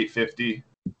been at 850.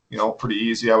 Pretty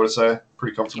easy, I would say.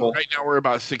 Pretty So comfortable. right now we're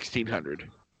about 1,600.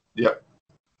 Yep.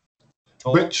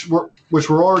 Which we're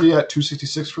already at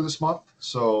 266 for this month.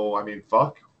 So I mean,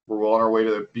 fuck, we're well on our way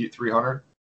to beat 300.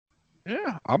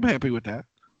 Yeah, I'm happy with that.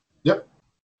 Yep.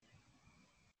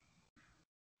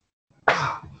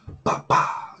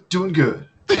 Doing good.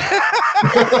 I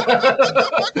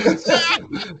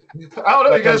don't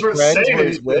know. You guys weren't saying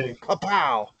anything.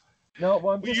 Pow. No,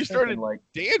 well, I'm Well, just you thinking, started- like,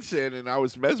 Dancing, and I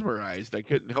was mesmerized. I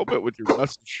couldn't help it with your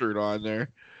muscle shirt on there.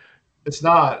 It's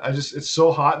not. It's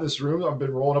so hot in this room. I've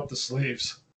been rolling up the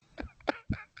sleeves.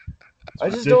 I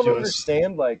just don't ridiculous.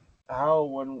 understand, like, how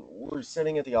when we're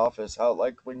sitting at the office, how,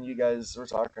 like, when you guys were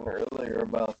talking earlier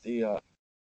about the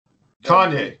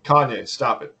Kanye,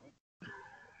 stop it.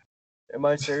 am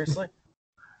I seriously?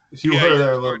 You Yeah, were you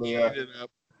there a started little bit. Yeah. eating it up.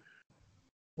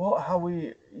 Well, how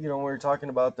we were talking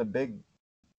about the big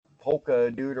polka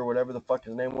dude or whatever the fuck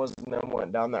his name was, and then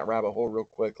went down that rabbit hole real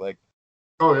quick. Like,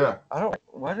 Oh yeah.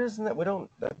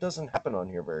 that doesn't happen on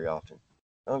here very often.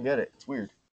 I don't get it. It's weird.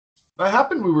 That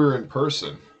happened when we were in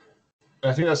person.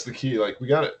 And I think that's the key. Like we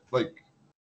got it. Like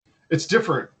it's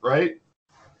different, right?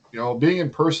 You know, being in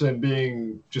person and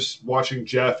being just watching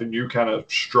Jeff and you kind of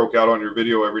stroke out on your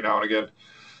video every now and again.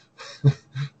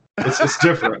 It's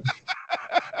different.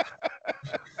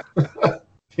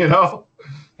 You know?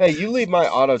 Hey, you leave my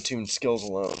auto-tune skills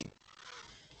alone.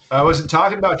 I wasn't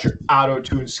talking about your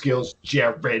auto-tune skills,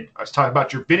 Jared. I was talking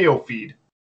about your video feed.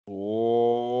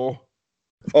 Oh.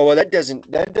 Oh, well, that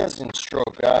doesn't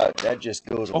stroke out. That just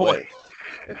goes away.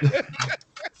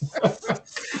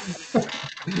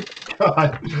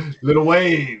 God, Lil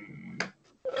Wayne,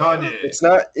 Kanye. It's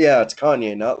not. Yeah, it's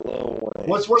Kanye, not Lil Wayne.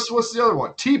 What's the other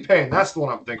one? T-Pain. That's the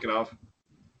one I'm thinking of.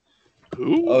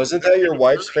 Who? Oh, isn't that your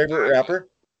wife's favorite rapper?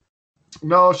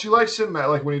 No, she likes him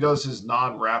like when he does his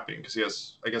non-rapping because he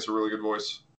has, I guess, a really good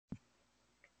voice.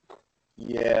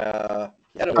 Yeah.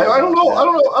 I don't know. I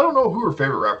don't know who her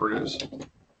favorite rapper is.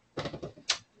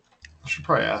 I should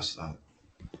probably ask that.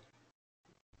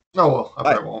 No, well, I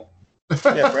probably won't.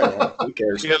 Yeah, right. Who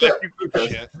cares? Yeah, that good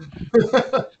shit.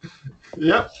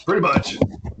 Yep, pretty much.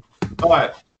 All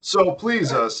right. So please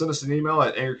send us an email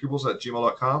at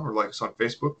angrycubicles@gmail.com or like us on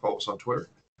Facebook, follow us on Twitter.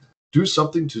 Do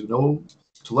something to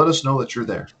let us know that you're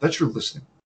there, that you're listening,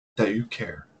 that you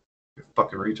care. You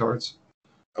fucking retards.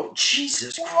 Oh,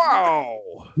 Jesus Christ.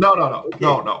 Wow. No.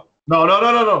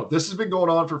 This has been going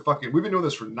on for we've been doing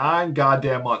this for 9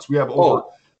 goddamn months. We have over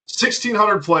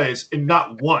 1,600 plays and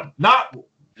not one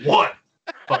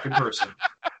fucking person.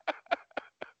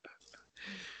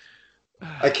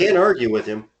 I can't argue with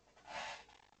him.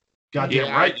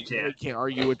 Goddamn right you can. I can't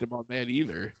argue with them on that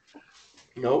either.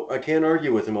 No, I can't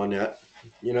argue with him on that.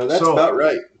 You know, that's So- about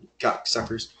right.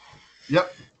 Cocksuckers.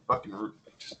 Yep. Fucking rude.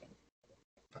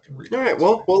 Fucking rude. All right,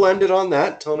 well, we'll end it on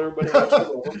that. Telling everybody how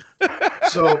to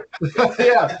So,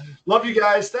 yeah. Love you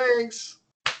guys. Thanks.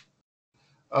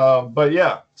 But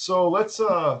yeah. So let's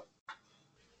I'll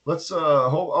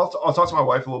talk to my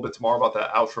wife a little bit tomorrow about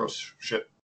that outro shit.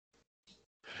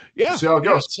 Yeah. See how it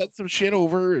goes. Set some shit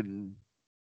over and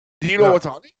do you know what's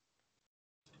on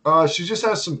it? She just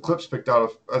has some clips picked out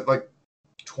of like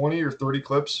 20 or 30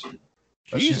 clips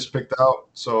that she's Jesus. picked out.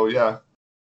 So yeah.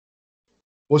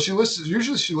 Well, she listens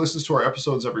to our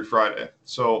episodes every Friday.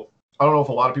 So I don't know if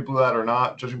a lot of people do that or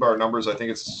not. Judging by our numbers, I think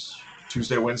it's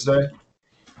Tuesday, Wednesday,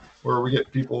 where we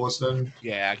get people listening.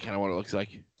 Yeah, kind of what it looks like.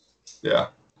 Yeah.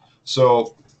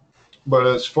 So, but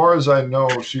as far as I know,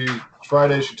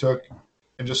 Friday she took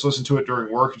and just listened to it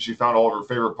during work, and she found all of her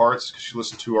favorite parts because she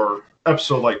listened to our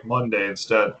episode like Monday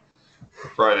instead of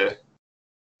Friday.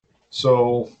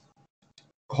 So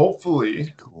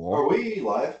hopefully, Cool. Are we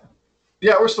live?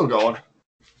 yeah, we're still going.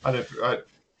 I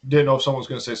didn't know if someone was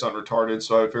going to say something retarded,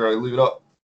 so I figured I'd leave it up.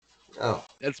 Oh,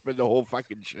 That's been the whole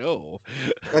fucking show.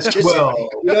 that's just. Well,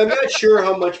 You know, I'm not sure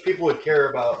how much people would care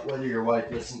about whether your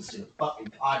wife listens to the fucking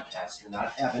podcast or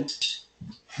not. Haven't.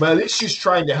 but at least she's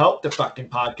trying to help the fucking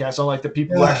podcast, unlike the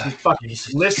people who actually fucking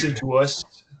Jesus listen to us.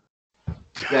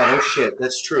 Yeah, no shit.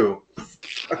 That's true.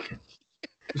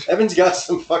 Evan's got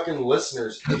some fucking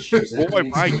listeners issues. Boy,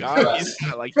 my God, he's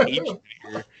got like age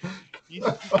here.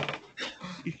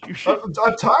 You should,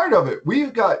 I'm tired of it.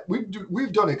 We've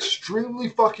done extremely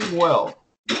fucking well,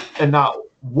 and not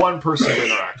one person to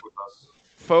interact with us.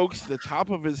 folks, the top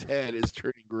of his head is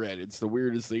turning red. It's the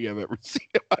weirdest thing I've ever seen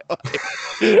in my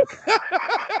life.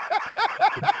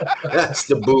 That's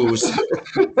the booze.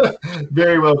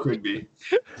 Very well could be.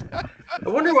 I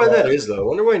wonder why that is, though. I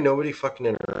wonder why nobody fucking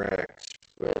interacts.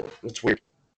 Well, it's weird.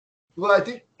 Well, I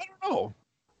think I don't know.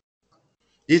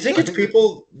 Do you think it's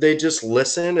people, they just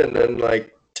listen and then,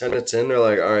 like, 10 minutes in, they're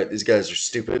like, all right, these guys are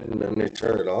stupid, and then they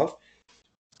turn it off?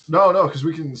 no, because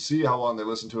we can see how long they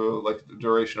listen to like the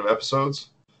duration of episodes.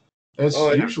 And it's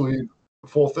Oh, yeah. usually a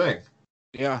full thing.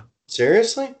 Yeah.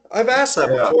 Seriously? I've asked that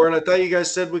Yeah. before, and I thought you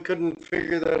guys said we couldn't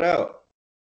figure that out.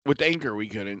 With Anchor, we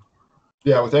couldn't.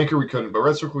 Yeah, with Anchor we couldn't, but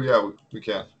Red Circle, yeah, we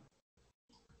can.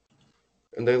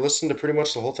 And they listen to pretty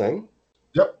much the whole thing?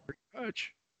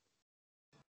 Much.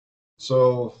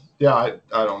 So yeah,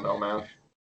 I don't know, man.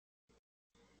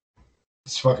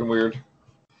 It's fucking weird.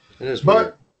 It is But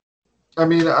weird. I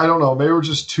mean, I don't know. Maybe we're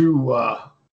just too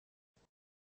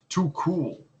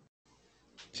cool.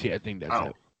 See, I think that's Oh,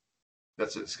 it.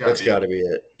 That's it. That's got to be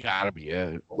it. Gotta be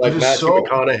it. Like We're just Matthew so-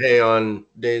 McConaughey on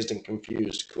Dazed and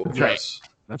Confused. Cool. Right. Yes.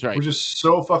 That's right. We're just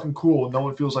so fucking cool, and no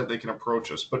one feels like they can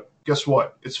approach us. But guess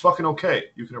what? It's fucking okay.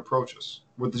 You can approach us.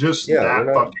 We're just Yeah, that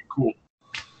we're not- fucking cool.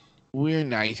 We're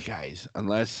nice guys,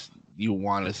 unless you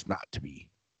want us not to be.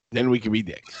 Then we can be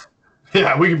dicks.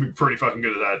 Yeah, we can be pretty fucking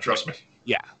good at that. Trust me.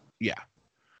 Yeah.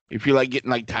 If you like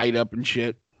getting like tied up and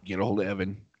shit, get a hold of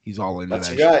Evan. He's all into That's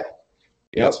that a guy. shit.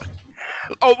 Yep.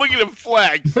 Oh, look at him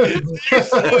flex.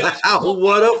 Wow,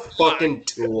 what a fucking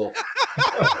tool.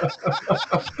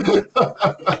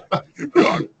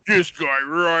 Got this guy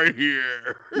right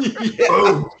here. Yeah.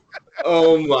 Boom.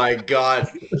 Oh my god.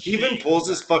 He even pulls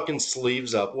his fucking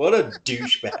sleeves up. What a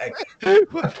douchebag.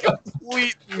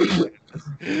 Complete.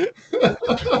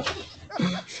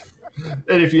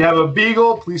 And if you have a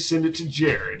beagle, please send it to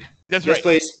Jared. That's Yes, right.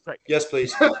 please. Right. Yes,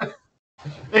 please.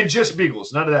 And just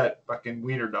beagles, none of that fucking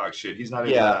wiener dog shit. He's not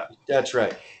into Yeah, that. that's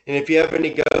right. And if you have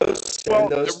any ghosts, send Well,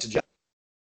 those to John.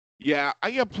 Yeah, I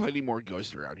got plenty more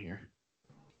ghosts around here.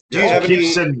 Do you have keep any?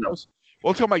 sending those?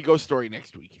 We'll tell my ghost story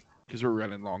next week because we're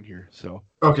running long here. So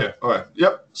Okay. All right.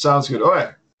 Yep. Sounds good. All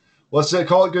right. Let's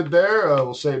call it good there.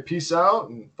 We'll say peace out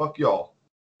and fuck y'all.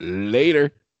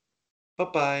 later. Bye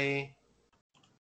bye.